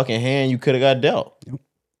dirtiest fucking hand you could have got dealt. Yep.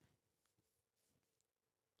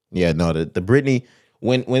 Yeah, no, the Britney,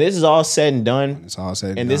 when this is all said and done, It's all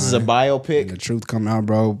said and this is a and biopic, the truth come out,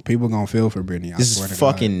 bro, people gonna feel for Britney. this is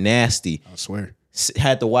fucking nasty. I swear.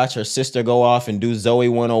 Had to watch her sister go off and do Zoe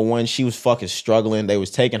 101. She was fucking struggling. They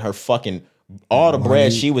was taking her fucking all the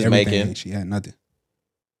bread she was everything. making. She had nothing.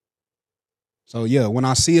 So yeah, when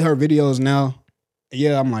I see her videos now,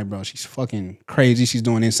 yeah, I'm like, bro, she's fucking crazy. She's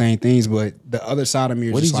doing insane things. But the other side of me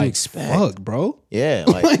is What just did you like, expect? fuck, bro. Yeah,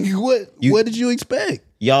 Like what did you expect?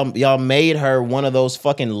 y'all made her one of those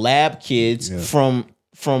fucking lab kids from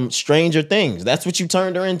Stranger Things. That's what you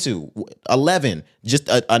turned her into. 11, just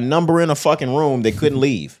a number in a fucking room that couldn't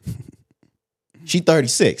leave. She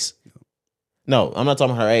 36. No, I'm not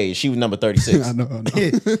talking about her age. She was number 36. I know.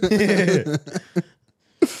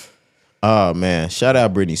 Oh man, shout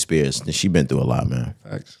out Britney Spears. She been through a lot, man.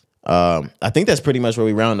 Facts. I think that's pretty much where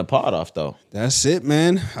we round the pod off, though. That's it,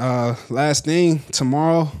 man. Last thing,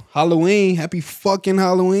 tomorrow, Halloween. Happy fucking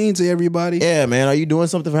Halloween to everybody. Yeah, man. Are you doing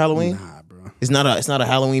something for Halloween? Nah, bro. It's not a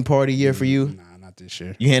Halloween party year for you. Nah, not this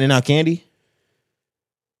year. You handing out candy?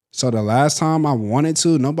 So the last time I wanted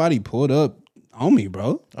to, nobody pulled up on me,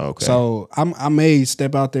 bro. Okay. So I may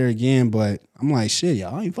step out there again, but I'm like, shit,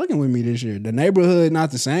 y'all ain't fucking with me this year. The neighborhood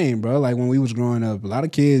not the same, bro. Like when we was growing up, a lot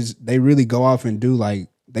of kids, they really go off and do like,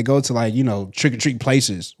 they go to like, trick or treat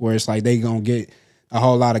places where it's like they gonna get a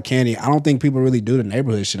whole lot of candy. I don't think people really do the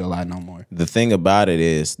neighborhood shit a lot no more. The thing about it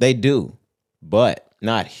is they do, but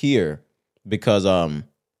not here because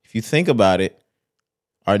if you think about it,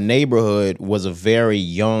 our neighborhood was a very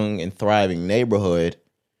young and thriving neighborhood.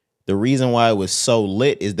 The reason why it was so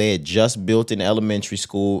lit is they had just built an elementary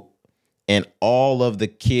school and all of the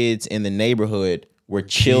kids in the neighborhood were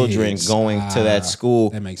children going to that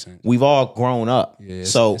school. That makes sense. We've all grown up. Yeah,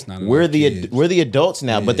 so it's not we're enough kids. we're the adults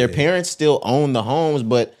now, but their parents still own the homes,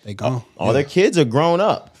 but They gone. all their kids are grown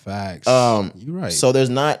up. Facts. You right. So there's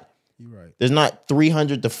not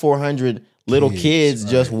 300 to 400 little kids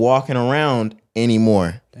just walking around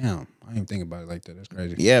anymore. Damn. I didn't even think about it like that. That's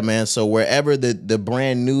crazy. Yeah, man. So wherever the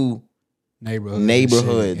brand new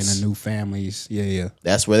neighborhoods and the new families. Yeah.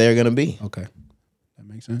 that's where they're gonna be. Okay. That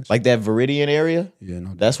makes sense. Like that Viridian area, yeah,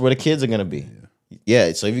 no. that's where the kids are gonna be.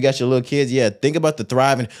 Yeah. So if you got your little kids, think about the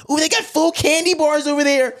thriving. Ooh, they got full candy bars over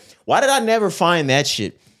there. Why did I never find that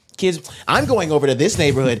shit? Kids, I'm going over to this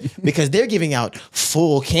neighborhood because they're giving out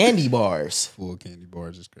full candy bars. Full candy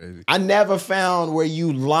bars is crazy. I never found where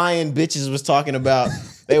you lying bitches was talking about.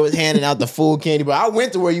 They was handing out the full candy bar. I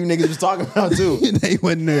went to where you niggas was talking about too. They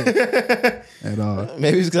wasn't there at all.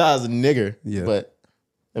 Maybe it's because I was a nigger. Yeah. But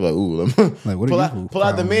they're like, ooh, Like, what are you? pull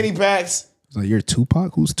out the mini packs. It's like, you're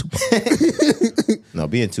Tupac? Who's Tupac? No,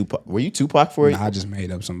 being Tupac. Were you Tupac for it? Nah, I just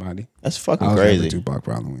made up somebody. That's fucking I was crazy. never Tupac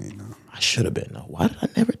for Halloween. No. I should have been. No, why did I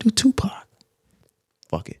never do Tupac?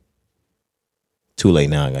 Fuck it. Too late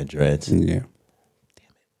now. I got dreads. Yeah.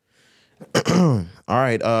 All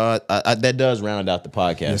right. That does round out the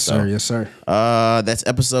podcast. Yes, sir. Yes, sir. That's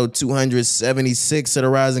episode 276 of the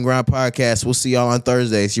Rise and Grind podcast. We'll see y'all on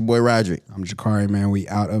Thursday. It's your boy Roderick. I'm Jakari, man. We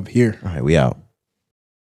out of here. All right, we out.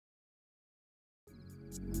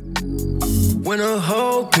 When a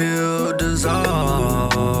whole pill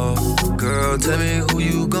dissolve, girl, tell me who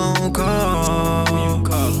you gon' call.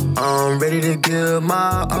 I'm ready to give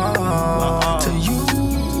my all to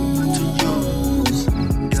you.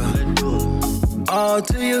 Yeah. All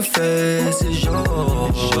to your face is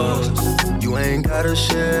yours. You ain't gotta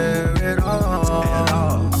share it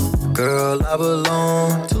all. Girl, I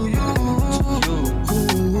belong to you.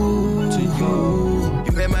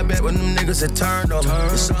 My bet when them niggas had turned on me.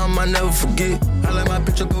 It's something I never forget. I let my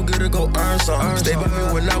picture go get her, go earn something. Stay by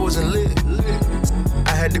me when I wasn't lit.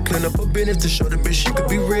 I had to clean up a business to show the bitch she could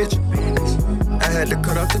be rich. I had to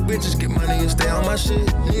cut off the bitches, get money and stay on my shit.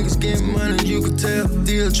 Niggas getting money, you could tell.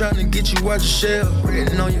 Still trying to get you out your shell.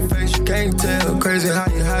 Written on your face, you can't tell. Crazy how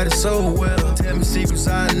you hide it so well. Tell me secrets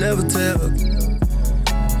I never tell.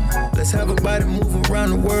 Let's have a body move around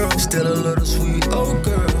the world. Still a little sweet, oh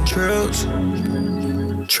girl.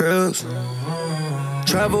 Trips,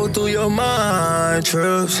 travel through your mind.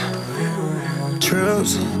 Trips,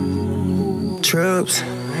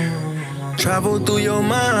 travel through your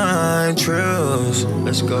mind. Trips,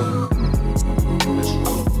 let's go.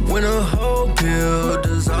 When a whole pill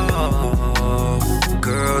dissolve,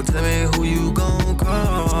 girl, tell me who you gon'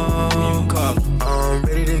 call. I'm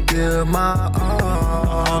ready to give my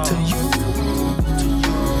all to you.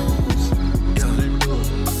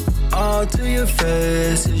 All to your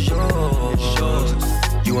face is yours.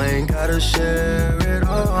 You ain't gotta share it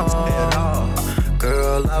all.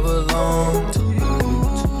 Girl, I belong to you.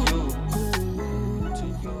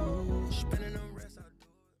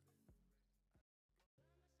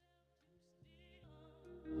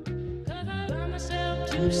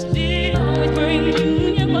 to stick. Always bring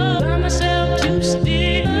Junior up. By myself to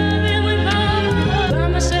stick. Loving with love. By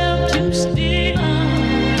myself to stick.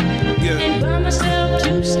 And by myself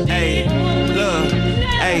to stick. Hey, look,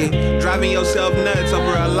 hey, driving yourself nuts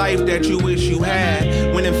over a life that you wish you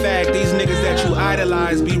had. When in fact, these niggas that you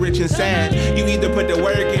idolize be rich and sad. You either put the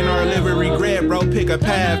work in or live in regret, bro. Pick a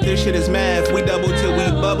path. This shit is math. We double till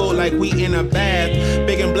we bubble like we in a bath.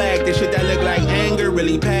 Big and black, this shit that look like anger,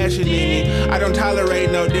 really passion in me. I don't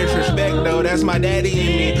tolerate no disrespect though. That's my daddy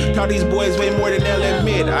in me. Taught these boys way more than they'll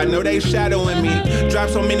admit. I know they shadowing me. Drop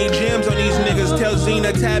so many gems on these niggas. Tell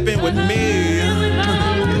Zena tap in with me.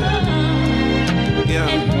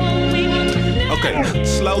 Yeah. Okay,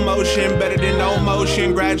 slow motion, better than no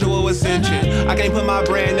motion, gradual ascension. I can't put my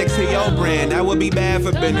brand next to your brand, that would be bad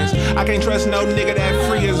for business. I can't trust no nigga that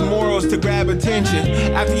free his morals to grab attention.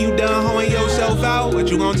 After you done hoeing yourself out, what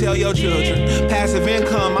you gonna tell your children? Passive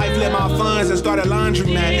income, I flip my funds and start a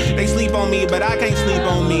laundromat. They sleep on me, but I can't sleep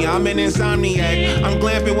on me, I'm an insomniac. I'm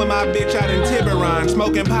glamping with my bitch out in Tiburon,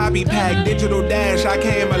 smoking poppy pack, digital dash. I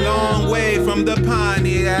came a long way from the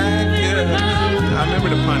Pontiac, yeah. I remember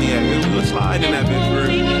the Pontiac, we was sliding in that bitch for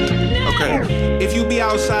okay. If you be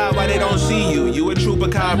outside why they don't see you, you a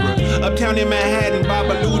chupacabra. Uptown in Manhattan,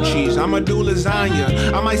 Babalucci's, I'ma do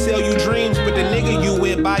lasagna. I might sell you dreams, but the nigga you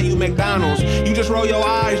with buy you McDonald's. You just roll your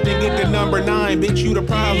eyes, then get to number 9, bitch, you the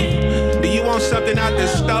problem. Do you want something out the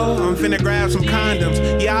store? I'm finna grab some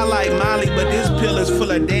condoms. Yeah, I like Molly, but this pill is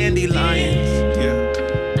full of dandelions. Yeah.